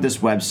check out this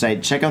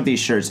website, check out these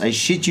shirts. I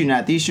shit you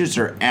not, these shirts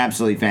are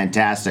absolutely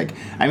fantastic.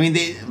 I mean,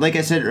 they, like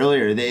I said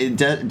earlier, it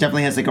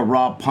definitely has like a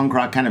raw punk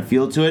rock kind of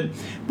feel to it,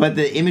 but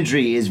the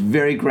imagery is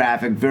very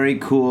graphic, very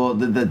cool.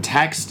 The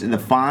text, the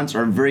fonts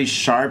are very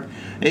sharp.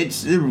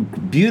 They're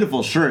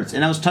beautiful shirts.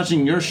 And I was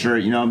touching your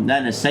shirt,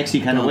 not in a sexy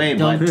kind of way,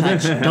 don't but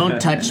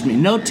touch me.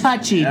 No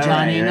touchy, All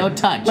Johnny. right, No all right.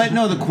 touch. But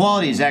no, the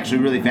quality is actually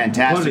really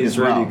fantastic Quality as is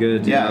well. really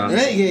good, yeah.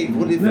 Hey,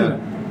 what do you だから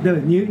think? だか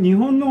ら日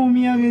本のお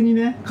土産に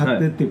ね買っ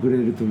てってくれ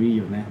るといい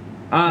よね、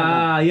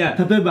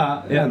 Yeah. 例え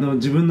ば、 Yeah.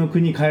 自分の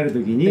国帰ると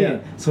きに、 Yeah.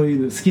 そうい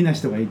うの好きな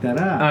人がいた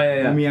ら、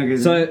 Yeah. お土産で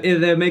So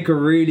they make a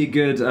really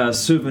good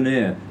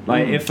souvenir.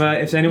 Like if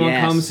anyone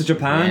Yes. comes to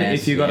Japan,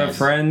 Yes, if you got a yes.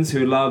 friend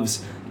who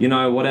loves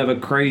whatever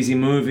crazy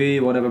movie,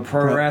 whatever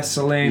pro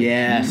wrestling,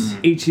 Yes.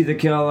 Ichi the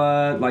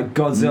Killer, like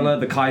Godzilla,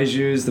 the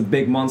kaijus, the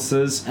big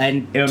monsters,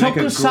 And it would make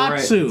a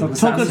tokusatsu. great-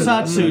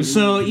 Tokusatsu.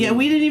 So, yeah,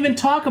 we didn't even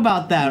talk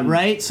about that,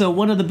 right? So,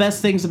 one of the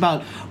best things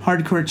about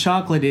Hardcore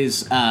Chocolate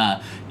is,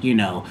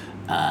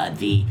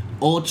 the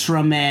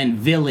Ultraman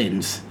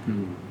villains.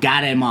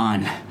 Got him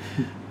on.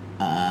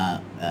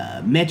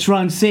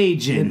 Metron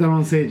Seijin.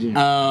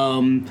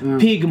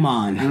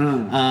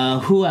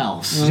 Pigmon. Who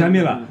else?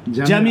 Jamila.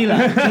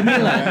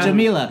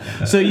 Jamila.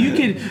 So you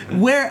could.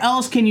 Where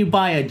else can you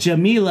buy a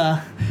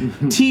Jamila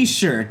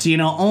T-shirt?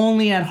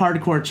 Only at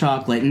Hardcore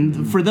Chocolate.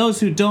 And for those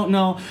who don't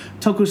know,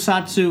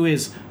 Tokusatsu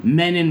is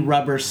men in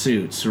rubber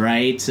suits,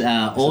 right?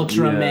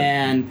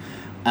 Ultraman.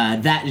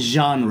 That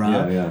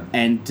genre.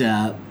 And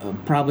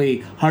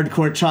probably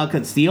Hardcore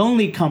Chocolate's the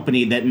only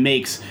company that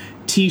makes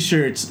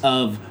T-shirts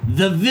of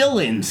the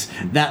villains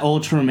that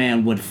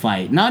Ultraman would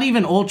fight. Not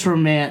even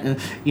Ultraman.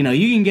 You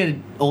can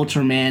get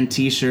Ultraman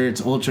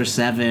T-shirts, Ultra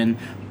 7,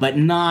 but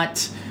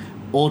not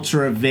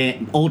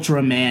Ultraman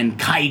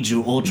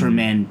Kaiju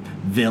Ultraman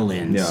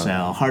villains. Yeah.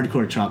 So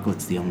Hardcore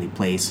Chocolate's the only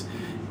place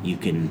you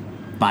can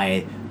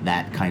buy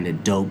that kind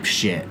of dope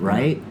shit,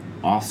 right?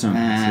 Awesome.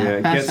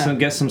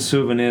 Get some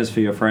souvenirs for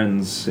your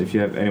friends if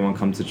you have anyone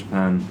come to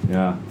Japan.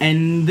 Yeah.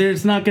 And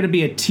there's not going to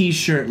be a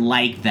T-shirt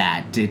like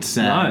that. It's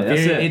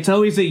it's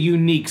always a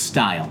unique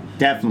style.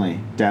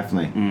 Definitely.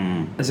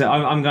 So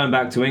I'm going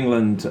back to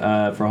England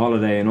for a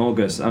holiday in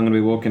August. I'm going to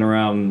be walking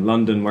around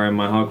London wearing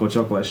my Hardcore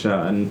Chocolate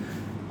shirt, and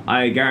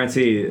I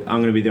guarantee I'm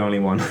going to be the only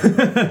one.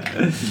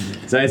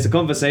 So it's a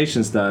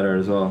conversation starter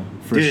as well.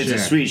 Dude, it's a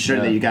sweet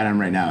shirt that you got on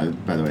right now,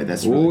 by the way.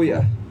 That's really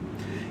cool.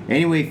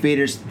 Anyway,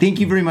 faders, thank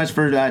you very much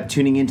for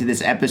tuning into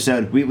this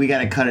episode. We got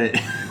to cut it.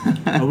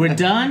 We're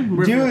done?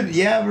 We're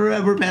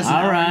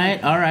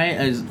passing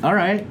All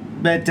right.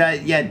 But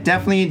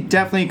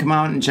definitely come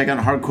out and check out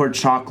Hardcore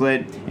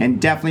Chocolate,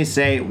 and definitely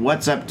say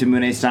what's up to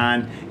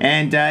Mune-san.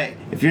 And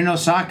if you're in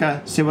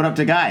Osaka, say what up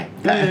to Guy.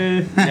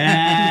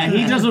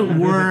 He doesn't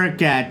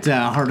work at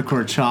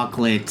Hardcore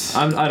Chocolate.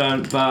 I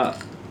don't,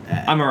 but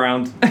I'm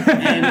around.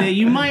 And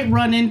you might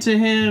run into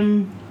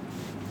him.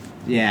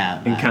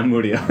 Yeah. In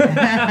Cambodia.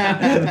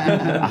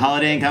 A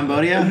holiday in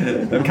Cambodia?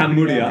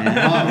 Cambodia.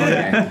 Oh,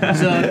 okay.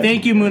 So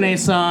thank you,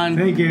 Mune-san.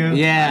 Thank you.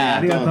 Yeah.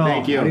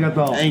 Thank you.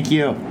 Thank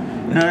you.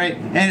 All right.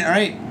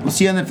 We'll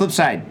see you on the flip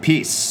side.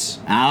 Peace.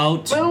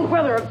 Out. My own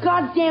brother, a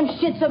goddamn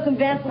shit-sucking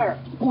vampire.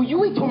 Oh, you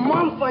wait till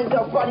Mom finds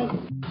out, buddy.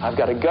 I've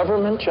got a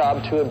government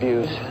job to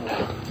abuse and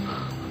a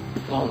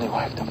lonely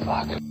wife to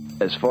fuck.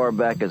 As far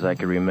back as I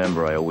can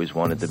remember, I always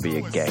wanted to be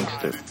a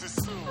gangster.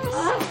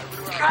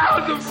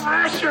 God, the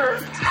pressure!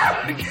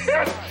 I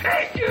can't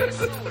take it!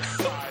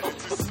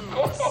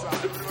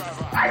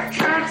 I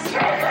can't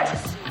take it!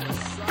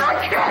 I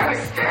can't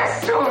stand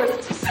to it!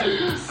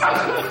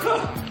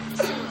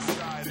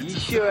 You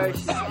sure I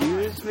should do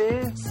this,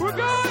 man? We're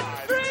going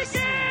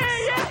freaking!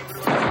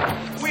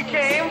 Yeah. We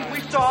came, we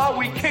saw,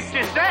 we kicked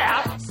his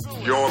ass!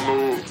 Your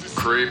move,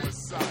 creep.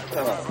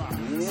 Oh,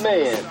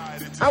 man.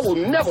 I will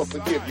never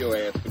forgive your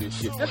ass for this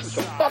shit. This is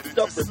some fucked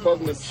up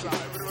repugnant shit.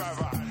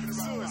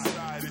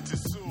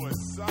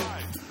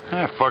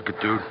 Ah, fuck it,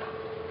 dude.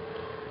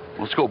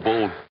 Let's go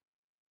bold.